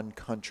from one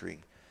country.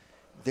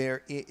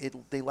 They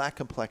lack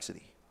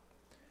complexity.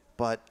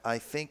 But I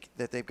think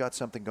that they've got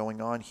something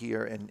going on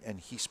here, and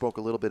he spoke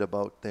a little bit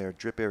about their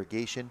drip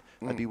irrigation.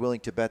 I'd be willing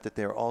to bet that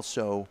they're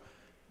also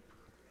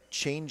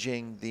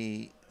changing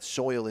the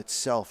soil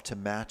itself to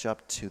match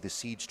up to the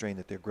seed strain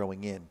that they're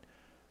growing in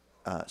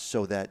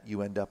so that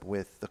you end up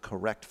with the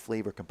correct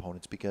flavor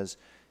components, because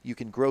you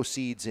can grow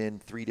seeds in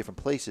 3 different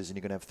places and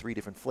you're going to have 3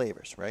 different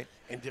flavors, right?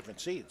 And different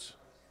seeds.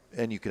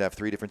 And you could have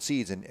 3 different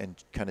seeds and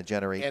kind of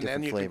generate And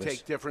different then you flavors. can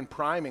take different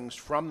primings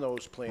from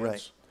those plants.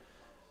 Right.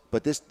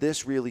 But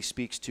this really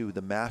speaks to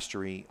the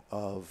mastery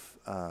of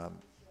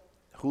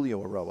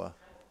Julio Eiroa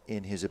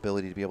in his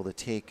ability to be able to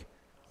take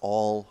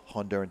all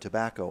Honduran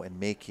tobacco and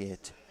make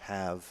it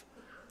have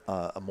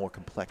a more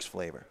complex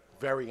flavor.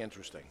 Very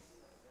interesting.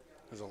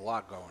 There's a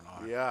lot going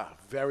on. Yeah,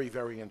 very,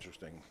 very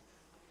interesting.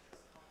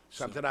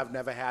 Something I've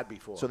never had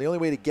before. So the only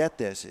way to get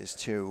this is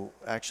to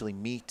actually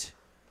meet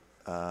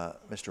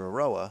Mr.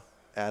 Eiroa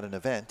at an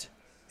event,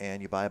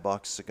 and you buy a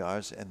box of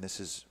cigars, and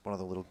this is one of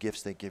the little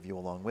gifts they give you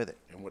along with it.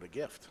 And what a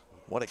gift.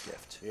 What a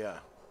gift. Yeah.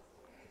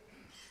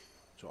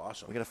 It's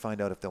awesome. We got to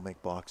find out if they'll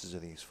make boxes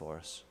of these for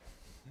us.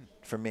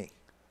 For me.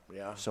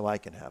 Yeah. So I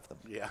can have them.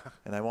 Yeah.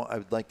 And I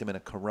would like them in a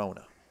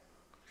Corona.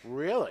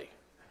 Really?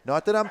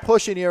 Not that I'm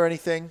pushing you or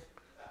anything.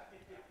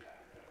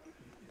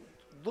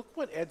 Look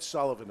what Ed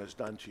Sullivan has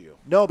done to you.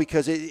 No,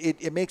 because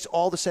it makes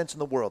all the sense in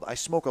the world. I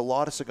smoke a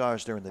lot of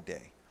cigars during the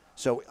day.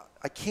 So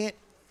I can't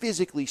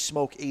physically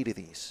smoke 8 of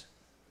these.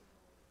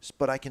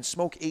 But I can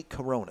smoke 8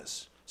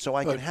 Coronas. So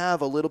I can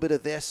have a little bit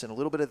of this and a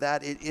little bit of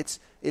that.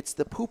 It's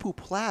the poo-poo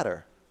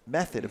platter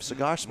method of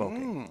cigar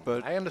smoking.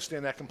 But I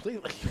understand that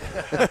completely.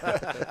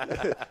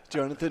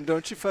 Jonathan,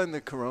 don't you find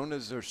the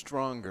Coronas are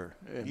stronger?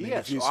 I mean,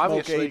 Yes, if you smoke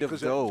obviously, 8 of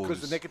those.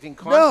 because the nicotine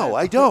content. No,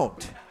 I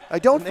don't. I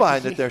don't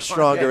find that they're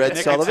stronger, Ed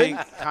Sullivan.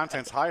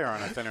 Content's higher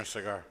on a thinner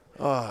cigar.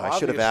 Oh, I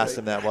should have asked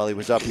him that while he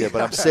was up here,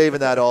 but I'm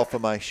saving that all for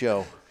my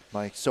show,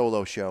 my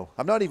solo show.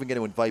 I'm not even going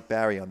to invite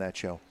Barry on that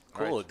show.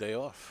 Cool, a day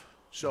off.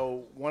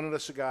 So one of the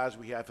cigars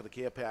we had for the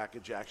care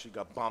package actually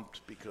got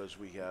bumped because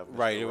we have Mr.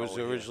 Right, it was Roll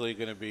here. originally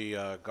going to be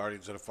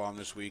Guardians of the Farm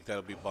this week.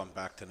 That'll be bumped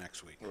back to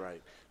next week.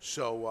 Right.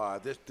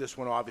 So this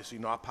one obviously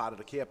not part of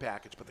the care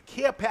package, but the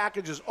care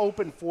package is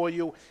open for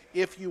you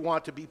if you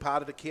want to be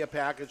part of the care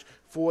package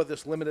for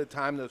this limited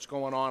time that's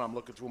going on. I'm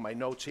looking through my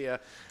notes here.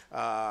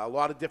 A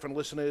lot of different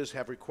listeners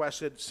have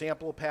requested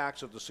sample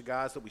packs of the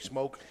cigars that we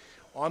smoke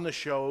on the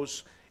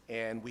shows,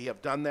 and we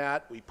have done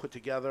that. We put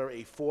together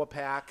a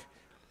 4-pack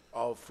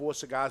of 4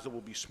 cigars that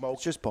will be smoked.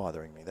 It's just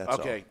bothering me, that's all.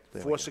 Okay,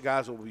 There we 4 go.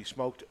 cigars that will be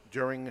smoked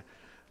during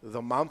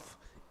the month,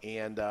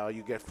 and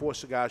you get 4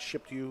 cigars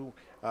shipped to you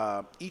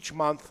each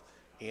month,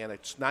 and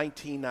it's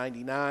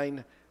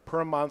 $19.99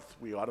 per month.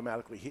 We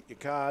automatically hit your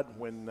card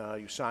when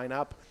you sign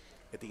up.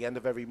 At the end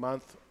of every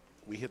month,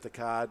 we hit the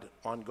card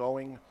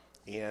ongoing,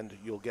 and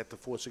you'll get the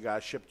 4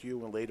 cigars shipped to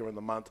you, and later in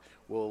the month,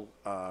 we'll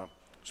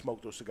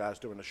smoke those cigars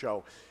during the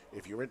show.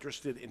 If you're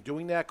interested in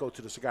doing that, go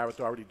to the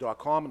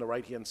cigarauthority.com. On the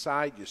right-hand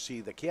side, you see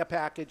the care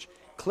package.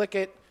 Click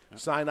it,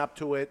 sign up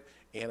to it,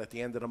 and at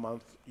the end of the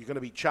month, you're going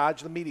to be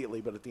charged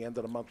immediately, but at the end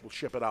of the month, we'll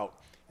ship it out.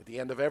 At the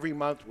end of every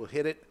month, we'll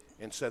hit it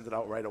and send it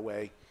out right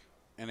away.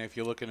 And if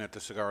you're looking at the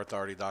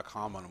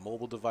cigarauthority.com on a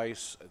mobile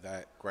device,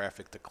 that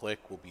graphic to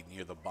click will be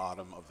near the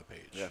bottom of the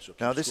page. Yeah, so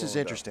Now, this is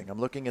interesting. I'm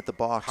looking at the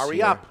box Hurry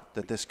here up.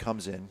 that this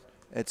comes in.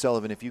 Ed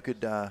Sullivan, if you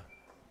could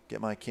get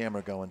my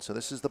camera going. So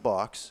this is the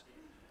box.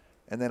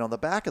 And then on the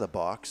back of the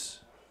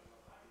box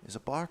is a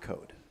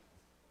barcode.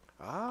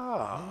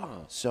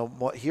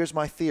 So here's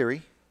my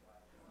theory.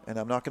 And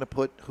I'm not going to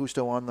put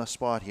Justo on the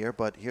spot here,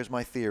 but here's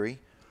my theory.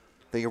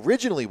 They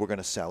originally were going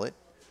to sell it,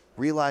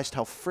 realized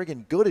how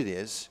friggin' good it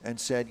is, and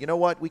said, you know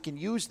what, we can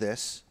use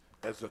this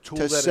as the tool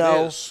to that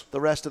sell it is.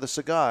 the rest of the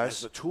cigars.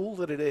 As the tool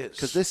that it is.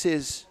 Because this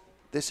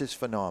is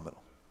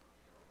phenomenal.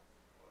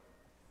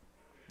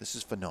 This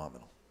is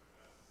phenomenal.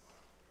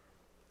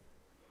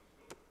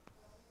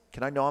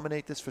 Can I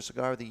nominate this for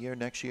Cigar of the Year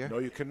next year? No,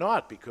 you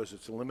cannot, because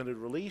it's a limited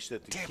release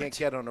that you can't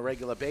get on a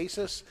regular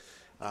basis.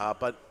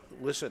 But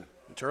listen.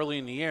 It's early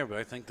in the year, but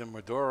I think the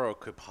Maduro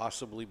could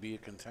possibly be a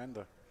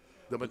contender.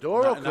 The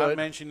Maduro could. Not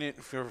mention it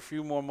for a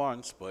few more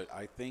months, but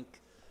I think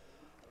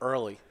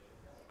early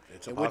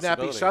it's a Wouldn't that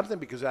be possibility. something?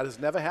 Because that has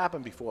never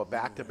happened before,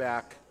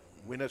 back-to-back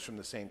winners from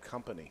the same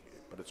company.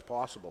 But it's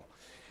possible.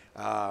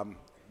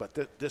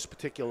 But this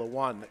particular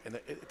one, and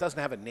it doesn't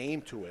have a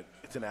name to it.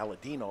 It's an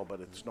Aladino, but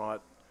it's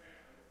not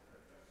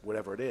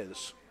whatever it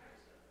is.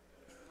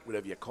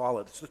 Whatever you call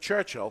it. It's the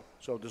Churchill,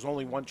 so there's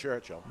only one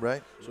Churchill.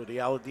 Right. So the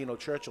Aladino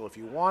Churchill, if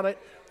you want it,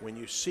 when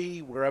you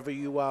see wherever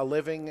you are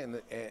living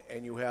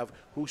and you have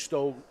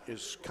Justo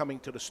is coming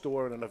to the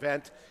store at an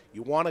event,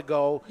 you want to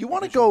go. You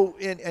want to go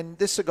in, and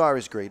this cigar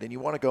is great, and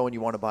you want to go and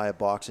you want to buy a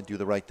box and do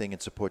the right thing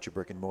and support your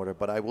brick and mortar.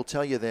 But I will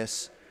tell you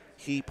this,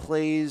 he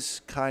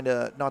plays kind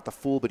of, not the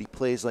fool, but he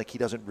plays like he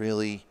doesn't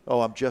really,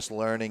 I'm just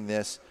learning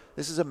this.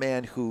 This is a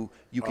man who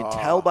you can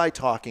tell by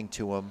talking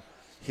to him,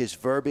 his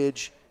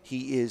verbiage,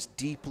 he is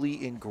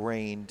deeply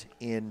ingrained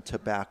in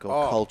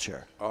tobacco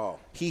culture.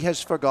 He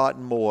has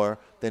forgotten more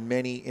than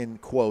many, in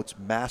quotes,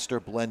 master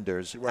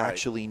blenders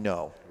actually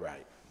know.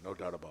 Right. No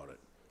doubt about it.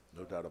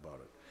 No doubt about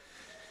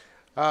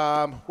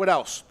it. What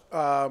else?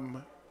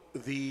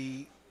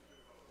 The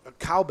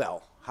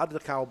cowbell. How did the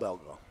cowbell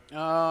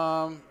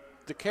go?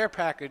 The care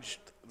package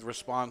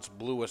response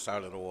blew us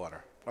out of the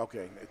water.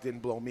 Okay, it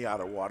didn't blow me out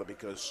of water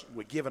because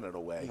we're giving it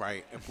away.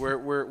 Right.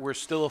 We're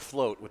still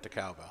afloat with the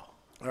cowbell.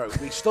 All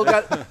right, we still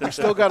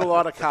got a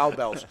lot of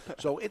cowbells.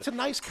 So it's a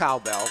nice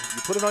cowbell.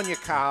 You put it on your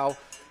cow.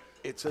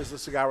 It says the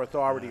Cigar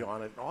Authority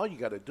on it. And all you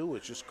got to do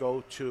is just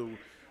go to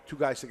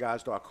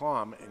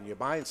twoguyscigars.com, and you're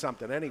buying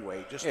something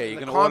anyway. Just in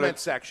the comment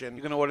section.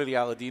 You're going to order the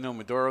Aladino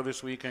Maduro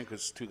this weekend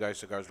because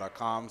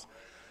twoguyscigars.com.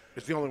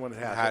 It's the only one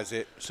that has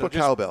it. So put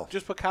cowbell.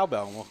 Just put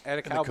cowbell, and we'll add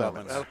a cowbell.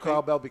 Add a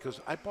cowbell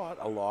because I bought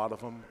a lot of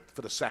them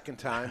for the second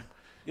time.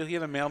 You'll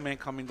hear the mailman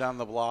coming down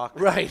the block.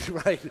 Right.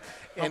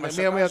 And the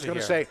mailman's going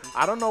to say,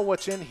 I don't know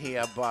what's in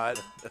here, but...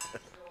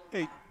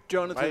 Hey,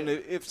 Jonathan,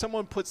 Right? if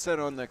someone puts that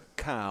on the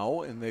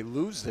cow and they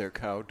lose their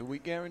cow, do we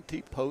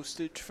guarantee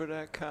postage for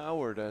that cow,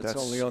 or that's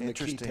only on the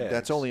key interesting. tags?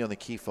 That's only on the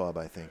key fob,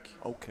 I think.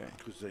 Okay.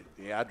 Because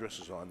the address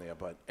is on there.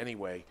 But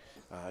anyway,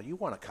 you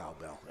want a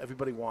cowbell.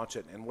 Everybody wants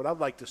it. And what I'd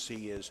like to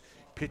see is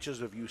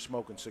pictures of you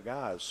smoking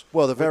cigars.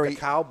 Well, with the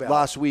cowbell.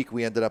 last week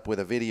we ended up with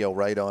a video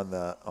right on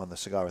the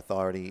Cigar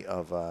Authority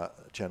of a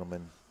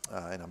gentleman,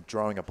 and I'm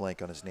drawing a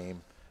blank on his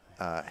name.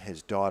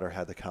 His daughter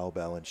had the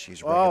cowbell, and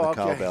she's ringing the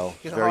cowbell.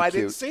 You know, Very I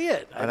cute. didn't see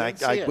it.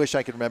 I wish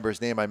I could remember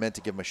his name. I meant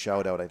to give him a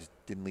shout out. I just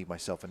didn't leave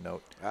myself a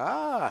note.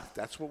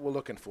 That's what we're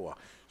looking for.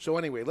 So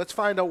anyway, let's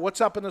find out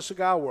what's up in the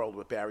cigar world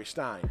with Barry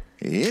Stein.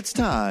 It's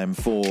time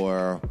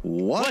for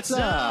What's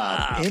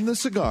Up in the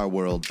Cigar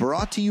World,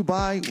 brought to you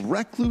by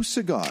Recluse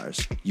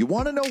Cigars. You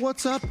want to know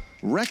what's up?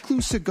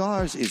 Recluse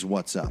Cigars is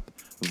what's up.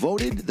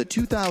 Voted the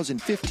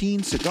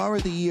 2015 Cigar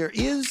of the Year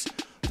is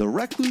the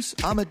Recluse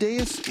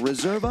Amadeus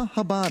Reserva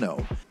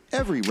Habano.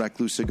 Every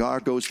Recluse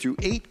cigar goes through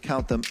 8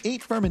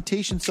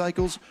 fermentation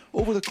cycles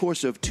over the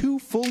course of 2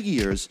 full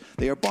years.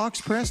 They are box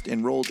pressed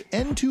and rolled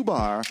end to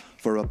bar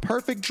for a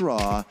perfect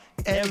draw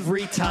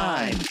every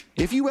time.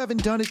 If you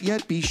haven't done it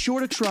yet, be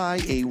sure to try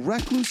a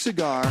Recluse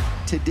cigar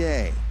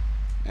today.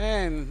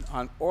 And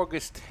on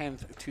August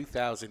 10th,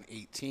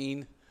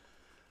 2018,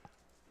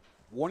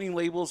 warning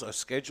labels are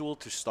scheduled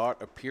to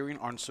start appearing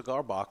on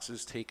cigar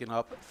boxes, taking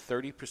up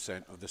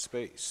 30% of the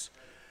space.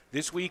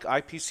 This week,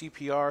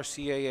 IPCPR,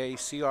 CAA,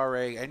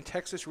 CRA, and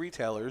Texas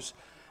retailers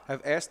have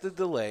asked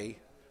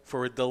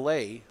for a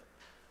delay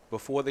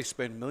before they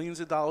spend millions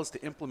of dollars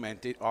to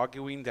implement it,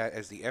 arguing that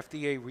as the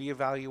FDA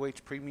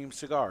reevaluates premium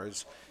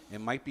cigars,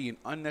 it might be an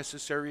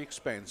unnecessary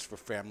expense for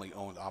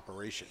family-owned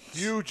operations.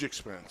 Huge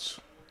expense.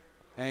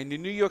 And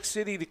in New York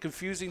City, the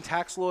confusing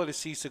tax law to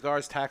see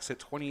cigars taxed at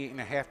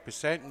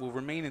 28.5% will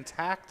remain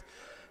intact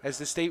as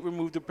the state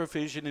removed a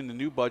provision in the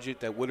new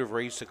budget that would have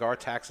raised cigar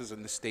taxes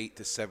in the state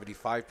to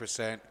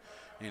 75%.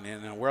 And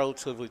in a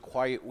relatively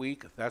quiet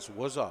week, that's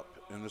what's up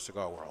in the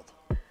cigar world.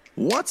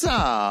 What's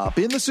Up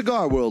in the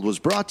Cigar World was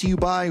brought to you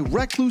by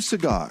Recluse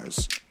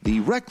Cigars. The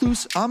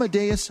Recluse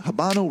Amadeus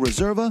Habano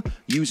Reserva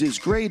uses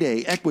grade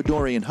A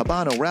Ecuadorian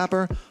Habano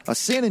wrapper, a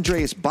San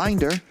Andreas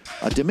binder,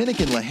 a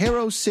Dominican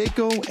Lajero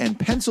Seco, and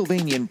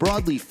Pennsylvanian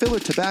broadleaf filler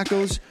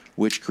tobaccos,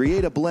 which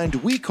create a blend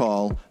we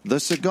call the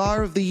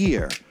Cigar of the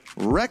Year.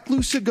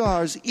 Recluse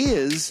Cigars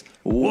is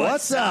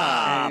What's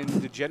Up? And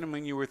the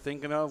gentleman you were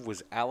thinking of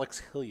was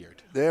Alex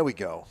Hilliard. There we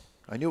go.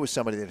 I knew it was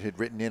somebody that had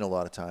written in a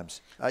lot of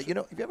times. Have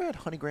you ever had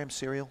honeygram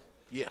cereal?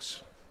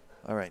 Yes.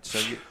 All right, so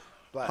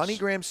Bless.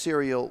 honeygram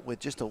cereal with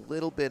just a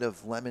little bit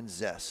of lemon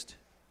zest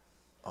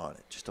on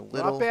it. Just a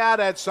little. Not bad,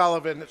 Ed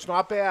Sullivan. It's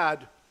not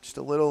bad. Just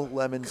a little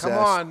lemon zest. Come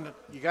on.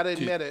 You got to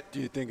admit it.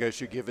 Do you think I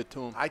should give it to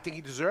him? I think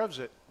he deserves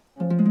it.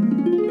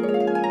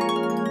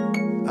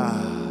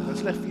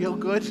 Doesn't it feel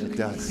good? It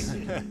does.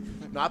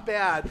 Not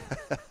bad.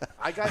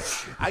 I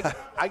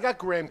got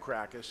graham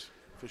crackers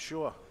for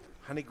sure.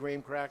 Honey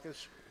graham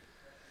crackers.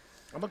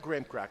 I'm a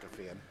graham cracker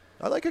fan.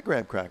 I like a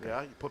graham cracker.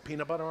 Yeah, you put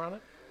peanut butter on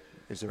it?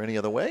 Is there any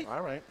other way? All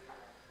right.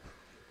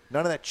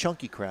 None of that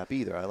chunky crap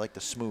either. I like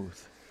the smooth.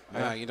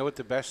 You know what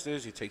the best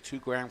is? You take 2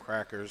 graham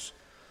crackers,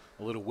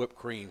 a little whipped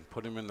cream,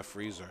 put them in the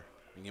freezer,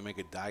 and you make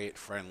a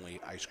diet-friendly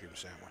ice cream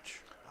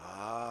sandwich.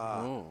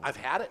 I've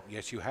had it.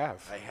 Yes, you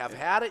have. I have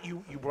had it.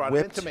 You brought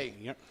it into me.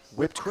 Yep.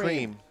 Whipped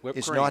cream Whipped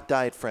is cream. not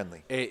diet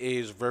friendly. It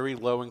is very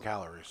low in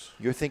calories.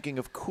 You're thinking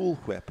of Cool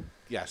Whip.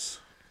 Yes.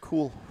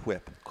 Cool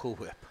Whip. Cool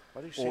Whip.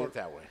 Why do you say it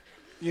that way?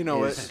 You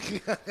know is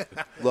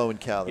low in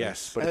calories.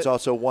 Yes. But it's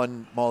also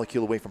 1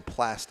 molecule away from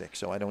plastic,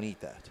 so I don't eat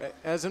that.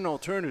 As an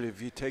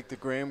alternative, you take the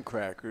graham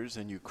crackers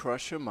and you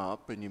crush them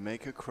up and you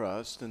make a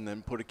crust and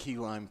then put a key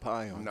lime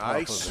pie on top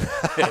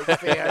of it. Big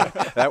fan.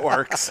 That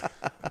works.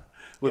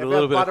 With a You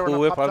ever little have bit of butter on Cool a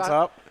Whip on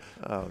Pop-Tart? top.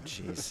 Oh,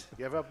 jeez.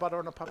 You ever have butter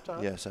on a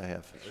Pop-Tart? Yes, I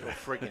have. So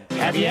friggin'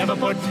 Have you ever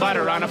put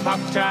butter on a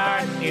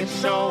Pop-Tart? It's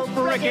so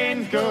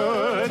friggin'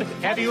 good.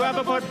 Have you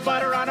ever put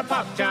butter on a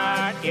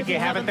Pop-Tart? If you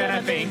haven't, then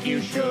I think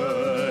you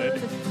should.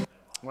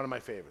 One of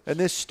my favorites. And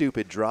this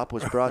stupid drop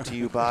was brought to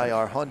you by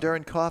our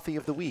Honduran Coffee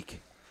of the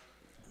Week.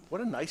 What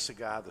a nice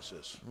cigar this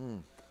is.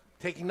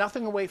 Taking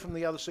nothing away from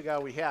the other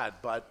cigar we had,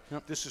 but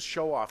this is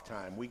show-off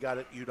time. We got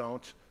it, you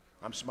don't.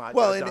 I'm smart.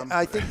 Well, you're and dumb.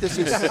 I think this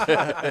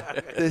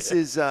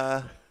is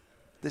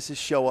this is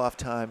show-off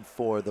time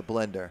for the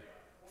blender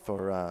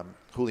for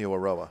Julio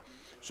Eiroa.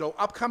 So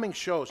upcoming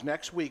shows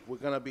next week, we're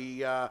going to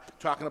be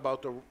talking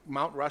about the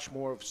Mount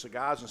Rushmore of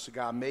cigars and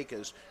cigar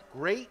makers.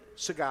 Great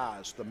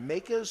cigars, the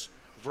makers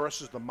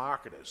versus the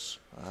marketers.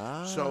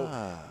 So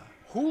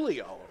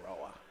Julio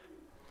Eiroa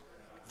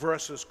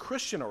versus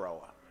Christian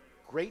Eiroa.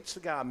 Great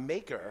cigar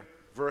maker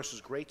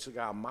versus great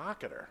cigar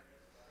marketer.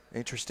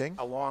 Interesting.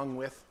 Along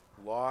with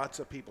lots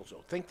of people.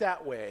 So think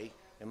that way,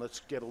 and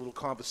let's get a little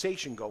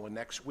conversation going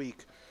next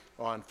week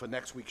for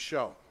next week's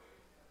show.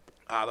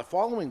 The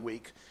following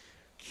week,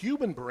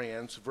 Cuban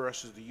brands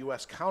versus the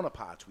U.S.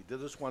 counterparts. We did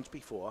this once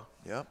before.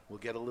 Yeah. We'll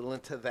get a little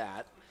into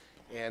that.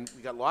 And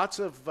we got lots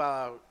of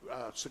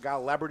cigar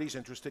celebrities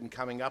interested in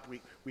coming up.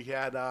 We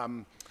had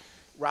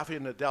Rafael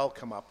Nadal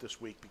come up this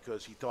week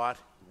because he thought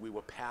we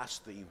were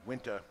past the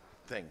winter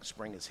thing.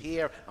 Spring is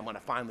here. I'm going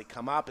to finally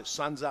come up. His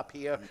son's up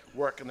here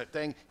working the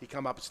thing. He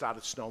come up and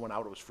started snowing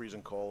out. It was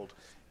freezing cold.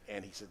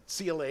 And he said,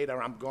 see you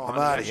later. I'm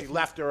gone. He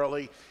left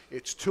early.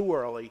 It's too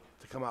early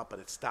to come up, but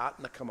it's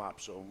starting to come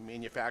up. So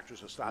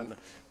manufacturers are starting to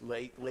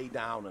lay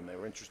down, and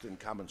they're interested in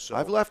coming. So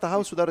I've left the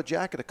house without a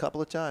jacket a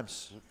couple of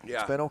times. Yeah.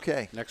 It's been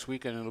okay. Next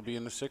weekend it'll be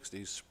in the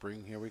 60s.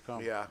 Spring, here we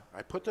come. Yeah.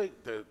 I put the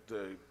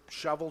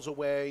shovels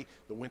away,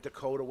 the winter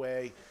coat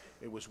away.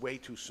 It was way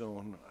too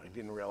soon. I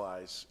didn't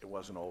realize it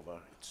wasn't over.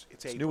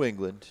 It's April. New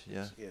England,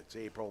 yeah. It's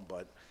April,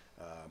 but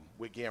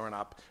we're gearing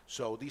up.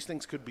 So these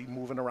things could be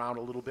moving around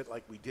a little bit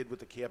like we did with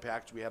the care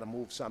package. We had to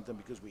move something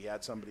because we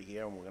had somebody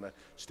here, and we're going to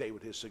stay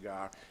with his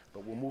cigar.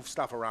 But we'll move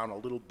stuff around a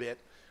little bit.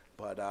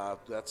 But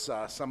that's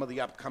some of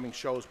the upcoming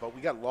shows. But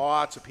we got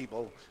lots of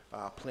people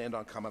planned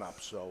on coming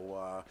up.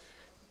 So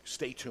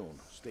stay tuned.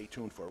 Stay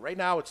tuned for it. Right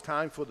now, it's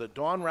time for the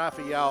Don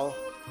Rafael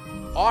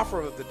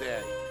offer of the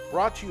day.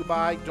 Brought to you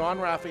by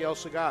Don Rafael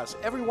Cigars.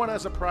 Everyone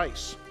has a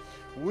price.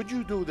 Would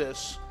you do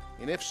this?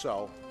 And if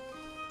so,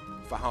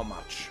 for how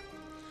much?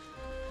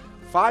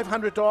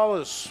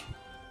 $500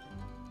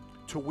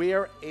 to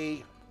wear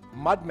a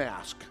mud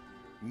mask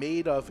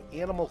made of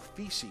animal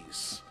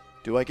feces.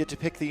 Do I get to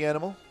pick the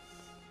animal?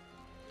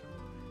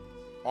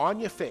 On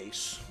your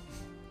face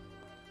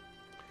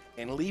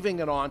and leaving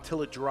it on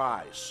till it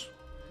dries.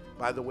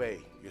 By the way,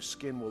 your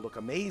skin will look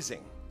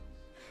amazing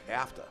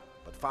after,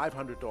 but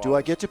 $500. Do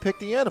I get to pick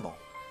the animal?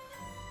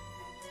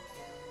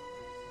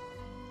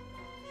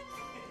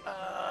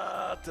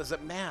 Does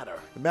it matter?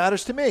 It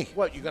matters to me.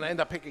 What, you're going to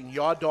end up picking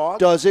your dog?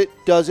 Does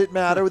it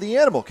matter with the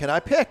animal? Can I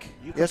pick?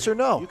 Yes or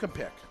no? You can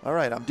pick. All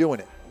right, I'm doing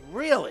it.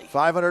 Really?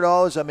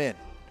 $500, I'm in.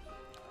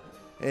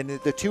 And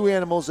the two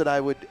animals that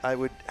I would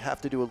have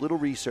to do a little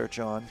research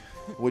on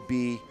would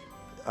be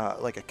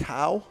like a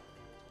cow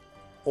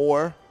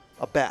or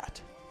a bat.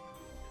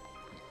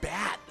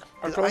 Bat?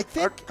 I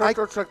think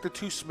looks like the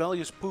two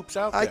smelliest poops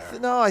out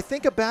there. I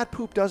think a bat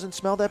poop doesn't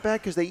smell that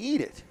bad because they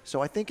eat it. So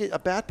I think a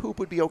bat poop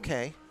would be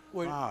okay.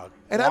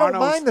 And I don't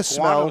mind the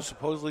smell. Guano's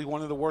supposedly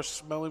one of the worst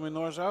smelling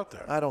manures out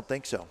there. I don't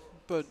think so.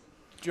 But,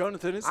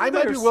 Jonathan, I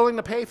might be willing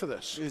to pay for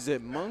this. Is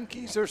it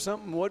monkeys or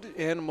something? What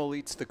animal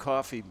eats the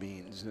coffee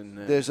beans?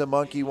 There's a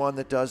monkey one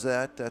that does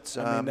that. That's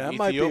that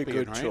might be a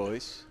good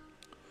choice.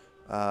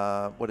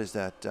 What is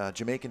that?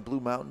 Jamaican Blue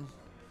Mountain,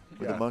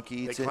 where the monkey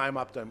eats it. They climb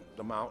up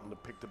the mountain to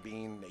pick the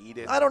bean. They eat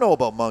it. I don't know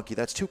about monkey.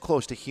 That's too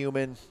close to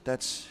human.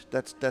 That's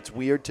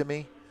weird to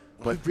me.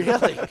 But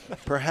really,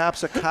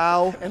 perhaps a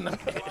cow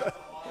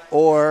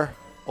or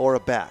a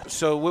bat.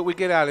 So what we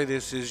get out of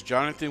this is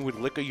Jonathan would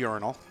lick a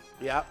urinal.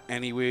 Yeah.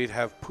 And he would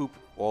have poop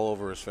all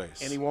over his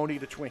face. And he won't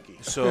eat a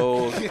Twinkie.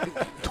 So,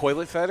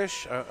 toilet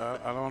fetish? I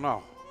don't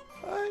know.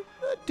 I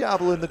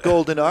dabble in the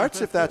golden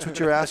arts, if that's what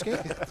you're asking.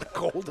 The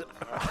golden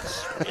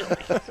arts.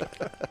 Really?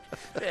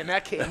 And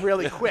that came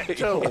really quick,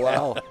 too.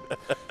 Wow.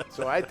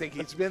 So I think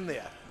he's been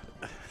there.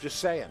 Just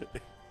saying.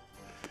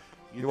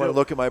 You want to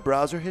look at my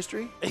browser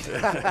history? Is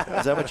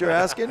that what you're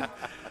asking?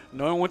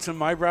 Knowing what's in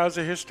my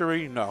browser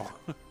history? No.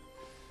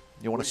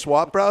 You want to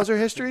swap browser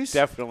histories?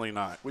 Definitely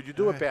not. Would you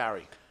do it,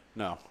 Barry?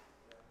 No.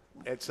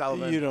 Ed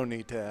Sullivan? You don't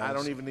need to ask. I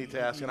don't even need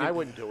to ask, and I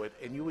wouldn't do it.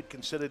 And you would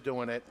consider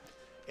doing it.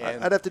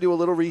 And I'd have to do a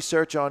little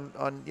research on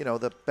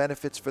the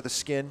benefits for the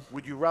skin.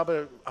 Would you rub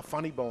a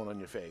funny bone on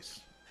your face?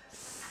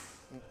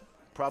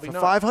 Probably For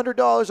not.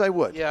 $500, I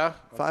would. Yeah.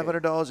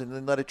 $500 and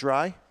then let it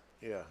dry?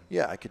 Yeah.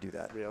 Yeah, I could do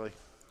that. Really?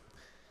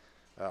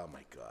 Oh,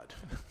 my God.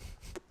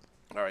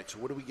 All right, so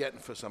what are we getting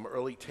for some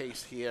early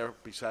taste here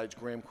besides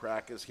graham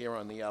crackers here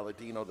on the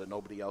Aladino that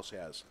nobody else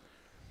has?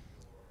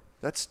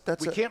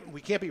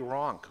 We can't be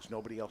wrong because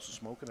nobody else is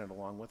smoking it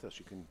along with us.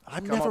 You can.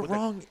 I'm come never up with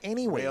wrong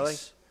anyways. Really?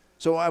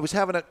 So I was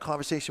having a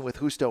conversation with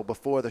Justo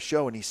before the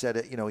show, and he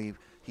said,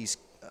 he's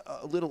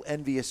a little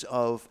envious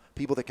of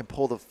people that can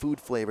pull the food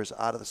flavors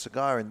out of the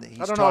cigar. And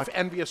I don't know if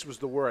envious was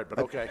the word, but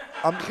okay.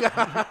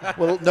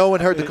 Well, no one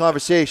heard the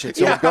conversation,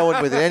 so I'm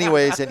going with it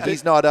anyways, and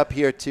he's not up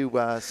here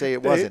to say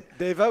it wasn't.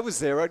 Dave, I was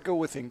there. I'd go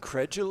with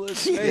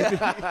incredulous, maybe.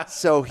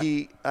 So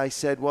I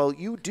said, well,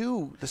 you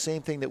do the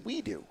same thing that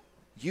we do.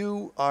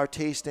 You are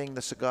tasting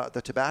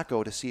the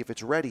tobacco to see if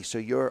it's ready. So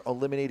you're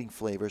eliminating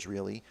flavors,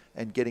 really,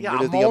 and getting rid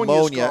of the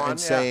ammonia and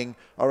saying,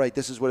 all right,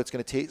 this is what it's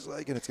going to taste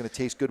like, and it's going to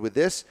taste good with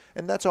this.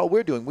 And that's all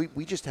we're doing.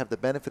 We just have the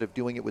benefit of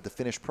doing it with the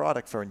finished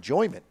product for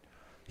enjoyment.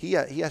 He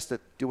has to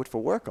do it for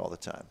work all the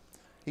time.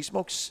 He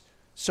smokes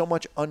so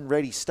much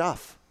unready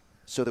stuff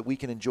so that we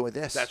can enjoy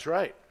this. That's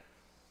right.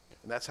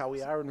 And that's how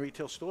we are in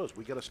retail stores.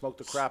 We got to smoke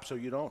the crap so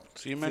you don't.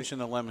 So you mentioned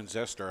the lemon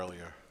zest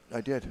earlier. I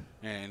did.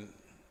 And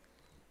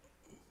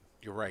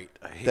you're right.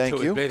 I hate Thank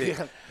to you. admit it.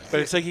 But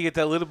it's like you get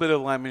that little bit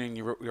of lemon and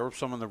you rub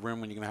some in the rim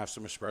when you're going to have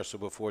some espresso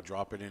before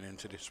dropping it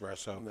into the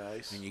espresso.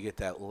 Nice. And you get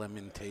that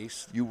lemon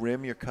taste. You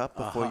rim your cup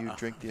before you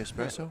drink the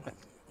espresso?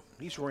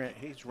 He's rimmed.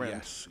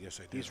 Yes,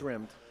 I do. He's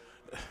rimmed.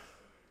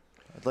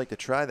 I'd like to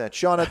try that.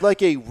 Sean, I'd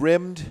like a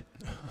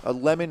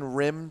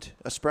lemon-rimmed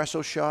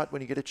espresso shot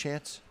when you get a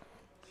chance.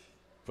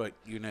 But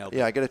you nailed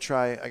Yeah, it. I gotta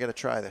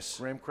try this.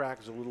 Graham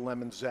crackers, a little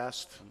lemon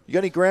zest. You got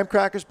any graham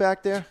crackers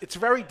back there? It's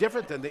very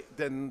different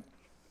than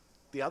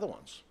the other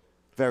ones.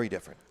 Very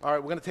different. All right,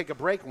 we're going to take a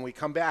break. When we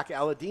come back,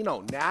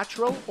 Aladino,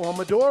 natural or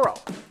Maduro?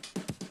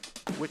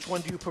 Which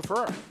one do you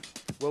prefer?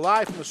 We're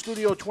live from the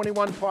Studio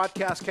 21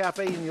 Podcast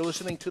Cafe, and you're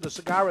listening to the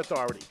Cigar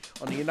Authority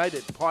on the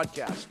United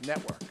Podcast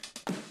Network.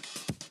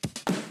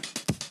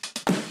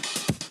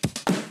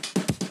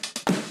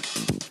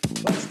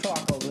 Let's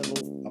talk a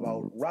little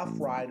about Rough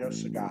Rider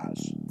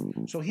cigars.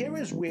 So here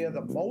is where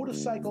the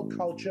motorcycle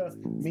culture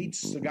meets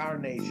Cigar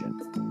Nation.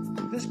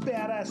 This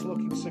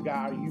badass-looking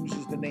cigar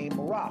uses the name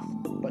Rough,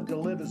 but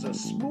delivers a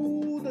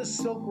smooth as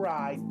silk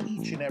ride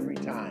each and every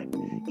time.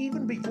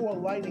 Even before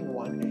lighting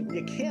one,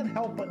 you can't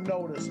help but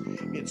notice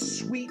its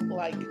sweet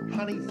like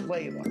honey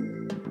flavor.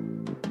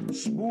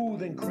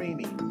 Smooth and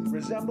creamy,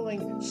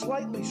 resembling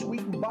slightly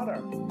sweetened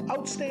butter.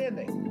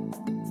 Outstanding.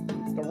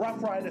 The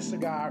Rough Rider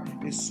cigar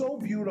is so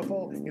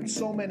beautiful in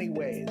so many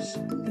ways.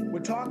 We're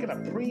talking a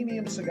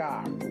premium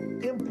cigar,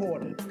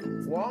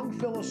 imported, long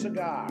filler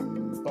cigar,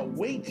 but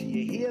wait till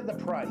you hear the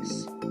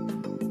price.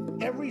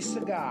 Every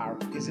cigar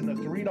is in the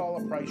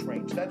 $3 price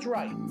range. That's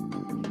right.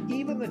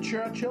 Even the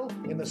Churchill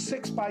in the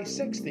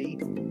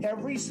 6x60,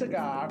 every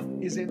cigar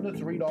is in the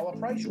 $3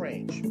 price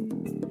range.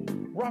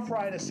 Rough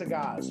Rider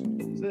cigars.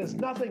 There's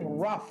nothing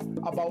rough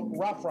about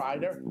Rough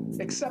Rider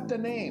except the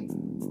name.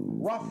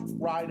 Rough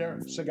Rider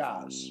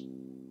cigars.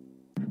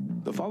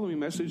 The following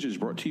message is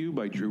brought to you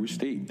by Drew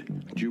Estate.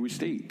 Drew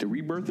Estate, the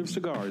rebirth of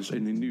cigars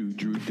in the new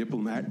Drew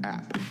Diplomat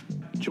app.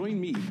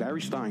 Join me,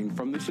 Barry Stein,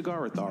 from the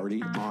Cigar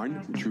Authority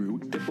on Drew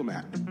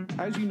Diplomat.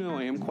 As you know,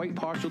 I am quite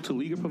partial to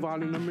Liga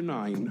Privada number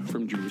 9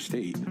 from Drew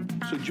Estate.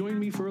 So join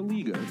me for a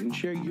Liga and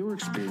share your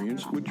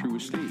experience with Drew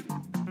Estate.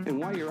 And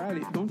while you're at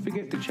it, don't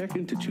forget to check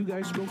into Two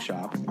Guys Smoke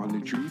Shop on the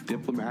Drew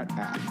Diplomat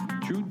app.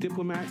 Drew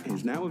Diplomat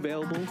is now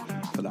available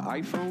for the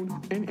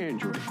iPhone and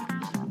Android.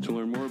 To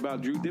learn more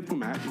about Drew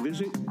Diplomat,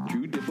 visit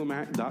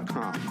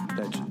drewdiplomat.com.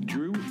 That's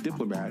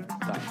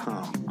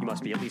drewdiplomat.com. You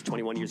must be at least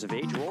 21 years of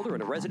age or older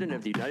and a resident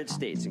of the United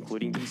States,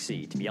 including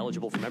D.C. To be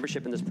eligible for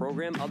membership in this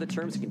program, other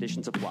terms and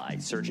conditions apply.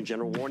 Surgeon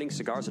General warning,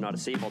 cigars are not a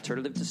safe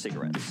alternative to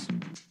cigarettes.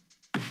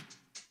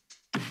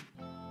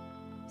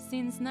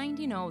 Since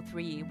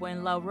 1903,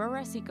 when La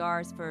Aurora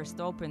Cigars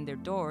first opened their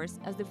doors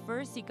as the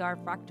first cigar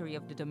factory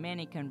of the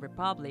Dominican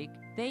Republic,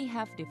 they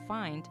have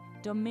defined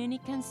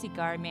Dominican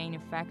cigar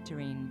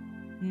manufacturing.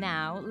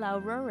 Now, La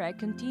Aurora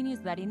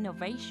continues that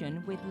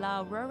innovation with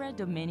La Aurora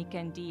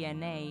Dominican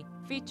DNA,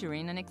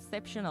 featuring an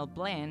exceptional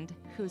blend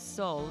whose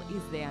soul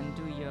is the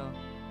Andullo.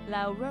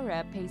 La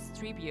Aurora pays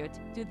tribute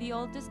to the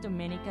oldest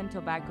Dominican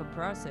tobacco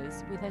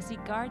process with a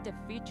cigar that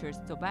features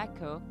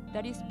tobacco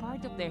that is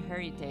part of their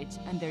heritage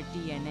and their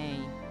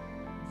DNA.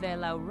 The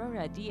La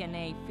Aurora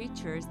DNA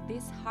features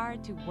this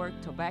hard-to-work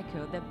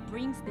tobacco that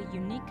brings the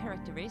unique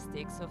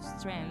characteristics of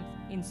strength,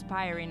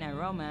 inspiring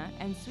aroma,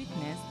 and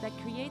sweetness that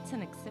creates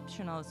an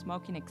exceptional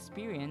smoking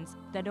experience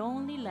that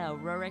only La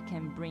Aurora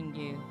can bring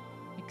you.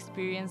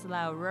 Experience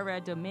La Aurora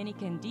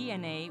Dominican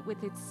DNA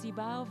with its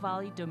Cibao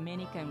Valley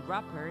Dominican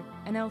wrapper,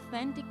 an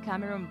authentic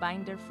Cameron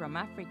binder from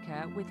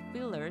Africa with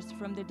fillers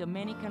from the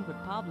Dominican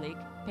Republic,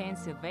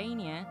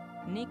 Pennsylvania,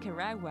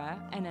 Nicaragua,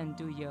 and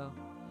Andullo.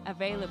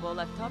 Available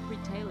at top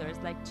retailers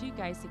like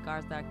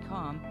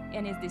 2guyscigars.com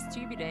and is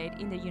distributed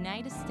in the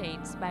United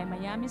States by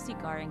Miami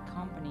Cigar and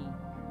Company.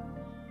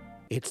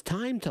 It's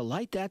time to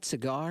light that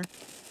cigar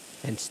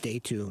and stay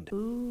tuned.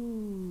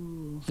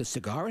 Ooh. The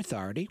Cigar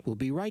Authority will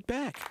be right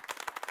back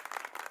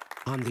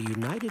on the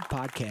United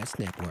Podcast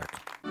Network.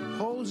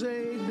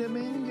 Jose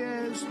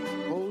Dominguez,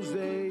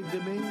 Jose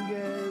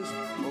Dominguez,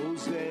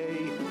 Jose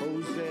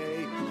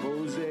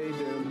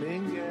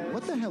Dominguez.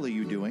 What the hell are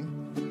you doing?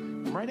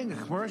 I'm writing a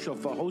commercial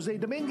for Jose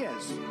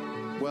Dominguez.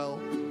 Well,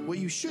 what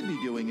you should be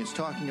doing is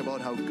talking about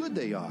how good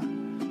they are.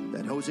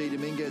 That Jose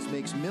Dominguez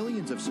makes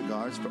millions of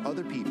cigars for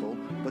other people,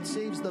 but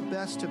saves the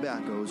best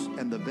tobaccos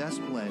and the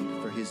best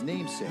blend for his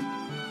namesake,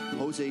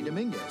 Jose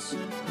Dominguez.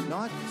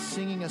 Not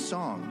singing a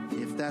song,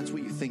 if that's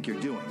what you think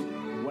you're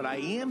doing. What I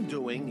am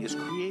doing is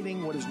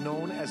creating what is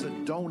known as a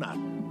donut.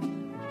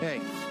 Hey,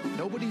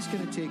 nobody's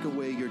going to take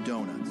away your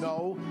donuts.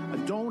 No, a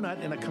donut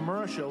in a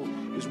commercial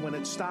is when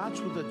it starts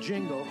with a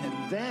jingle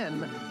and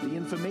then the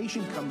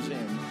information comes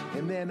in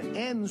and then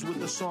ends with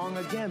the song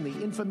again.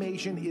 The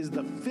information is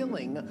the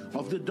filling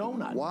of the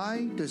donut.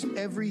 Why does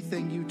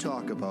everything you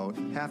talk about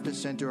have to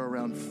center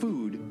around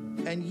food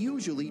and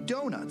usually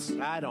donuts?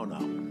 I don't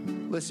know.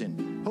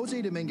 Listen,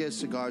 Jose Dominguez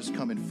cigars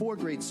come in 4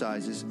 great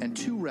sizes and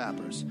 2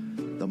 wrappers.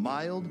 The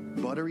mild,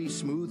 buttery,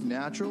 smooth,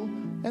 natural,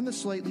 and the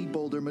slightly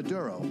bolder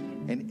Maduro.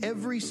 And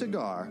every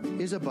cigar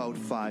is about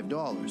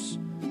 $5.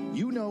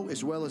 You know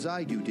as well as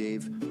I do,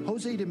 Dave,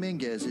 Jose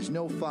Dominguez is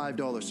no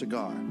 $5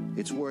 cigar.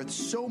 It's worth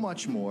so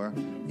much more,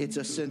 it's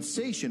a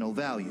sensational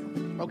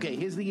value. Okay,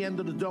 here's the end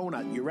of the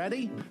donut. You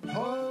ready?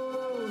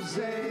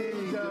 Jose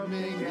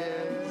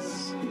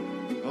Dominguez.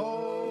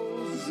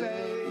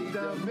 Jose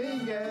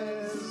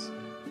Dominguez.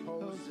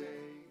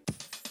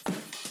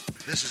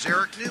 This is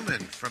Eric Newman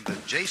from the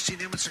J.C.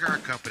 Newman Cigar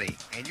Company,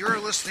 and you're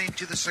listening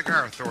to the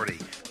Cigar Authority.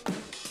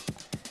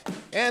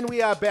 And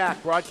we are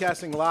back,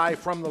 broadcasting live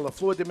from the La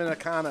Flor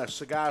Dominicana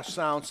Cigar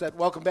Sound Set.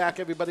 Welcome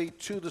back, everybody,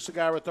 to the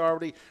Cigar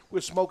Authority.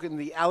 We're smoking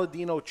the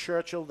Aladino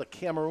Churchill, the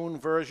Cameroon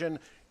version.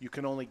 You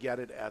can only get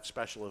it at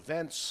special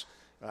events.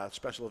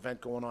 Special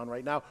event going on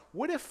right now.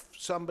 What if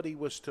somebody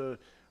was to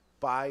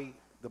buy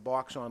the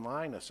box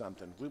online or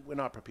something? We're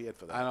not prepared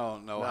for that. I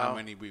don't know how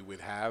many we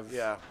would have.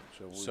 Yeah.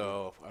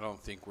 So I don't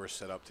think we're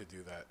set up to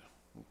do that.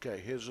 Okay,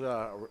 here's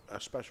a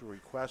special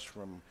request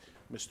from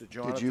Mr.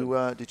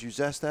 Jonathan. Did you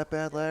zest that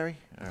bad, Larry?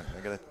 All right, I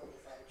gotta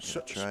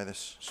try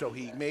this. So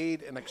he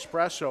made an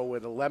espresso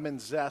with a lemon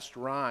zest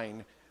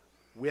rind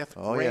with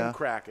graham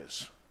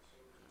crackers.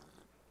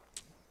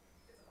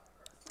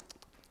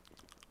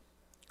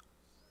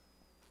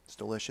 It's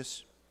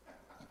delicious.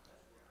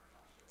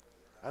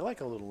 I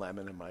like a little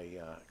lemon in my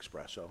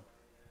espresso.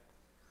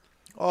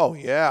 Oh,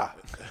 yeah.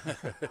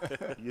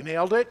 You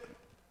nailed it?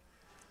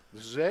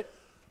 This is it?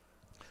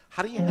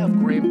 How do you have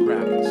graham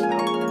crackers?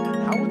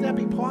 How would that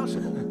be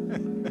possible?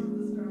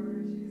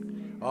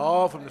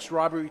 Oh, from the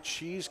strawberry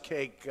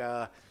cheesecake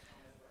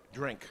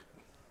drink.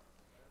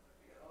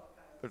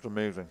 It's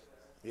amazing.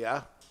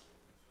 Yeah?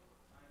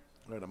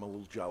 Right, I'm a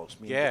little jealous.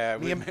 Me two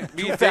and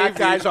fat Dave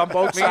guys on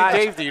both me and sides.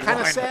 Dave need Kind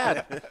of one.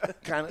 sad.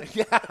 Kind of,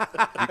 yeah.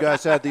 You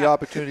guys had the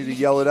opportunity to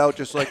yell it out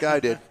just like I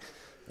did.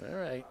 All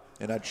right.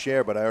 And I'd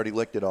share, but I already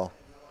licked it all.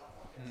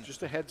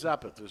 Just a heads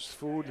up, if there's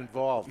food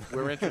involved,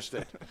 we're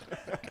interested.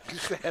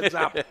 Just a heads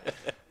up.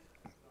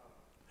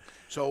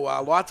 So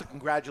lots of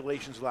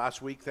congratulations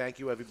last week. Thank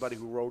you, everybody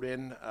who wrote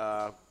in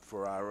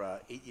for our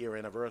 8-year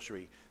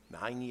anniversary.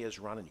 9 years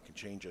running. You can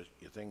change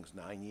your things.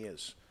 9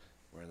 years.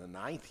 We're in the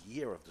 9th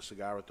year of the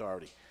Cigar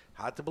Authority.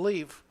 Hard to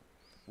believe.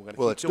 We're going to keep doing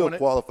it. Well, it still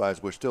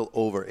qualifies. We're still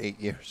over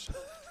 8 years.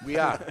 We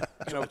are.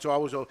 It's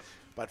always over.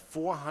 But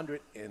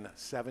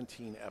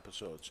 417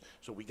 episodes.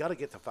 So we got to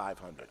get to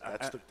 500.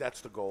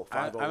 That's the goal.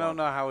 I don't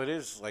know how it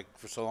is. Like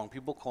for so long,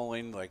 people call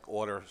in, like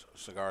order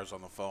cigars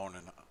on the phone,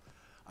 and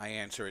I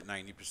answer it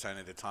 90%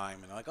 of the time.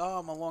 And they're like, "Oh,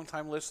 I'm a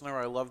long-time listener.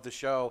 I love the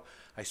show.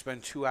 I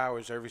spend 2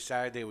 hours every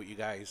Saturday with you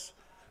guys."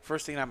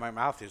 First thing out of my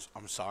mouth is,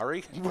 "I'm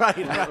sorry." Right.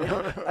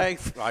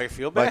 I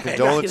feel bad. My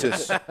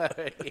condolences.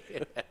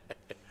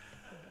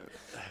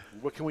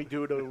 What can we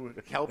do to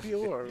help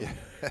you or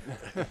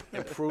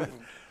improve?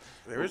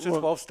 There is a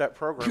 12-step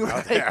program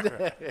out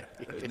there.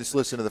 Just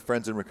listen to the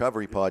Friends in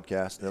Recovery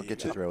podcast. They'll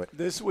get you through it.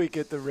 This week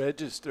at the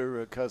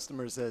register, a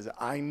customer says,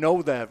 "I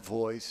know that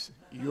voice.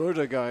 You're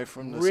the guy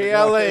from the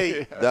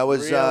Really?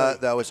 cigar."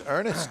 That was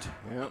Ernest.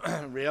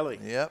 Really?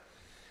 Yep.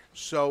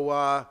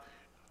 So,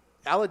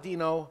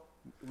 Aladino,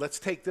 let's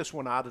take this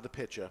one out of the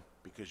picture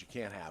because you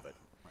can't have it.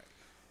 Right.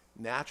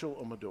 Natural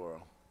or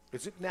Maduro?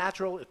 Is it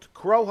natural? It's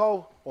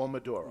Corojo or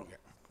Maduro?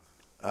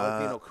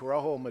 Aladino,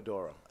 Corojo or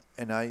Maduro?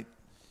 And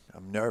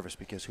I'm nervous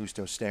because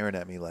Justo's staring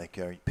at me like,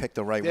 you picked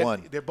the right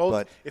one. They're both.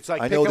 But it's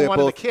like I know picking they're one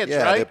both, of the kids,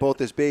 yeah, right? they're both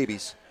his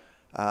babies.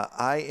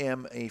 I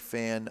am a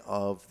fan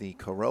of the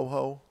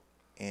Corojo,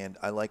 and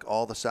I like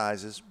all the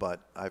sizes, but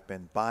I've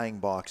been buying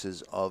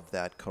boxes of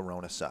that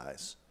Corona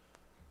size.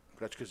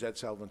 That's because Ed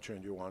Sullivan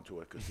turned you on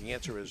to it, because the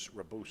answer is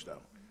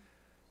Robusto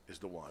is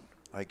the one.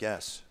 I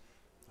guess.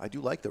 I do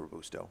like the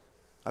Robusto.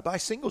 I buy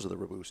singles of the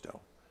Robusto,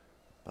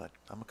 but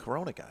I'm a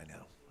Corona guy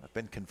now. I've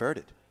been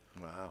converted.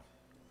 Wow.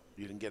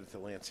 You didn't get into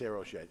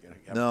Lanceros yet. You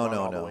haven't No. gone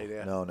all the way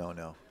there.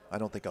 No. I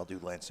don't think I'll do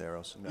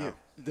Lanceros. No. Yeah.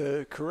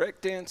 The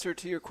correct answer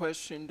to your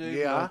question,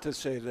 Dave, not to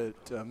say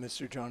that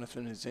Mr.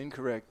 Jonathan is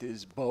incorrect,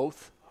 is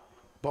both.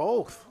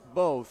 Both?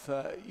 Both.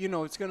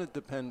 It's going to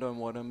depend on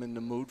what I'm in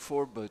the mood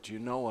for, but I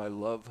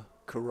love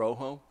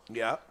Corojo.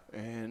 Yeah.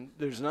 And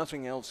there's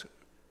nothing else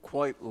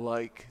quite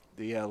like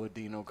the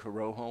Aladino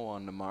Corojo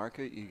on the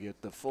market. You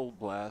get the full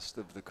blast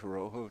of the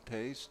Corojo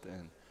taste.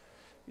 And,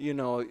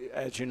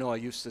 as you know, I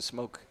used to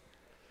smoke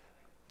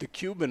the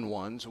Cuban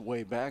ones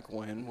way back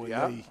when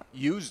they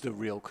used a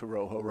real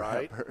Corojo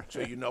wrapper.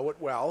 So you know it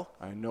well.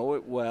 I know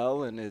it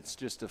well, and it's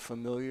just a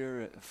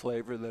familiar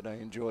flavor that I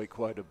enjoy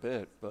quite a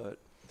bit. But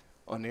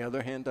on the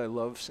other hand, I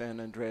love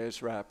San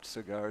Andreas wrapped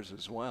cigars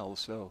as well.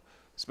 So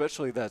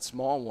especially that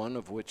small one,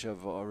 of which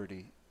I've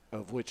already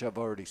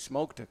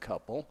smoked a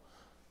couple.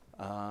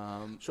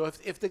 So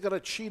if they're going to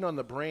cheat on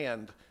the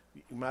brand,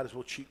 you might as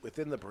well cheat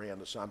within the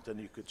brand or something.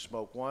 You could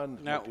smoke one.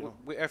 Now,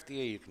 with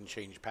FDA, you can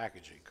change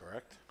packaging,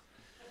 correct?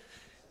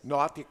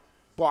 Not the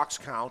box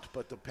count,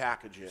 but the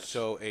packages.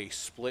 So a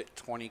split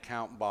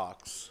 20-count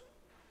box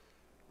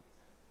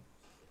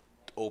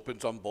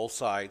opens on both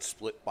sides,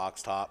 split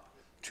box top,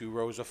 2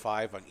 rows of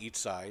 5 on each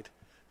side.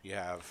 You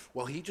have.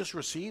 Well, he just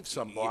received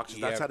some boxes.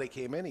 That's how they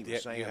came in. He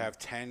was saying you have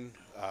 10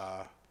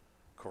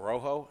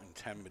 Corojo and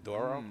 10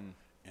 Maduro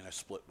in a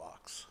split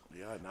box.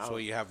 Yeah. Now. So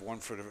you have one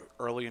for the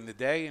early in the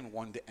day and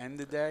one to end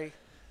the day.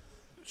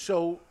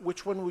 So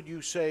which one would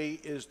you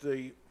say is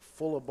the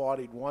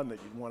fuller-bodied one that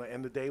you'd want to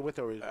end the day with,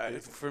 or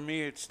is for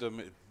me, it's the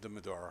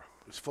Maduro.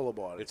 It's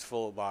fuller-bodied. It's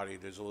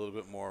fuller-bodied. There's a little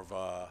bit more of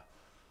a.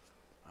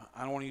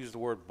 I don't want to use the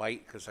word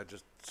bite because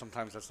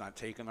sometimes that's not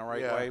taken the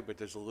right Yeah. way, but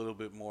there's a little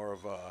bit more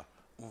of a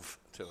oomph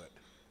to it.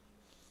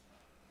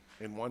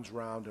 And one's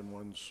round and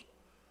one's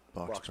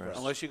box press.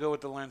 Unless you go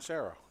with the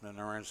Lancero, then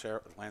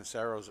the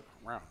Lancero's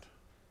round.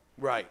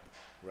 Right.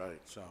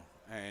 So,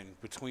 and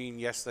between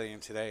yesterday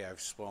and today,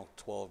 I've smoked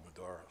 12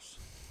 Maduros.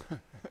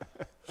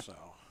 So.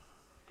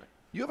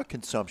 You have a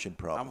consumption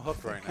problem. I'm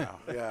hooked right now.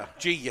 Yeah.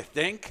 Gee, you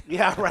think?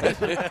 Yeah, right.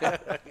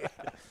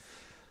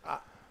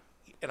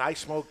 And I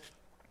smoked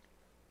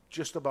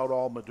just about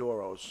all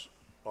Maduros,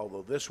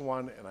 although this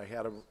one, and I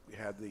had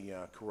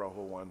the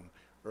Corojo one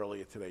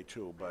earlier today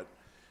too, but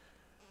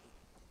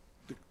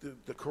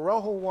the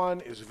Corojo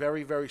one is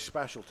very, very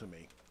special to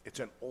me.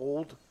 It's an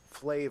old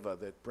flavor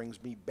that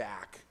brings me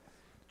back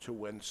to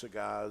when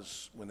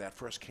that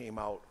first came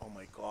out. Oh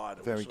my God.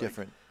 It Very was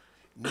different.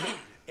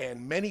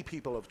 And many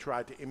people have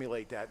tried to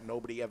emulate that.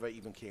 Nobody ever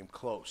even came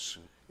close.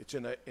 It's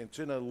in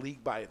a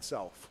league by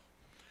itself,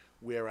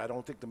 where I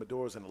don't think the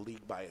Maduro's in a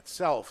league by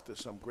itself.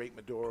 There's some great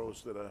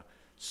Maduros that are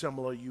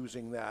similar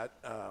using that.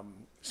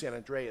 San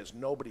Andreas,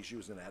 nobody's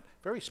using that.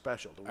 Very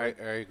special. I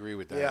agree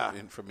with that. Yeah.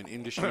 And from an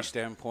industry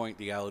standpoint,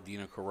 the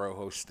Aladino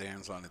Corojo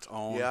stands on its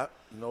own. Yeah,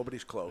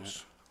 nobody's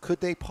close. Could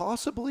they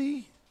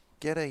possibly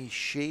get a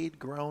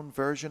shade-grown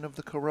version of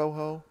the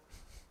Corojo?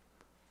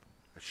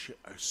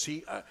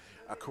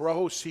 A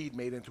Corojo seed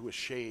made into a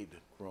shade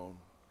grown.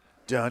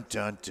 Dun,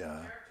 dun,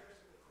 dun.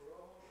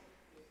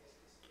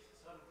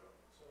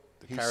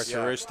 The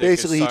characteristic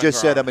Basically, is he just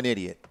said sun-grown. I'm an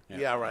idiot.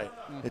 Yeah, right.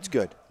 It's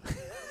good.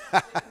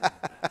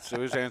 So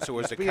his answer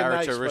was the Being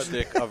nice,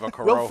 characteristic but of a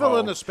Corojo. We'll fill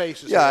in the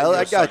spaces. Yeah, here.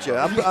 I got you.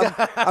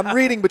 I'm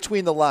reading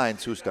between the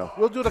lines, Justo.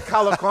 We'll do the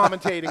color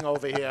commentating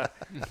over here.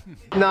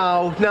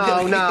 No.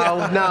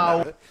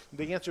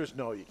 The answer is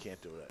no, you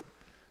can't do that.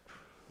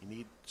 You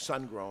need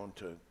sun-grown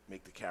to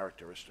make the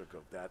characteristic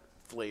of that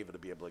flavor to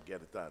be able to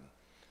get it done.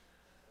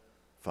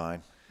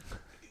 Fine.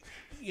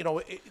 You know,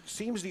 it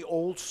seems the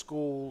old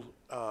school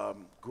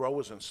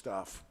growers and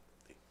stuff,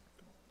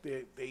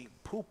 they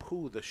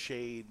poo-poo the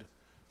shade.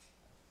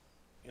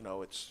 You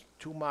know, it's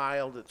too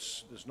mild,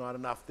 there's not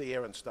enough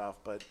there and stuff,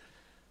 but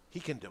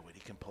he can do it.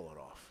 He can pull it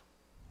off.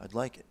 I'd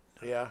like it.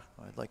 Yeah.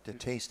 I'd like to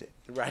taste it.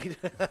 Right?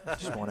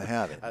 Just want to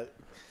have it.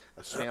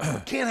 A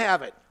sample. Can't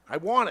have it. I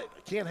want it.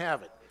 I can't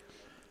have it.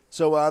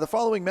 So the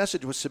following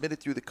message was submitted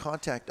through the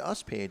Contact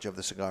Us page of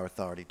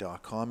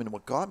thecigarauthority.com, and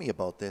what got me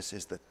about this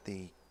is that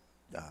the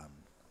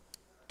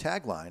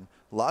tagline,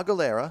 La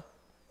Galera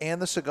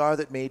and the cigar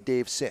that made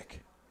Dave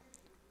sick.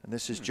 And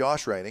this is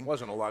Josh writing. It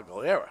wasn't a La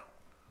Galera.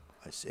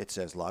 It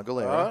says La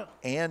Galera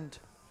and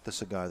the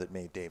cigar that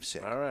made Dave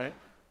sick. All right.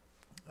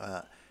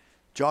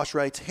 Josh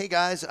writes, hey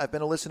guys, I've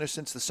been a listener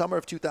since the summer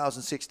of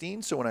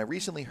 2016, so when I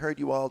recently heard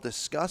you all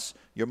discuss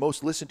your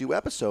most listened to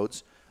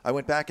episodes, I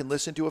went back and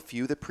listened to a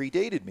few that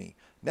predated me.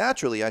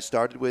 Naturally, I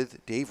started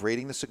with Dave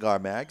rating the cigar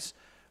mags.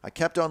 I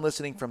kept on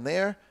listening from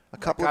there. A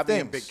couple of Got me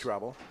things. in big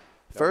trouble.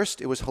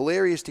 First, it was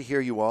hilarious to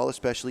hear you all,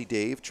 especially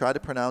Dave, try to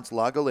pronounce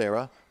La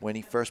Galera when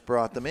he first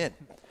brought them in,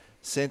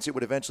 since it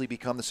would eventually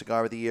become the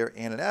Cigar of the Year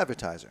and an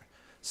advertiser.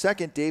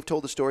 Second, Dave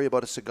told a story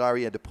about a cigar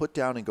he had to put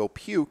down and go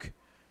puke,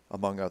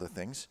 among other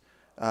things.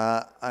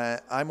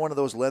 I'm one of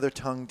those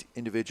leather-tongued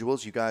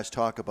individuals you guys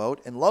talk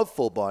about and love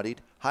full-bodied,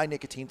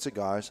 high-nicotine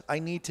cigars. I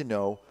need to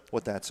know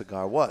what that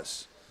cigar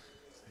was.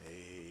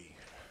 Hey.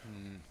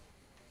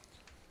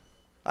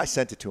 I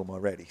sent it to him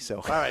already. So.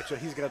 All right, so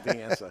he's got the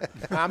answer.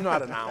 I'm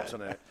not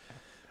announcing it.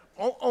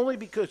 Only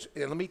because,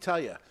 and let me tell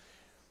you,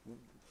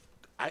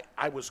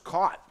 I was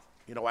caught.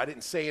 You know, I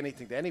didn't say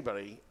anything to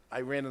anybody.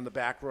 I ran in the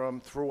back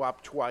room, threw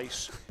up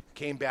twice,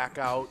 came back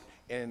out,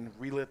 and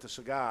relit the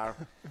cigar,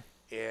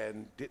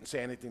 and didn't say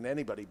anything to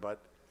anybody. But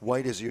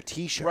white as your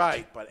T-shirt.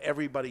 Right, but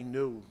everybody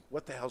knew,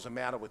 what the hell's the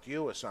matter with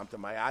you or something.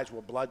 My eyes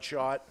were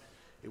bloodshot.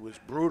 It was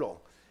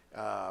brutal.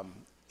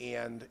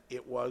 And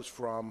it was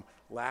from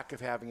lack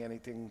of having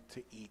anything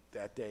to eat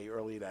that day,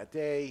 early that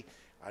day.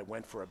 I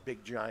went for a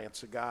big, giant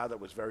cigar that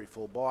was very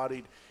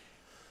full-bodied.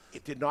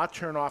 It did not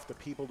turn off the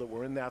people that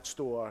were in that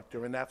store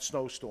during that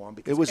snowstorm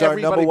because it was our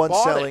number one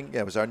bought selling. it.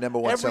 Yeah, it was our number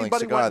one selling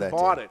Everybody cigar went that and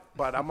bought day. it,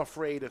 but I'm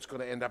afraid it's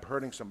going to end up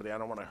hurting somebody. I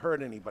don't want to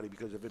hurt anybody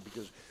because of it,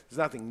 because there's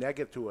nothing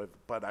negative to it.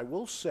 But I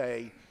will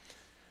say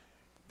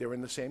they're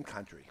in the same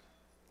country,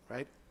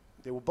 right?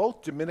 They were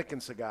both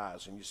Dominican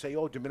cigars, and you say,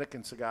 oh,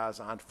 Dominican cigars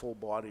aren't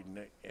full-bodied,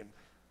 and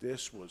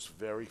this was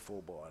very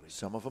full-bodied.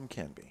 Some of them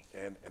can be.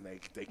 And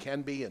they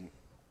can be, and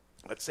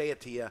let's say it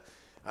to you.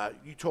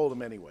 You told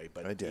them anyway,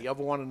 but I did. if you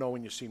ever want to know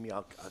when you see me,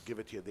 I'll give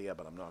it to you there,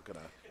 but I'm not going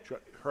to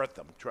hurt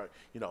them.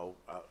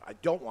 I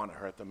don't want to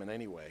hurt them in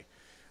any way,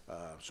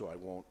 so I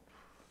won't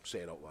say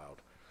it out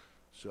loud.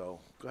 So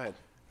go ahead.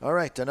 All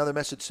right, another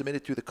message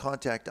submitted through the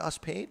Contact Us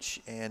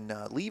page, and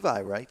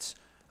Levi writes,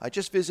 I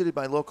just visited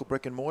my local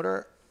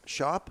brick-and-mortar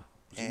shop.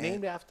 Is he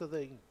named after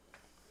the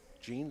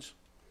jeans?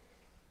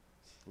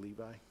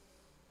 Levi?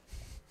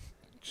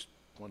 Just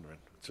wondering.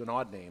 It's an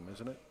odd name,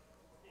 isn't it?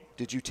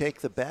 Did you take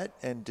the bet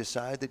and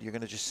decide that you're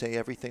going to just say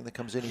everything that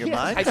comes into your Yes,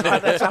 mind? I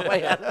thought that's how I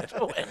had to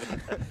do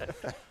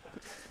it.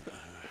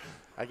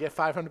 I get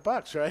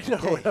 $500,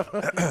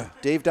 right?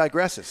 Dave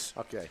digresses.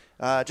 Okay.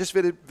 Just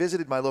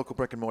visited my local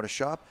brick and mortar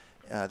shop,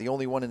 the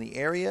only one in the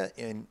area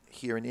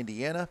here in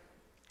Indiana,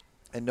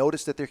 and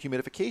noticed that their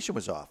humidification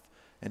was off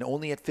and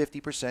only at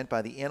 50%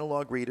 by the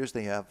analog readers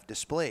they have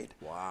displayed.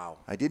 Wow.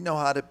 I didn't know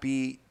how to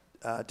be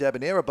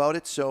debonair about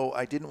it, so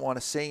I didn't want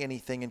to say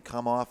anything and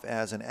come off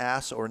as an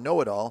ass or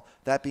know-it-all.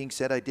 That being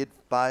said, I did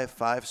buy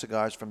 5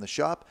 cigars from the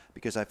shop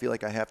because I feel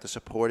like I have to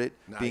support it,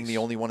 being the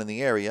only one in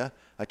the area.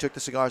 I took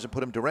the cigars and put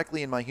them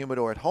directly in my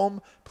humidor at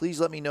home. Please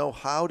let me know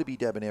how to be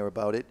debonair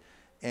about it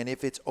and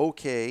if it's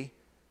okay,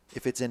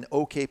 if it's an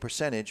okay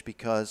percentage,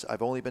 because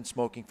I've only been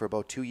smoking for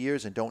about 2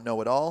 years and don't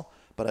know it all,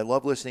 but I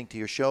love listening to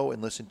your show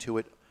and listen to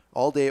it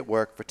all day at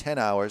work for 10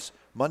 hours,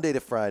 Monday to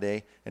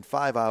Friday, and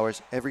 5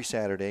 hours every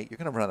Saturday. You're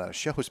going to run out of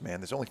shows, man.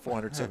 There's only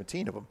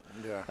 417 of them.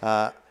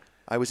 Yeah.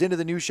 I was into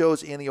the new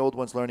shows and the old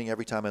ones, learning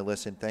every time I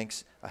listen.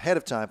 Thanks ahead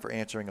of time for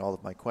answering all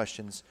of my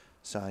questions.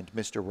 Signed,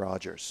 Mr.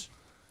 Rogers.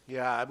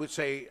 Yeah, I would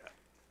say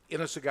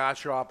in a cigar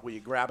shop where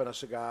you're grabbing a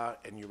cigar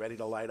and you're ready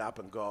to light up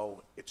and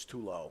go, it's too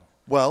low.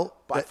 Well,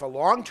 but for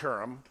long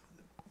term,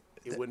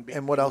 it wouldn't be.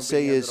 And what I'll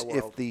say is,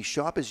 if the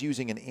shop is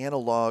using an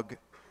analog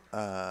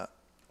well,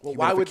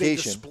 why would they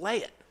humidification, display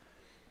it?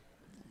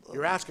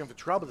 You're asking for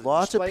trouble.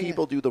 lots of Displaying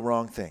people do the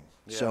wrong thing.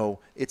 Yeah. So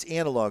it's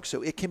analog,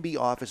 so it can be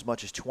off as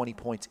much as 20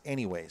 points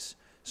anyways.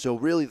 So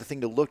really the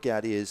thing to look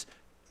at is,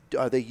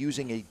 are they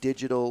using a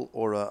digital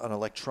or an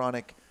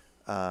electronic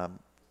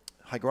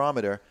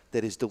hygrometer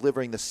that is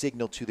delivering the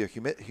signal to their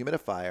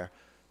humidifier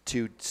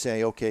to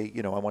say, okay,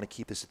 I want to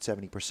keep this at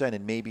 70%,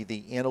 and maybe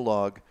the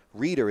analog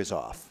reader is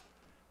off.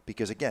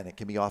 Because, again, it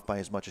can be off by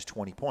as much as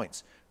 20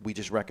 points. We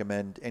just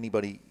recommend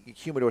anybody,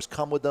 humidors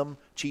come with them,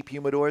 cheap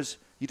humidors.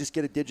 You just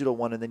get a digital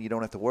one, and then you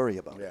don't have to worry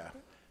about it.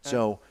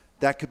 So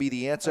that could be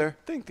the answer.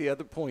 I think the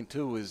other point,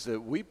 too, is that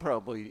we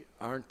probably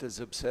aren't as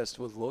obsessed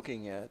with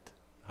looking at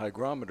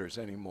hygrometers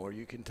anymore.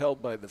 You can tell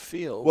by the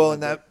feel. Well,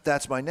 and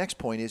that's my next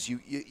point is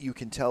you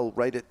can tell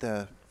right at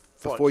the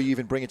before you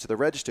even bring it to the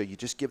register. You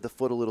just give the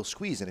foot a little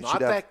squeeze, and it not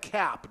should have that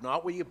cap,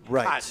 not where you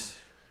Right. cut,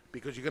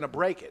 because you're going to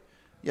break it.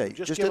 Yeah, You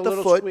just give at a the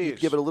little foot, you squeeze.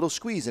 give it a little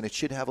squeeze, and it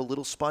should have a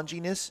little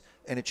sponginess,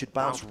 and it should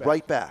bounce Bounce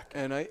right back.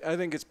 And I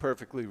think it's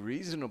perfectly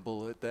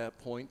reasonable at that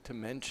point to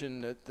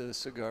mention that the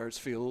cigars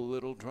feel a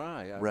little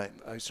dry. Right.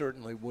 I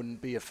certainly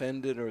wouldn't be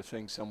offended or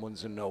think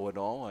someone's a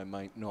know-it-all. I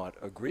might not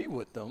agree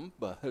with them,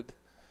 but I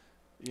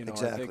think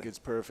Exactly. it's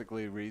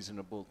perfectly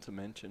reasonable to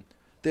mention.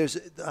 There's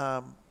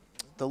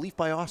the Leaf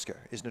by Oscar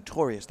is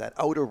notorious. That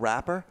outer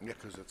wrapper. Yeah,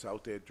 because it's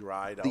out there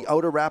dried out. The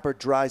outer wrapper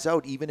dries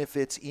out even if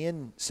it's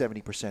in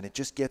 70%. It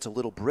just gets a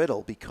little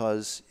brittle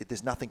because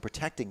there's nothing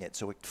protecting it,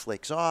 so it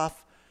flakes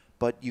off.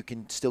 But you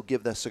can still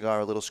give the cigar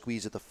a little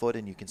squeeze at the foot,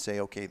 and you can say,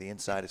 okay, the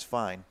inside is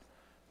fine.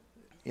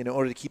 In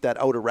order to keep that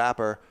outer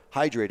wrapper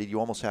hydrated, you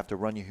almost have to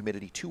run your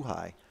humidity too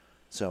high.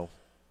 So,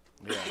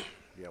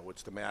 Yeah,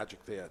 what's the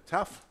magic there?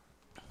 Tough.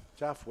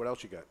 What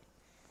else you got?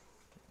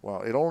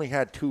 well, it only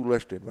had 2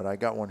 listed, but I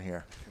got one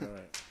here. All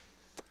right.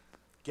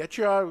 Get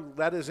your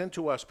letters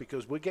into us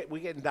because we're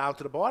getting down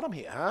to the bottom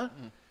here, huh?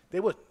 They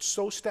were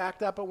so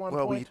stacked up at one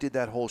Well, point. we did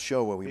that whole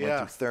show where we went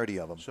through 30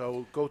 of them.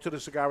 So go to the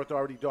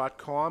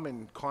cigarauthority.com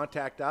and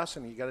contact us,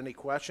 and you got any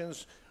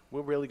questions,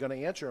 we're really going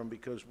to answer them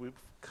because we've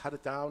cut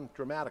it down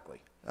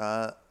dramatically.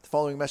 The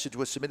following message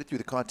was submitted through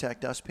the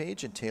Contact Us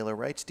page, and Taylor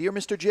writes, Dear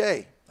Mr.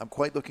 J, I'm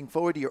quite looking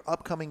forward to your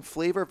upcoming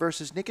flavor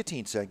versus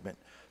nicotine segment.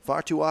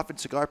 Far too often,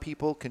 cigar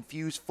people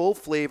confuse full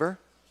flavor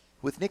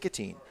with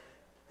nicotine.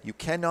 You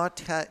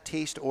cannot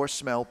taste or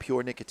smell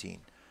pure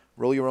nicotine.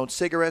 Roll your own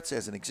cigarettes,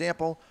 as an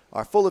example,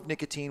 are full of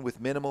nicotine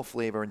with minimal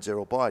flavor and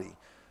zero body.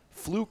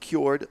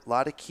 Flue-cured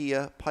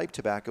Latakia pipe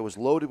tobacco is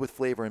loaded with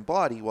flavor and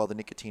body, while the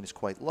nicotine is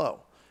quite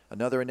low.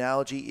 Another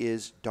analogy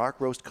is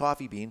dark roast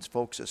coffee beans.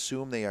 Folks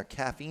assume they are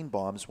caffeine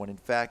bombs when, in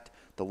fact,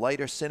 the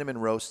lighter cinnamon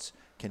roasts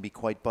can be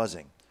quite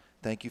buzzing.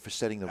 Thank you for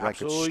setting the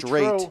record Absolutely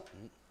straight, true.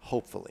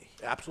 hopefully.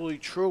 Absolutely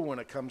true when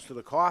it comes to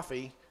the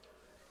coffee.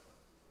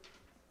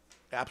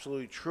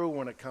 Absolutely true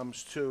when it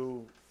comes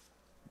to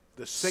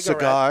the cigarette.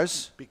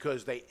 Cigars.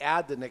 Because they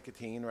add the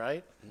nicotine,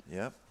 right?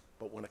 Yep.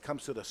 But when it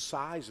comes to the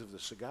size of the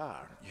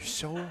cigar. You're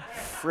so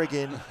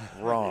friggin'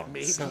 wrong.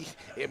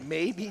 It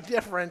may be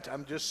different,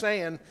 I'm just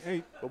saying.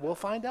 But we'll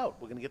find out.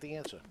 We're going to get the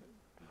answer.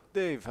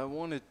 Dave, I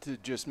wanted to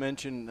just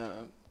mention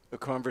a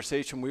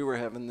conversation we were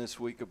having this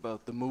week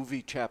about the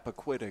movie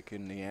Chappaquiddick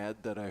in the ad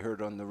that I heard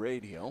on the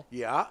radio.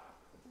 Yeah.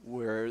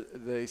 Where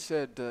they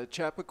said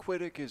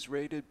Chappaquiddick is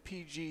rated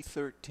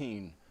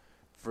PG-13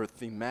 for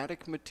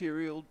thematic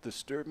material,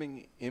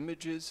 disturbing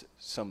images,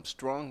 some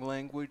strong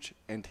language,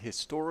 and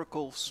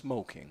historical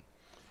smoking.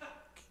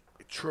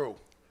 True.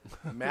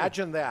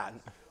 Imagine that.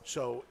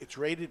 So it's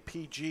rated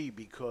PG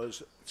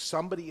because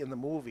somebody in the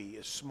movie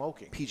is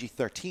smoking.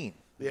 PG-13.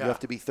 Yeah. You have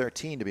to be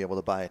 13 to be able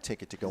to buy a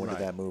ticket to go into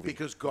that movie.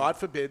 Because God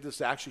forbid there's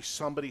actually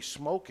somebody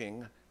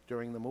smoking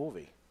during the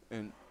movie.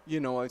 And,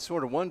 I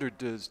sort of wondered,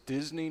 does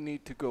Disney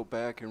need to go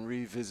back and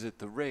revisit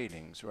the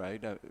ratings,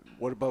 right?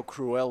 What about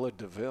Cruella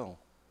de Vil?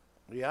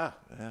 Yeah.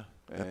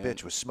 That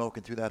bitch was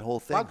smoking through that whole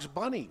thing. Bugs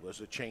Bunny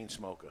was a chain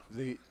smoker.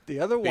 The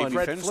other one,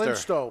 Fred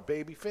Flintstone,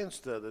 Baby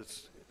Finster.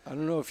 That's. I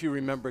don't know if you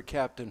remember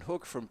Captain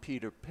Hook from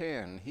Peter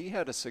Pan. He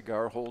had a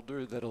cigar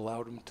holder that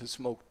allowed him to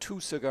smoke 2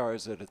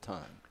 cigars at a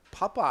time.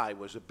 Popeye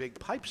was a big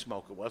pipe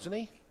smoker, wasn't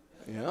he?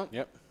 Yeah.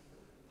 Yep.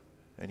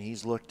 And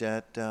he's looked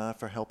at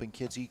for helping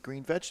kids eat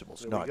green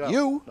vegetables. There we Not go.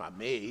 you. Not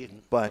me.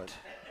 But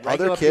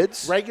regular other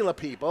kids. Regular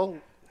people.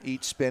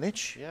 Eat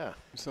spinach. Yeah.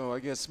 So I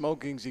guess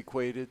smoking's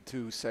equated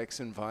to sex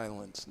and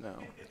violence now.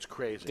 It's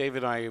crazy.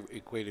 David and I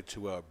equated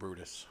to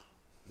Brutus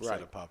instead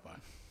Right. of Popeye.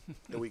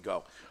 There we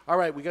go. All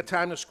right, we got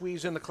time to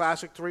squeeze in the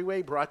Classic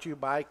Three-Way, brought to you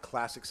by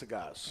Classic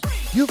Cigars.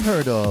 You've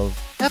heard of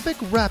epic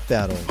rap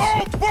battles.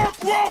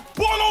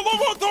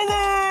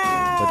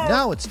 But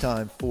now it's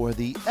time for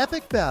the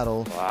epic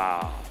battle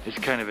Wow, it's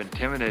kind of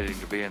intimidating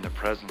to be in the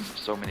presence of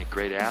so many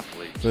great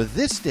athletes. for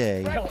this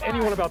day Tell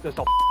anyone about this,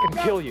 I'll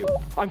kill you.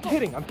 I'm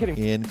kidding.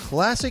 in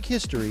classic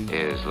history.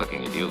 Is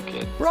looking at you,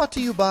 kid. Brought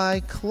to you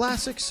by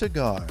Classic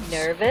Cigars.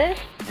 Nervous?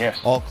 Yes.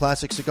 All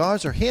Classic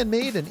Cigars are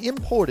handmade and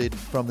imported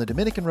from the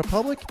Dominican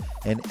Republic,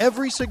 and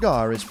every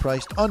cigar is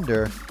priced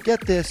under,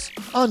 get this,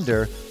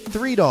 under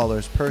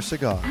 $3 per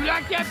cigar. You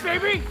like that,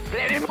 baby?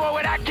 Let him know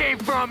where that came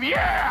from,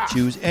 yeah!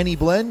 Choose any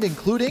blend,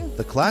 including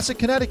the Classic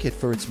Connecticut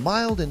for its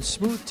mild and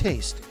smooth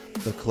taste,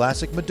 the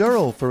Classic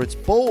Maduro for its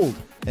bold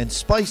and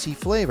spicy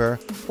flavor,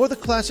 or the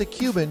Classic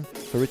Cuban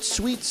for its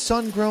sweet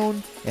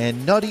sun-grown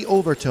and nutty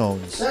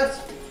overtones. That's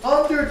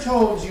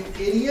undertones, you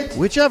idiot!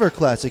 Whichever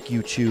classic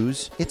you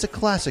choose, it's a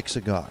classic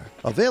cigar.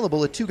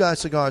 Available at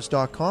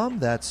twoguyscigars.com.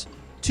 That's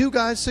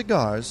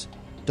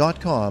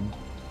twoguyscigars.com.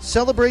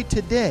 Celebrate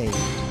today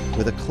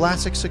with a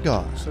classic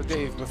cigar. So,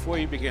 Dave, before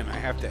you begin, I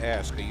have to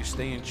ask, are you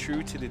staying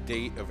true to the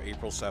date of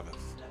April 7th?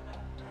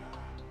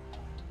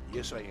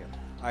 Yes, I am.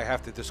 I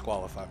have to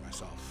disqualify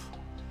myself.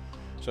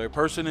 So a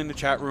person in the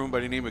chat room by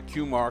the name of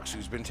Q Marks,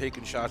 who's been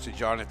taking shots at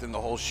Jonathan the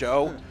whole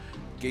show,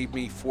 gave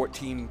me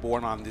 14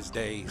 born on this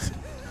days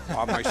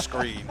on my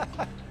screen.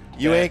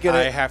 You ain't gonna.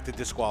 I have to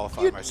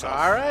disqualify myself.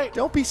 All right.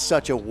 Don't be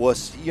such a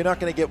wuss. You're not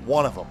gonna get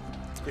one of them.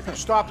 If you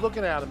stop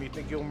looking at him, you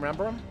think you'll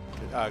remember him?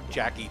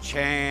 Jackie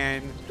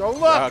Chan. Don't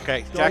look.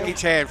 Okay, Don't Jackie look.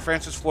 Chan,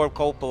 Francis Ford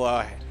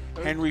Coppola,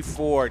 Henry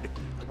Ford,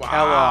 Wow.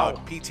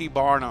 Kellogg, P.T.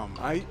 Barnum.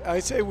 I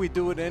say we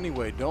do it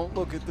anyway. Don't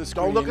look at the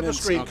screen. Don't look at the and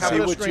screen. see Cover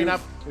the what screen you- up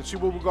and see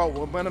where we go.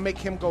 We're going to make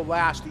him go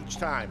last each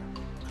time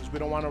because we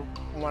don't want to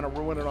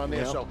ruin it on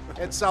there. Yep. So,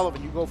 Ed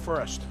Sullivan, you go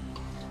first.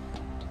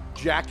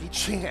 Jackie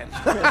Chan.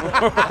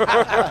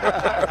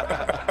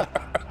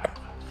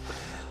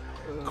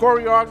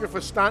 Choreographer,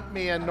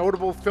 stuntman,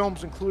 notable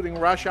films including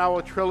Rush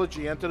Hour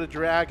Trilogy, Enter the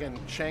Dragon,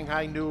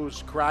 Shanghai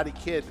News, Karate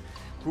Kid.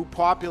 Grew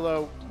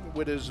popular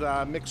with his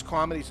mixed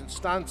comedies and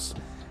stunts,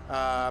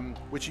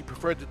 which he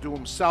preferred to do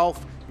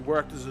himself. He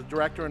worked as a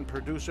director and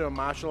producer, a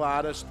martial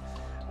artist,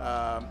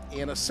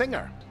 and a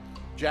singer.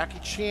 Jackie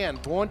Chan,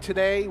 born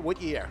today,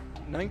 what year?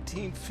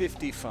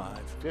 1955.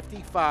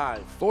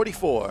 55.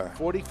 44.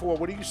 44.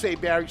 What do you say,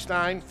 Barry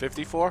Stein?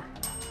 54.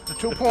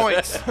 2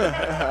 points.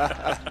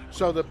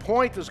 So the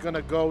point is going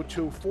to go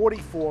to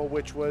 44,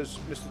 which was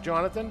Mr.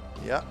 Jonathan.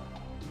 Yeah.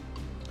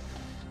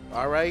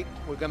 All right,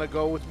 we're going to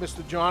go with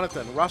Mr.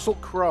 Jonathan. Russell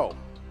Crowe.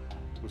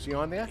 Was he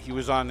on there? He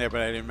was on there,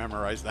 but I didn't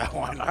memorize that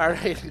one. All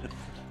right.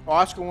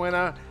 Oscar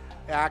winner,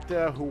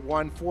 actor who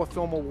won 4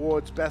 film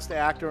awards, Best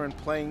Actor and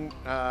playing,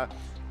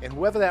 and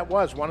whoever that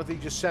was, why don't they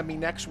just send me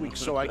next week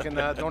so I can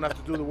don't have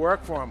to do the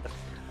work for him.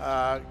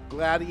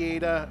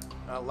 Gladiator,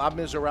 La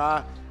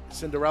Miserere,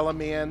 Cinderella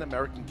Man,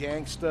 American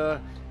Gangster,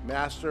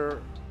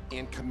 Master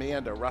and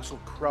Commander. Russell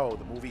Crowe,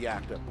 the movie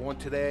actor. Born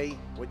today,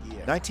 what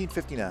year?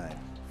 1959.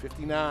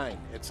 59.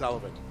 Ed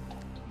Sullivan.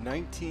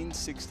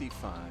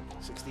 1965.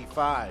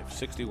 65.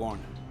 61.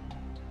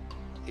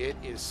 It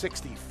is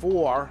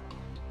 64,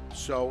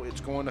 so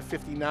it's going to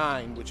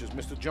 59, which is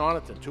Mr.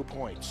 Jonathan, 2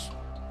 points.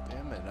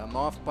 Damn it, I'm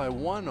off by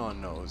 1 on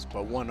those,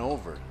 but 1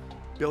 over.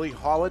 Billie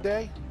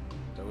Holiday.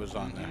 That was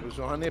on there. It was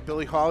on there.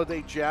 Billie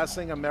Holiday, jazz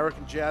singer,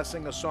 American jazz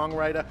singer,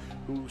 songwriter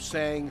who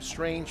sang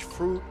Strange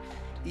Fruit,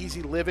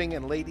 Easy Living,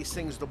 and Lady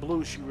Sings the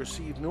Blues. She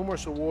received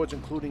numerous awards,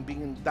 including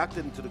being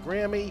inducted into the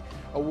Grammy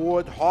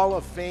Award Hall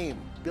of Fame.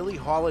 Billie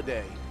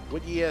Holiday.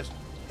 What year,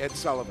 Ed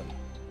Sullivan?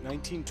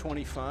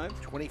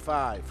 1925.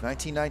 25.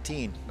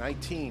 1919.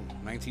 19.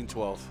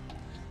 1912.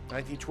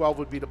 1912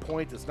 would be the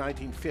point. It's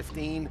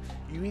 1915.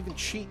 You even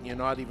cheat and you're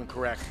not even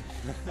correct.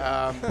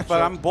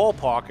 But I'm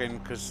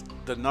ballparking because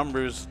the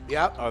numbers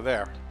are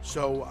there.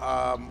 So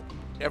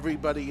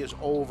everybody is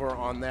over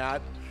on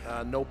that.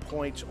 No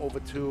points over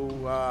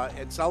to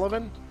Ed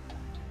Sullivan.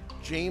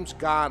 James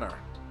Garner,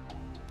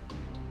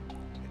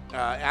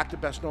 actor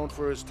best known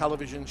for his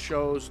television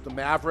shows The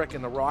Maverick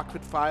and The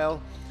Rockford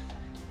File.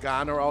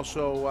 Garner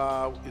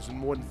also is in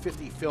more than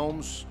 50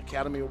 films,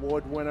 Academy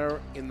Award winner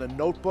in The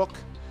Notebook.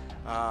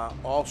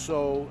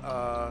 Also,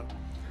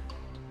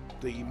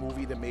 the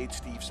movie that made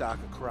Steve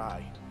Saka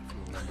cry, if you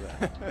remember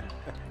that.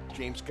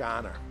 James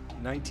Garner.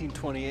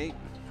 1928.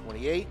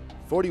 28.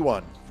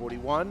 41.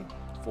 41.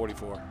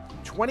 44.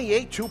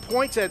 28, 2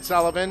 points, Ed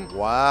Sullivan.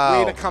 Wow.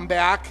 Way to come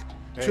back.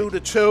 Hey.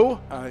 2-2.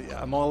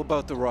 I'm all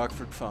about the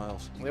Rockford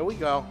Files. There we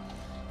go.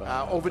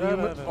 Over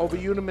to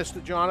you,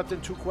 Mr.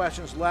 Jonathan. 2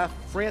 questions left.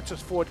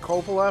 Francis Ford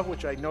Coppola,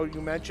 which I know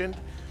you mentioned.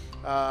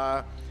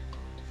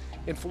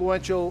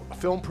 Influential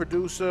film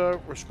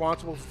producer,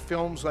 responsible for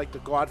films like The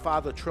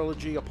Godfather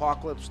trilogy,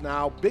 Apocalypse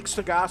Now. Big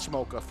cigar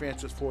smoker,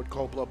 Francis Ford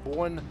Coppola.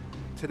 Born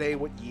today,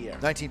 what year?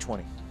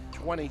 1920.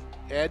 20.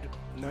 Ed?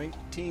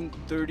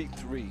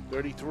 1933.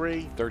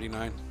 33.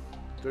 39.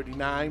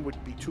 39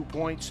 would be 2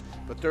 points,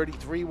 but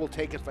 33 will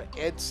take it for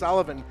Ed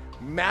Sullivan.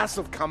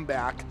 Massive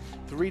comeback,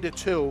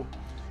 3-2.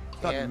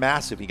 It's not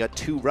massive. He got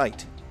 2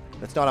 right.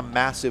 That's not a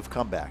massive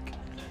comeback.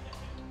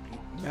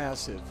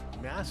 Massive.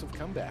 Massive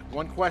comeback.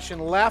 1 question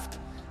left,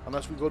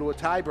 unless we go to a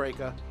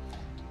tiebreaker,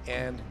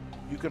 and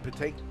you can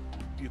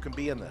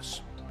be in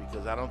this,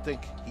 because I don't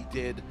think he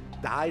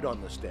died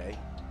on this day.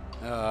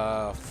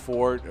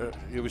 Ford.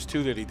 It was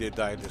 2 that he did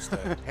die this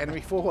day.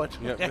 Henry Ford.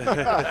 Yep.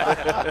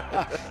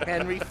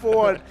 Henry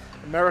Ford,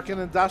 American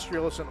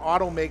industrialist and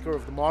automaker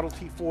of the Model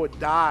T Ford,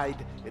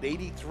 died at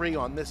 83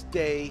 on this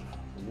day.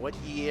 What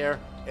year?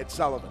 Ed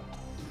Sullivan.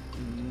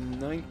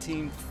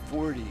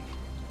 1940.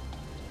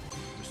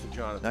 Mr.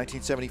 Jonathan.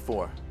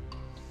 1974.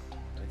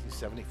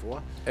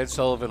 1974. Ed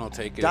Sullivan will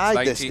take it.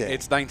 Died this day.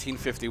 It's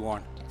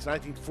 1951. It's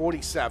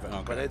 1947,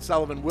 Okay. but Ed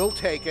Sullivan will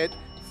take it.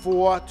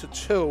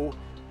 4-2.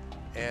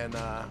 And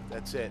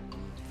that's it.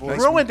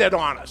 Ruined it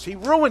on us. He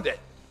ruined it.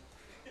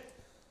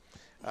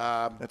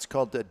 That's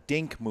called the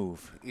dink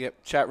move.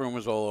 Yep, chat room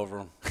was all over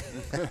him.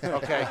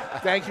 Okay,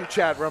 thank you,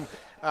 chat room.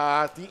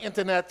 The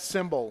internet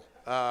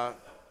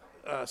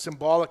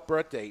symbolic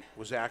birth date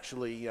was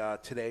actually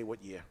today.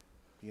 What year?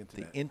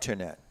 The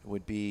internet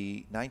would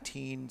be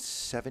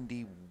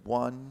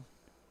 1971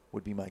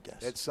 would be my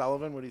guess. Ed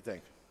Sullivan, what do you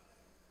think?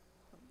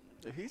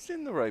 He's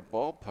in the right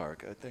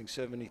ballpark. I think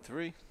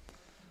 73.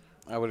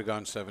 I would have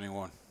gone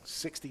 71.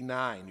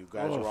 69. You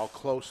guys are all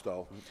close,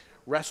 though.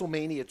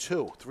 WrestleMania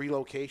 2, 3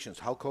 locations.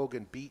 Hulk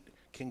Hogan beat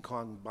King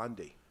Kong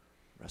Bundy.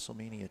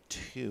 WrestleMania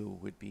 2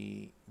 would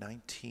be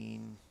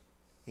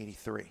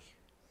 1983.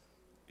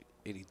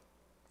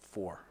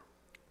 84.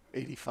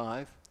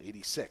 85.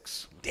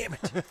 86. Damn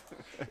it.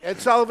 Ed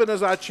Sullivan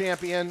is our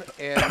champion,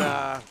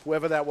 and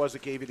whoever that was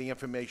that gave you the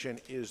information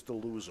is the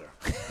loser.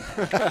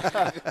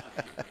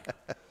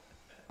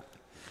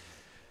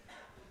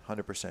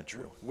 100%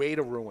 true. Way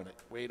to ruin it.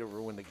 Way to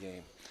ruin the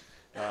game.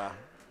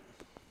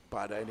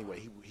 But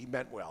anyway, he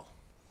meant well.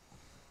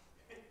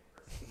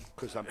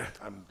 Because I'm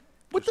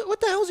What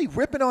the hell is he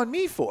ripping on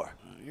me for?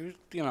 You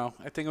know,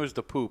 I think it was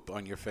the poop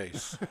on your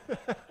face.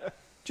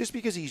 Just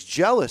because he's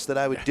jealous that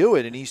I would do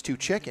it and he's too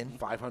chicken.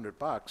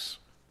 $500.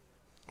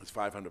 It's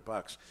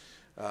 $500.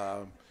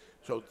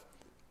 So,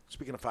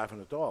 speaking of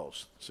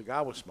 $500,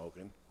 cigar was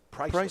smoking.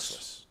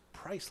 Priceless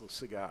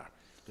cigar.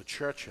 The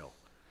Churchill,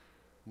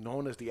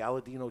 known as the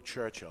Aladino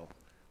Churchill,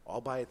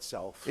 all by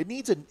itself. It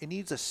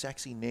needs a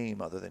sexy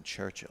name other than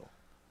Churchill.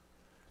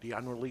 The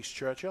unreleased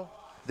Churchill?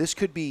 This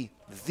could be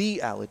the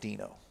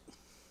Aladino.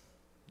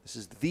 This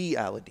is the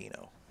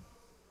Aladino.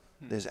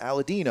 There's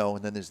Aladino,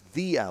 and then there's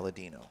the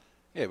Aladino.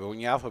 Yeah, but when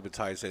you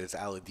alphabetize it, it's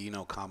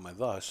Aladino, comma,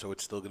 the, so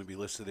it's still going to be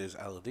listed as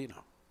Aladino.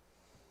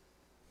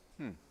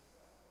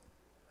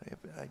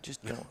 I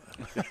just don't.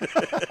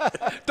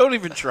 Don't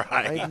even try.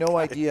 I have no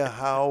idea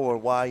how or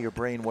why your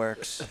brain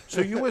works.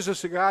 So you as a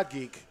cigar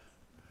geek,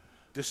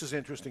 this is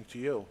interesting to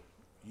you.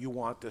 You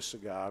want this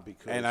cigar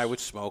because... And I would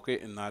smoke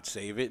it and not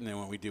save it, and then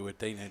when we do a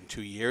thing in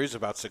 2 years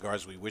about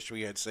cigars we wish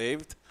we had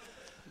saved,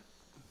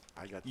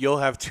 you'll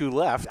have 2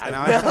 left, and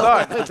I'm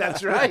done.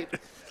 That's right.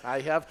 I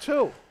have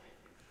 2.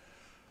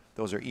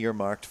 Those are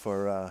earmarked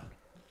for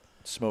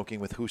smoking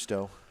with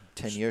Justo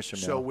 10 years from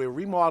now. So we're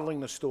remodeling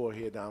the store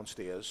here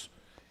downstairs,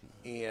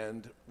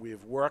 and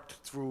we've worked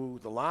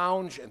through the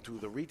lounge and through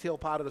the retail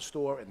part of the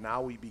store, and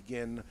now we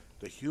begin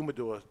the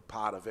humidor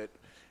part of it,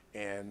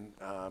 and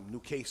new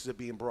cases are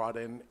being brought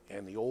in,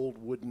 and the old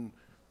wooden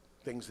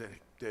things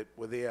that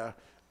were there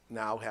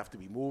now have to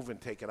be moved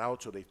and taken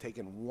out, so they've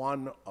taken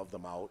one of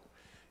them out,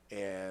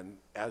 and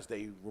as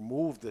they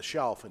remove the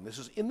shelf, and this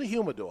is in the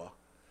humidor,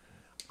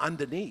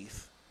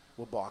 underneath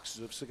were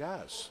boxes of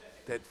cigars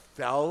that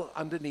fell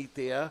underneath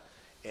there,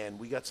 and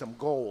we got some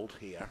gold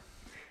here.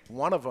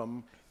 One of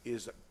them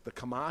is the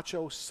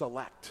Camacho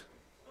Select,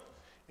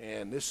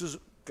 and this has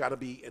got to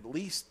be at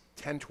least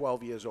 10,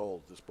 12 years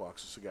old, this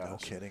box of cigars. No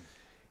kidding.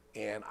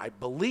 And I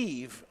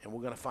believe, and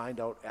we're going to find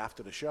out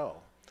after the show,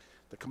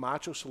 the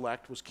Camacho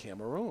Select was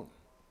Cameroon.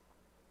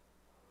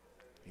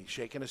 He's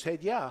shaking his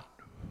head, yeah.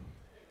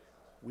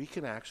 We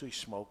can actually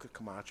smoke a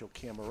Camacho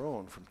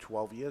Cameroon from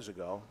 12 years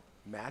ago,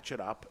 match it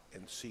up,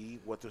 and see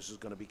what this is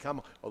going to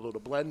become. Although the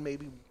blend may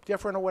be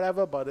different or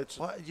whatever, but it's...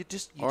 Well, you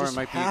just Or it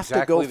might be have to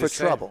exactly go the for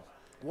same. trouble.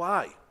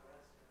 Why?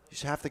 You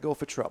just have to go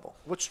for trouble.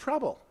 What's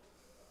trouble?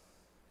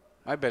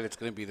 I bet it's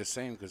going to be the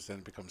same because then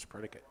it becomes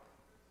predicate.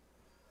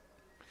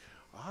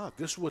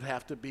 This would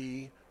have to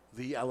be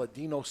the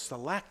Aladino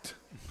Select.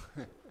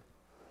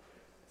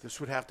 This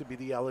would have to be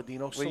the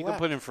Aladino Select. Well, you can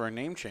put in for a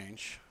name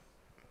change.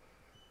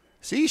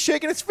 See, he's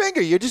shaking his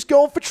finger. You're just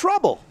going for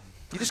trouble.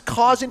 You're just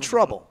causing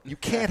trouble. You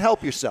can't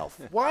help yourself.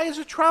 Why is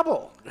it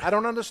trouble? I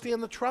don't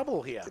understand the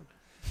trouble here.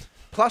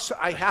 Plus,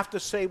 I have to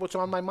say what's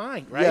on my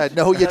mind, right? Yeah,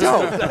 no, you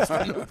don't. That's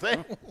the new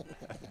thing.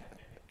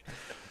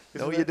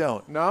 No, you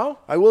don't. No?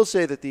 I will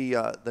say that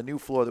the new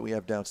floor that we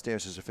have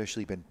downstairs has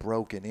officially been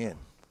broken in.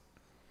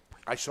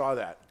 I saw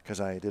that. Because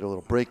I did a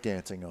little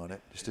breakdancing on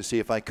it just to see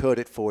if I could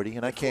at 40,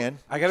 and I can.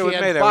 I got to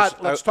admit,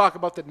 but let's talk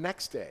about the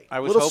next day. I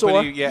was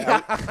hoping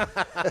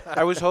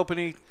I was hoping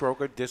he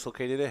broke or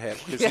dislocated a hip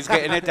because he's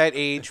getting at that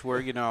age where,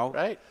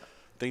 right.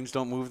 Things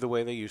don't move the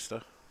way they used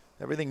to.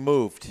 Everything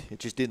moved. It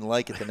just didn't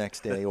like it the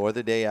next day or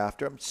the day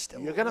after. I'm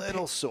still a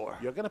little sore.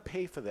 You're going to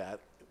pay for that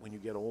when you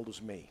get old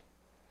as me.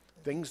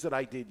 Things that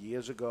I did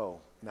years ago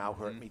now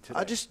hurt me today.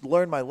 I just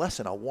learned my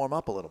lesson. I'll warm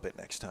up a little bit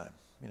next time.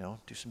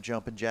 Do some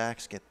jumping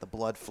jacks, get the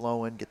blood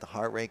flowing, get the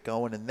heart rate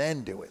going, and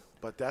then do it.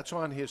 But that's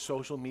on his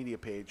social media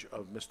page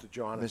of Mr.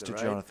 Jonathan, Mr.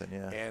 right? Jonathan,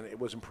 yeah. And it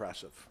was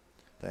impressive.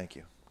 Thank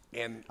you.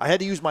 And I had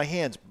to use my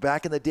hands.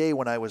 Back in the day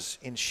when I was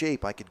in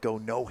shape, I could go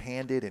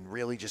no-handed and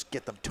really just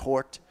get them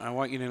torqued. I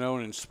want you to know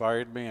it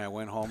inspired me. I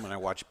went home and I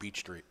watched Beach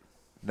Street.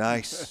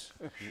 Nice.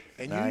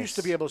 And you used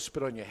to be able to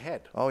spit on your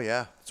head. Oh,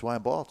 yeah. That's why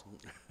I'm bald.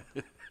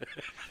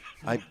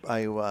 When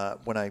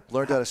I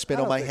learned how to spin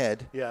on my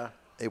head,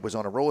 it was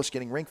on a roller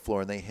skating rink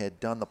floor, and they had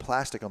done the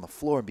plastic on the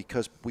floor. And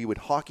because we would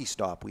hockey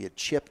stop, we had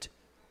chipped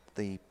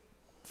the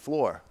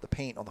floor, the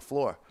paint on the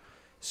floor.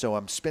 So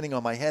I'm spinning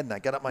on my head, and I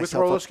got up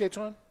myself. With roller skates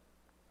on?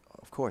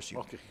 Of course,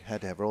 you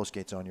had to have roller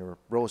skates on. You were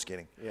roller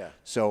skating. Yeah.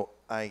 So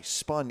I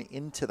spun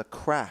into the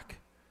crack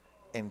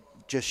and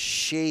just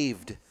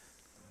shaved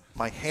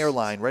my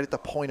hairline right at the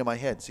point of my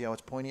head. See how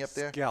it's pointy up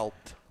there?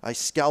 Scalped. I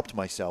scalped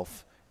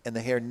myself, and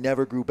the hair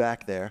never grew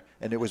back there.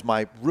 And it was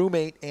my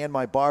roommate and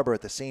my barber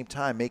at the same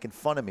time making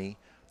fun of me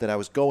that I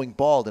was going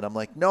bald. And I'm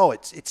like, no,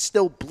 it's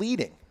still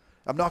bleeding.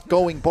 I'm not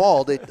going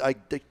bald. I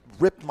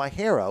ripped my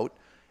hair out.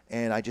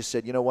 And I just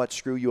said, you know what,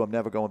 screw you, I'm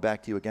never going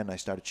back to you again. And I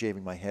started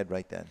shaving my head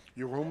right then.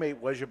 Your roommate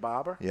was your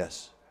barber?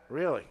 Yes.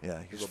 Really? Yeah,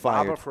 he was a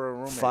fired. barber for a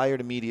roommate. Fired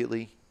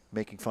immediately,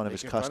 making fun of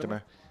his Making fun of customer.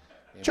 him?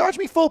 Yeah. Charged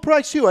me full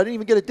price, too. I didn't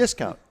even get a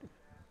discount.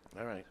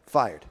 All right.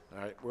 Fired.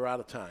 All right, we're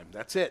out of time.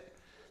 That's it.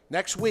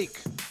 Next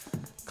week,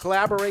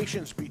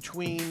 collaborations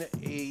between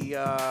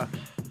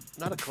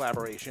not a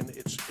collaboration,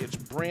 it's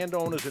brand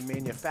owners and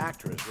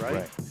manufacturers,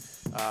 right?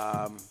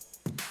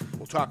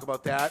 We'll talk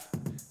about that.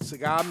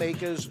 Cigar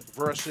makers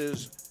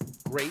versus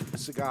great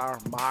cigar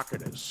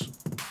marketers.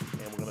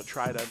 And we're going to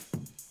try to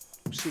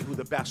see who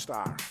the best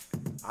are.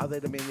 Are they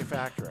the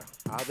manufacturer?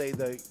 Are they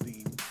the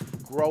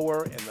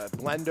grower and the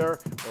blender?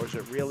 Or is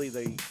it really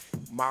the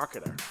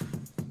marketer?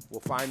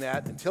 We'll find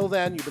that. Until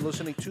then, you've been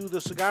listening to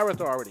the Cigar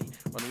Authority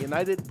on the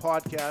United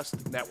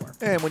Podcast Network.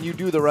 And when you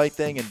do the right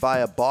thing and buy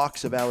a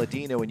box of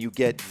Aladino and you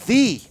get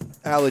the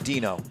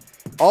Aladino,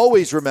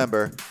 always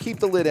remember, keep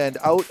the lid end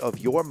out of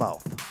your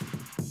mouth.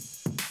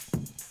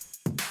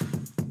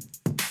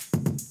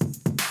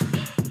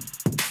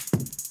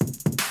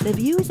 The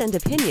views and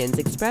opinions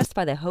expressed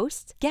by the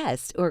hosts,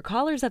 guests, or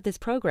callers of this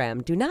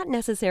program do not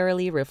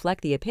necessarily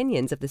reflect the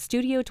opinions of the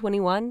Studio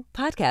 21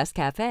 Podcast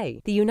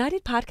Cafe, the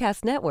United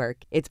Podcast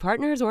Network, its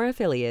partners, or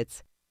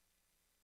affiliates.